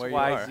depends on where you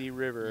are. XYZ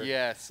river.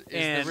 Yes. Is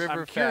And the river I'm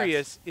fast?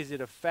 curious, is it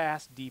a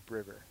fast, deep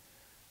river?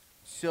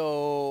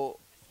 So,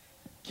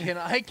 can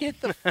I get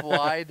the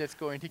fly that's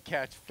going to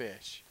catch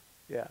fish?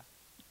 Yeah.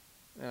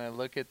 And I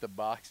look at the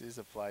boxes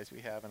of flies we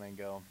have, and I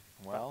go,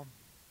 well,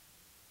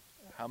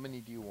 how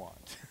many do you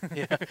want?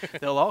 Yeah,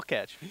 they'll all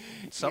catch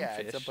some yeah,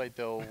 fish, at some point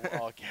they'll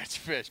all catch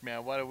fish,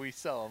 man. Why do we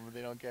sell them if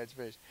they don't catch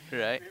fish?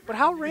 right? But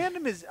how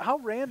random is that oh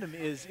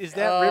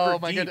river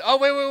my deep? goodness! Oh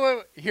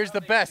wait! Here's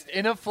the best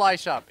in a fly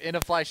shop. In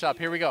a fly shop.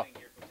 Here we go.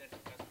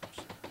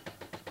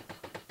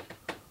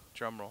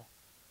 Drum roll.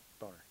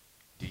 Boner.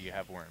 Do you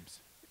have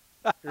worms?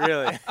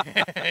 Really?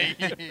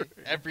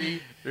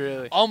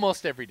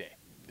 Almost every day.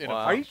 In a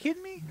Wow. Are you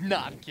kidding me?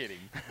 Not kidding.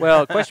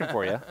 Well, question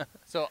for you.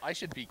 So I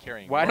should be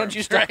carrying. Why don't worms,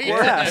 you start right?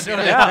 worms?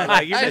 Yeah,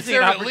 like you're I'd missing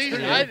an serve at least.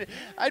 opportunity.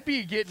 I'd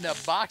be getting a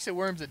box of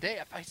worms a day.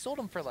 If I sold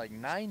them for like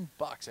 $9,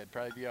 I'd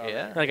probably be all right.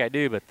 Yeah. Like I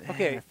do, but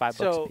Okay, $5 a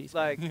so piece.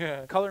 man. like,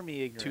 Yeah. color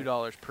me ignorant.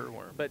 $2 per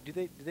worm. But do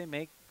they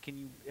make? Can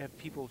you have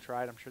people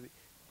try it? I'm sure.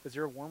 Is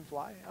there a worm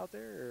fly out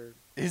there? Or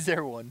Is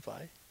there one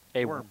fly?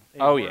 a worm.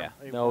 Oh worm, yeah.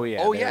 a Oh worm. yeah.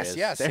 oh there yes, is.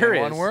 yes. There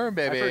one is. worm,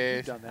 I've heard baby.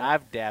 you've done that.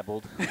 I've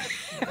dabbled.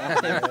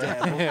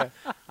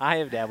 I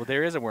have dabbled.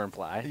 There is a worm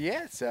fly.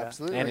 Yes, Yeah.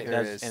 absolutely. And it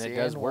there does- is. and it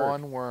does San work.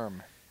 Juan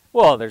worm.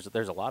 Well, there's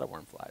a lot of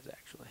worm flies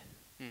actually.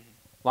 Mhm.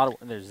 A lot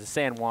of there's the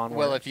San Juan.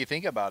 Well, worms. if you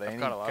think about it, I've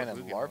any caught a lot kind of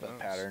of bluegill larva on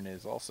those. pattern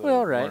is also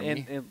well, right,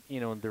 wormy. and you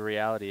know the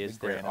reality is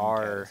The there granum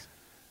are, guys.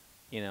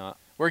 you know,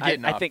 We're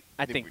getting I off. think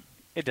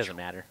it doesn't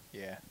matter.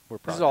 Yeah. We're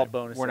This is probably all not-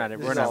 bonus We're not. set.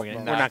 This We're is not. all Gonna,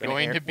 bonus. we're not Not going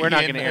going to. to be We're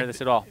not in going to air the-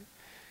 this at all.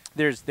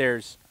 There's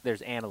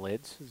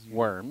annelids, This is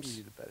worms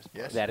usually the best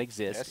Yes. part. that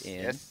exist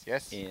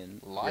yes.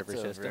 in Lots river of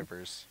system.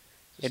 rivers.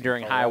 And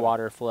during high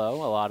water flow,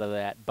 a lot of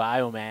that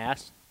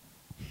biomass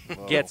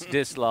Whoa. gets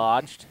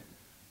dislodged.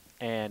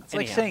 And It's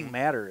like anyhow, saying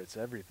matter. It's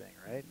everything,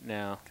 right?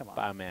 no, Come on.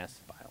 biomass,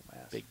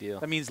 Biomass. big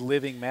deal. That means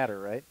living matter,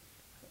 right?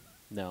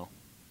 No,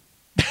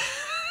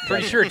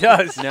 Pretty sure it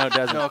does. no, it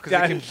doesn't. No,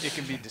 because it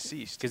can be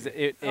deceased. Because too.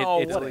 it's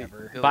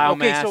whatever. biomass.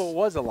 Okay, so it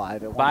was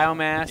alive at one point.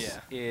 Biomass Yeah.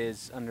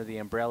 is under the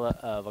umbrella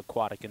of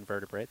aquatic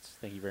invertebrates.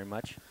 Thank you very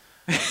much.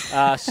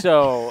 As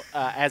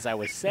I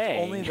was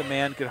saying, Only the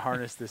man could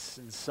harness this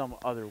in some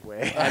other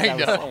way. as I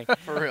was know, saying,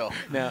 for real.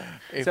 no.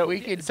 If so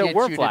we could so get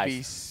worm you flies, to be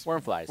s-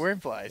 worm flies. worm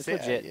flies, It's yeah,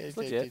 legit. yeah, It's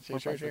yeah, legit. sure, Worm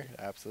sure, flies sure. legit.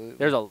 Absolutely.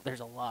 There's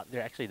a lot.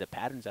 There actually the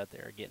patterns out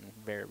there are getting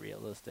very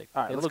realistic.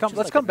 All right, They let's look come. just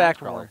Let's like come a back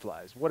to nightcrawler. worm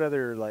flies. What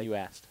other like? You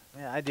asked.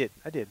 Yeah, I did.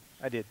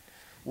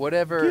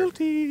 Whatever.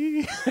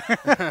 Guilty.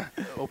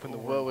 Open the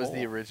What was the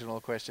wormhole.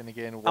 original question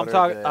again? I'm What are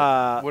talking.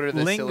 what are the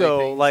silly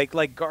lingo, things?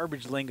 like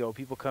garbage lingo.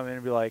 People come in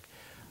and be like,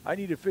 "I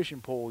need a fishing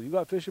pole. You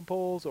got fishing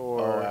poles?" Or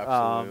Oh,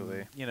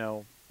 absolutely. you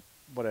know,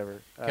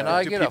 whatever. Can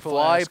I do get a people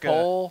fly ask,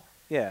 pole?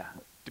 Yeah.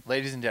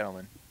 Ladies and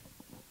gentlemen,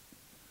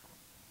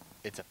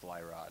 it's a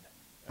fly rod.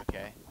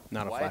 Okay.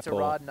 Not a Why fly it's pole.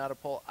 a rod, not a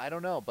pole, I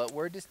don't know. But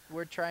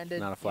we're trying to.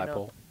 Not a fly you know,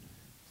 pole.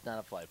 It's not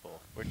a fly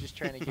pole. We're just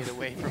trying to get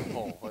away from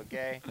pole.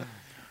 Okay.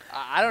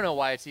 I don't know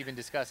why it's even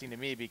disgusting to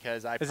me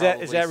because I Is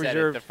probably that said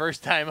reserved- it the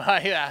first time I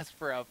asked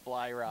for a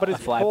fly rod. But is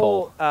fly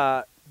pole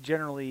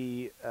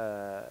generally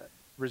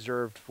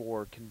reserved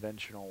for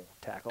conventional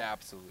tackle?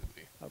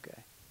 Absolutely.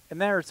 Okay. And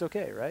there it's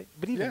okay, right?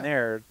 But even Yeah.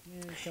 there,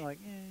 it's kind of like,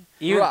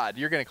 Rod.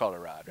 You're gonna call it a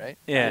rod, right?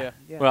 Yeah.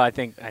 Yeah. Well, I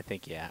think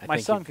yeah. I my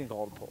think son can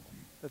call it a pole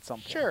at some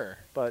point. Sure.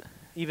 But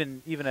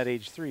even at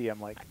age 3, I'm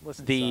like,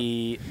 listen,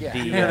 the Yeah. the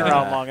son, you've been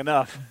around long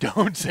enough.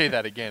 Don't say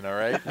that again, all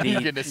right? The-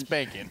 You're getting a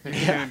spanking. You're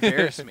gonna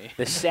embarrass me.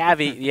 the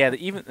savvy, yeah.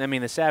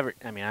 The savvy.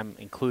 I mean, I'm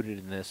included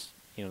in this.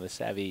 You know, the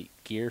savvy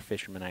gear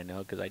fishermen I know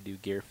because I do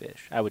gear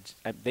fish.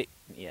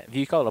 If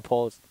you call it a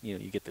pole, it's, you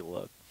get the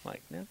look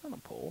like, no, it's not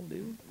a pole,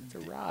 dude. It's a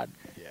rod.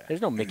 Yeah.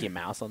 There's no Mickey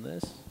Mouse on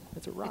this.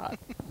 It's a rod.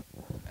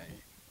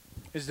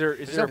 Is there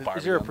Is there a a Barbie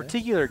on there?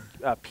 particular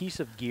piece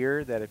of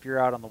gear that if you're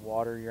out on the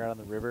water, you're out on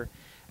the river,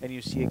 and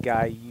you see a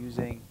guy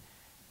using,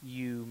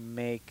 you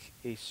make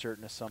a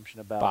certain assumption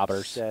about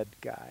Bobbers. said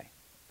guy,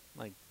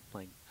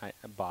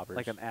 Bobbers.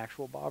 like an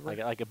actual bobber,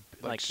 like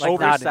not-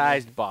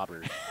 oversized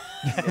bobbers.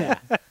 Yeah.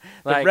 the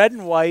Like- red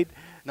and white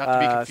Not to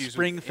be confused with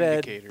spring-fed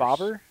indicators.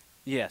 bobber.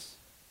 Yes.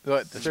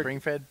 What, the Cer-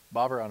 spring-fed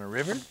bobber on a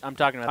river? I'm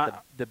talking about Uh,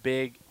 the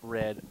big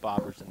red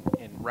bobbers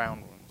in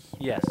Round ones.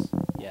 Yes.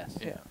 Yes.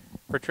 Yeah.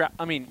 For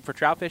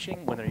trout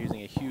fishing, when they're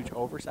using a huge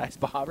oversized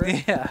bobber,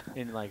 Yeah.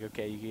 and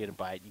okay, you get a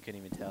bite, you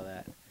couldn't even tell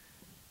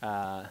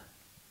that.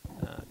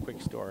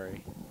 Quick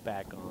story,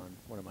 back on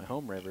one of my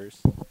home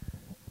rivers,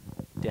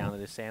 down to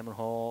the salmon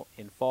hole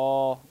in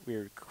fall, we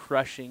were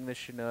crushing the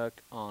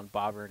Chinook on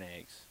bobber and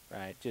eggs,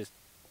 right?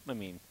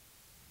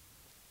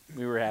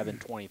 We were having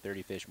 20,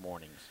 30 fish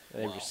mornings.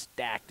 They were just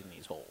stacked in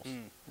these holes.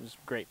 Mm. It was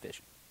great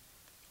fishing.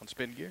 On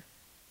spin gear?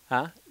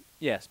 Huh?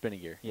 Yeah, spinning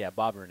gear. Yeah,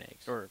 bobber and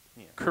eggs. Or,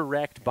 yeah.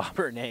 Correct,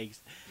 bobber and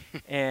eggs.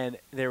 And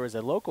there was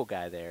a local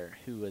guy there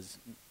who was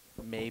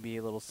maybe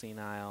a little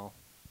senile.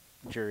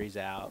 Jury's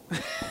out.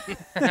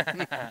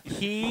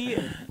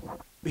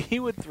 he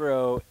would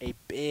throw a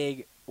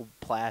big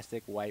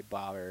plastic white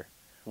bobber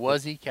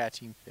Was he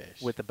catching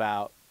fish? with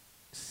about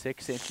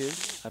 6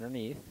 inches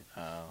underneath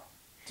Oh.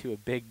 to a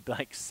big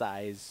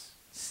size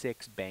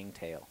 6 bang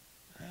tail,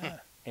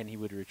 and he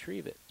would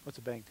retrieve it. What's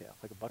a bang tail?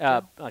 Like a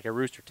bucktail? Like a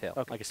rooster tail,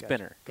 Okay, like a gotcha.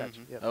 spinner. Gotcha.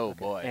 Mhm. Yep. Oh, okay.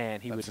 boy.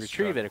 And he That's would a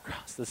retrieve it struggle.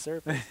 across the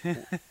surface.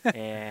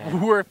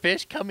 And Were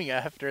fish coming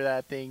after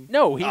that thing?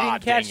 no, he Ah,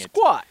 didn't catch dang it.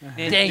 squat.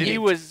 And Dang he it.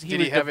 was Did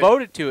he have it-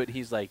 devoted to it.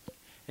 He's like,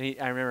 and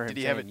I remember him Did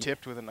he saying, have it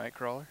tipped with a night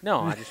crawler?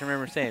 No, I just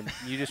remember saying,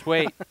 "You just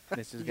wait.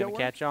 This is You going got to one?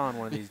 catch on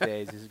one of these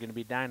days. This is going to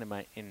be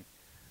dynamite." And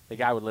the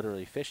guy would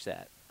literally fish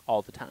that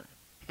all the time.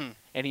 Hmm.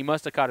 And he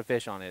must have caught a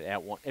fish on it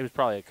at one. It was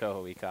probably a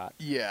coho he caught.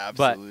 Yeah,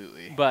 But-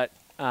 absolutely. But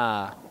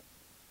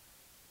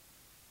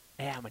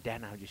yeah, my dad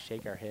and I would just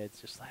shake our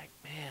heads, just like,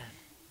 man,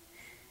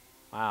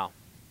 wow.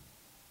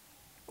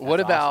 what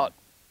That's about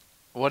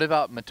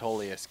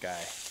Metolius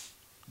guy?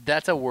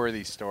 That's a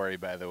worthy story,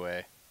 by the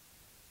way.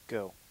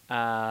 Go.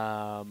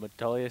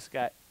 Metolius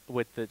guy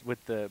with the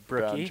Brown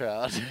brookie.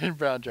 trout.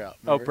 Brown trout.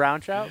 Oh, remember?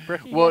 brown trout,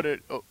 brookie. What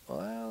did? Oh,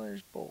 well,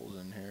 there's bowls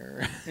in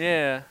here.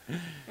 Yeah,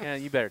 yeah.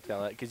 You better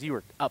tell that because you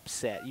were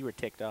upset. You were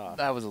ticked off.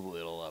 I was a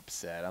little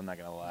upset. I'm not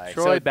gonna lie.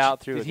 Troy So,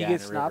 about threw Did a he guy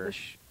get in the river.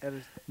 snobbish? At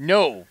his,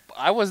 No,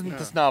 I wasn't No.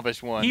 the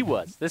snobbish one. He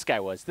was. This guy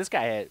was. This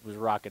guy was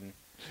rocking.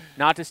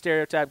 Not to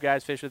stereotype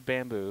guys fish with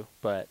bamboo,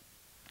 but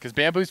Because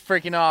bamboo's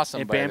freaking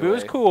awesome. and by the bamboo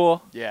is way.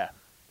 cool. Yeah.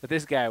 But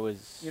this guy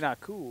was. you're not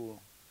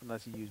cool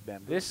unless you use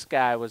bamboo. This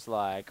guy was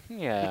like,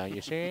 yeah,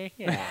 you see,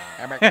 yeah,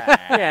 yeah.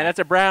 yeah, that's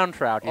a brown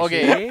trout. You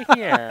Okay. see?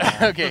 Yeah.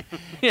 Okay.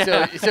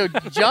 So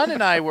John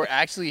and I were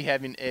actually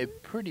having a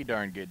pretty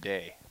darn good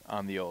day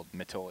on the old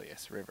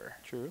Metolius River.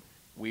 True.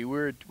 We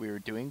were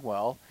doing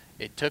well.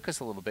 It took us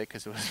a little bit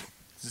because it was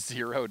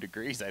 0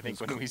 degrees, I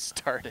think, when we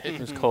started. It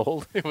was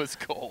cold. It was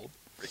cold,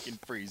 freaking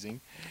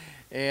freezing.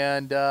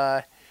 And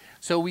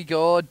so we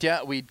go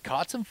down. We'd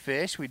caught some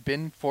fish. We'd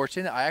been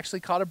fortunate. I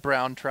actually caught a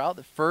brown trout,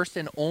 the first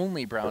and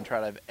only brown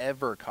trout I've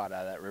ever caught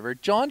out of that river.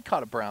 John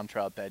caught a brown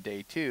trout that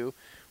day too.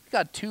 We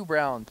got 2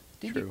 brown.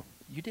 Did True. you?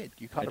 You did.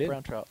 You caught I a did.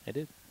 brown trout I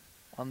did.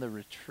 on the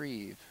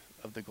retrieve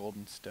of the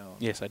Golden Stone.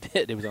 Yes, I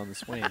did. It was on the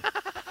swing.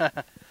 Not a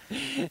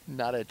I don't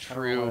know why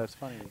true. that's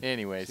funny.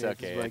 Anyways, See, this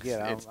is okay, what I it's,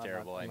 get. it's I'm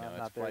terrible. I know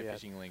not it's there fly yet.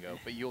 fishing lingo,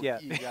 but you Yeah.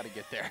 got to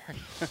get there.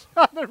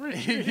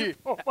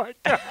 Oh my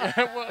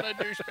God! What a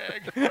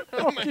douchebag!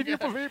 Oh my Can you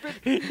God. believe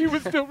it? He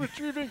was still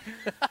retrieving.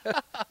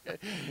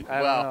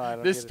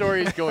 Wow, this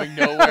story is going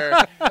nowhere.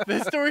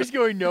 This story's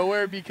going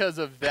nowhere because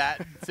of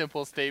that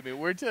simple statement.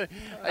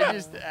 I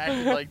just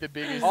acted like the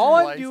biggest. All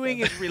I'm slice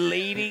doing of- is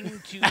relating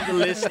to the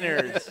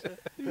listeners.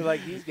 They're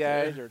like, these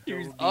guys are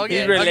total Okay,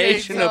 He's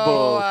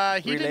relationable.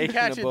 So, he didn't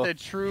catch it Relationable. the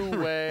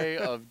true way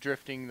of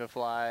drifting the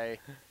fly.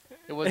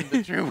 It wasn't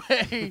the true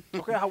way.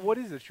 Okay, what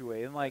is the true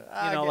way? And like,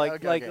 you know,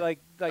 Okay, okay. like.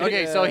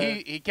 Okay, so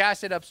he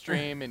cast it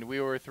upstream, and we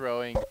were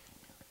throwing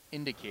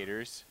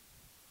indicators,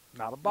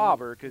 not a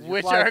bobber because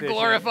which are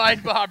glorified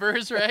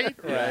bobbers, right?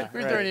 Right,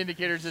 We're right. throwing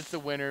indicators. It's the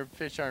winter.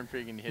 Fish aren't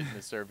freaking hitting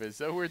the surface,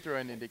 so we're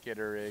throwing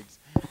indicator rigs,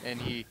 and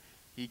he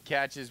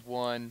catches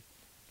one.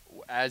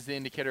 as the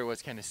indicator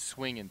was kind of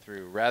swinging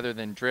through, rather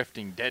than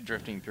dead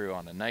drifting through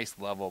on a nice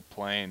level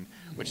plane,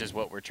 which is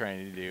what we're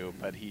trying to do.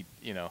 But he,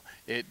 the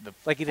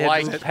Like it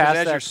flight, had moved Because past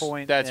as that you're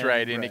point. that's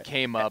right, and it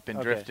came up and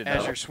Okay. drifted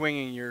As up. you're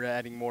swinging, you're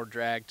adding more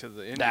drag to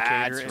the indicator.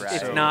 That's and right.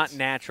 It's so not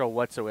natural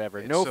whatsoever.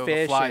 it's No so the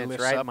fish fly in its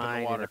lifts right up in the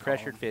mind in water a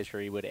pressured column.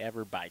 fishery would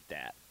ever bite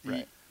that.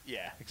 Right.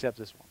 Yeah. Except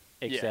this one.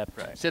 Except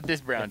Except this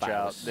brown if I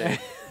trout was-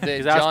 that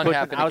because John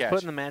happened I to was catch.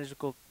 putting the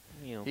magical,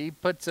 He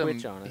put some.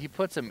 twitch on it. He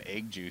put some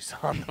egg juice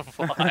on the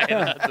fly.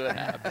 That's what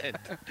happened.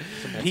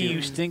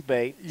 PU stink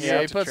bait. Yeah,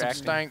 he it's put some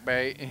attracting. stank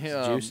bait. it's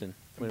um, juicing.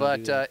 We don't do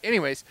But that.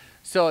 anyways,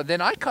 so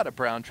then I caught a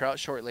brown trout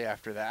shortly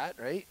after that,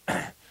 right?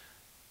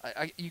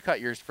 You caught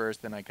yours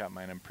first, then I caught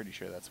mine. I'm pretty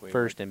sure that's the way. it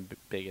first and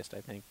biggest,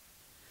 I think.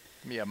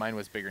 worked. Yeah, mine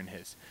was bigger than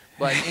his.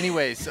 But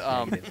anyways,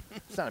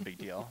 it's not a big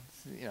deal.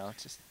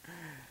 It's just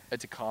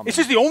it's a common. It's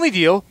just the only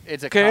deal.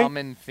 It's a okay?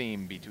 common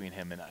theme between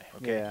him and I.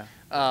 Okay.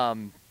 Yeah.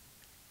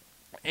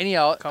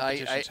 Anyhow,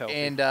 Competition's healthy.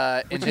 and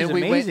Which then is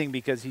we amazing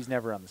because he's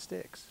never on the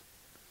sticks.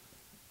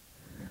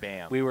 went.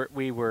 Bam. We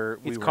were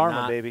It's were karma,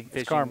 not baby. It's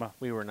Fishing, karma.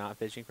 We were not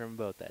fishing from a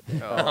boat that day.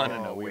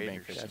 No, we were bank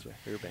waders. fishing. Gotcha.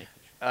 We were bank fishing.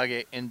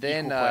 Okay, and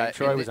then Equal play.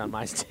 Troy and was then- on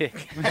my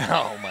stick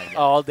Oh my god,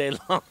 all day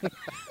long.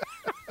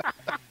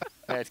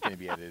 that's gonna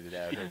be edited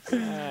out.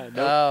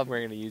 Nope,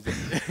 we're gonna use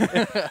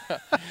it.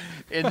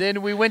 And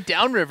then we went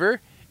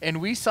downriver,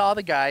 and we saw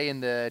the guy in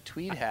the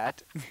tweed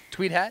hat.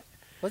 Tweed hat?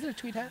 Was it a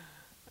tweed hat?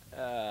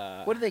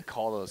 What do they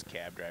call those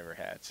cab driver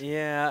hats?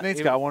 Yeah,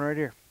 Nate's it got one right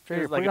here. was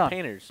Here, like put it a on.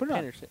 painter's. Put it on.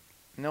 painter's.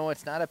 No,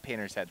 it's not a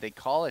painter's hat. They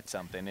call it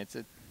something. It's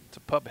It's a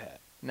pub hat.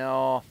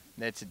 no,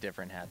 it's a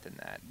different hat than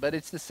that. But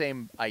it's the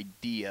same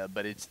idea.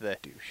 But it's the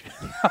douche.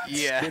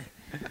 Yeah,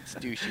 it's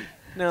douchey.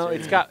 No,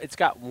 So- it's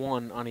got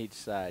one on each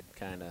side,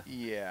 kind of.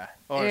 Yeah.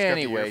 Oh, it's got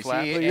the ear Anyways,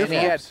 flap. he, The ear and he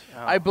had. flaps.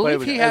 I believe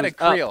was- he it had a was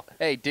up. creel.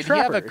 Hey, did he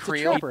Trapper. have a It's a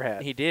creel? trapper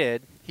hat. He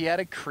did, He had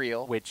a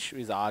creel. which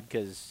is odd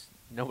because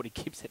nobody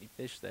keeps any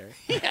fish there.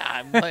 Yeah,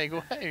 I'm like,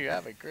 why do you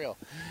have a grill?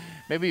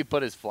 Maybe he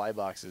put his fly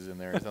boxes in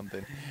there or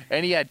something.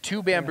 And he had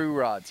two bamboo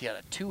rods. He had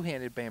a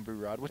two-handed bamboo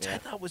rod, which I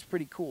thought was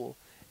pretty cool.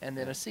 And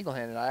then a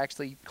single-handed. I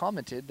actually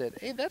commented that,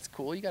 hey, that's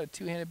cool. You got a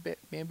two-handed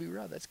bamboo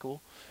rod. That's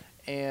cool.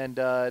 And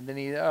then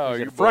he, oh, He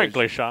you said,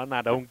 frankly, Sean,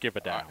 I don't give a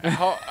damn.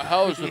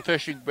 how's the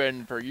fishing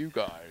been for you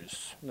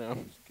guys?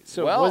 No,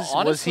 So Well, was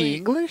honestly- he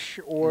English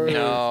or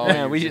No.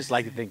 yeah, we just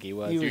like to think he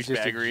was. he was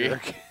just a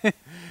douchebaggery. jerk?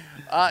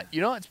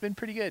 It's been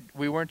pretty good.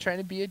 We weren't trying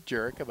to be a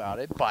jerk about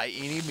it by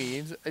any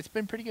means. It's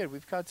been pretty good.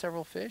 We've caught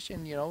several fish,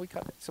 and we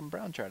caught some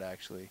brown trout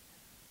actually.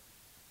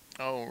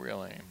 Oh,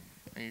 really?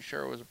 Are you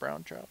sure it was a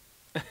brown trout?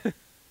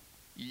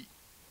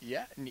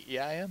 Yeah,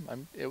 I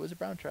am. It was a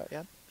brown trout.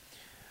 Yeah.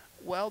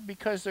 Well,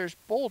 because there's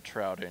bull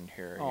trout in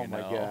here. Oh my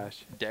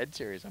gosh. Dead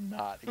serious. I'm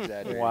not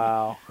exaggerating.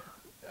 Wow.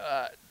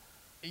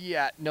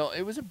 Yeah, no,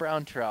 it was a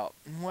brown trout.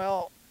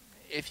 Well,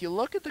 if you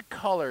look at the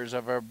colors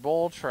of a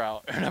bull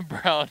trout and a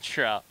brown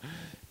trout,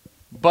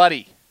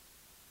 buddy,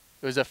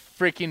 it was a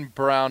freaking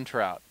brown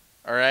trout.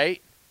 All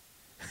right?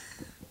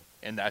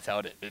 And that's how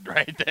it ended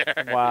right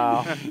there.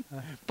 Wow.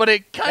 But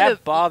it kind That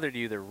of. bothered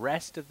you the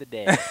rest of the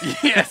day.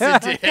 Yes,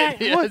 it did. Guy,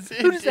 Yes,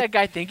 it who does did. that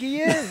guy think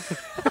he is?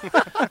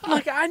 I'm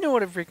like, I know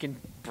what a freaking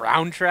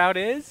brown trout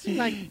is. You're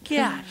like,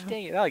 gosh,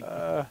 dang it! Like,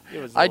 it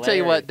was. I tell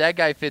you what, hilarious. that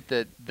guy fit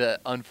the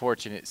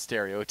unfortunate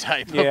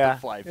stereotype of Yeah, the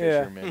fly yeah,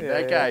 fisherman. yeah,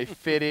 That yeah. guy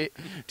fit it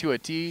to a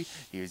T.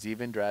 He was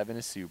even driving a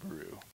Subaru.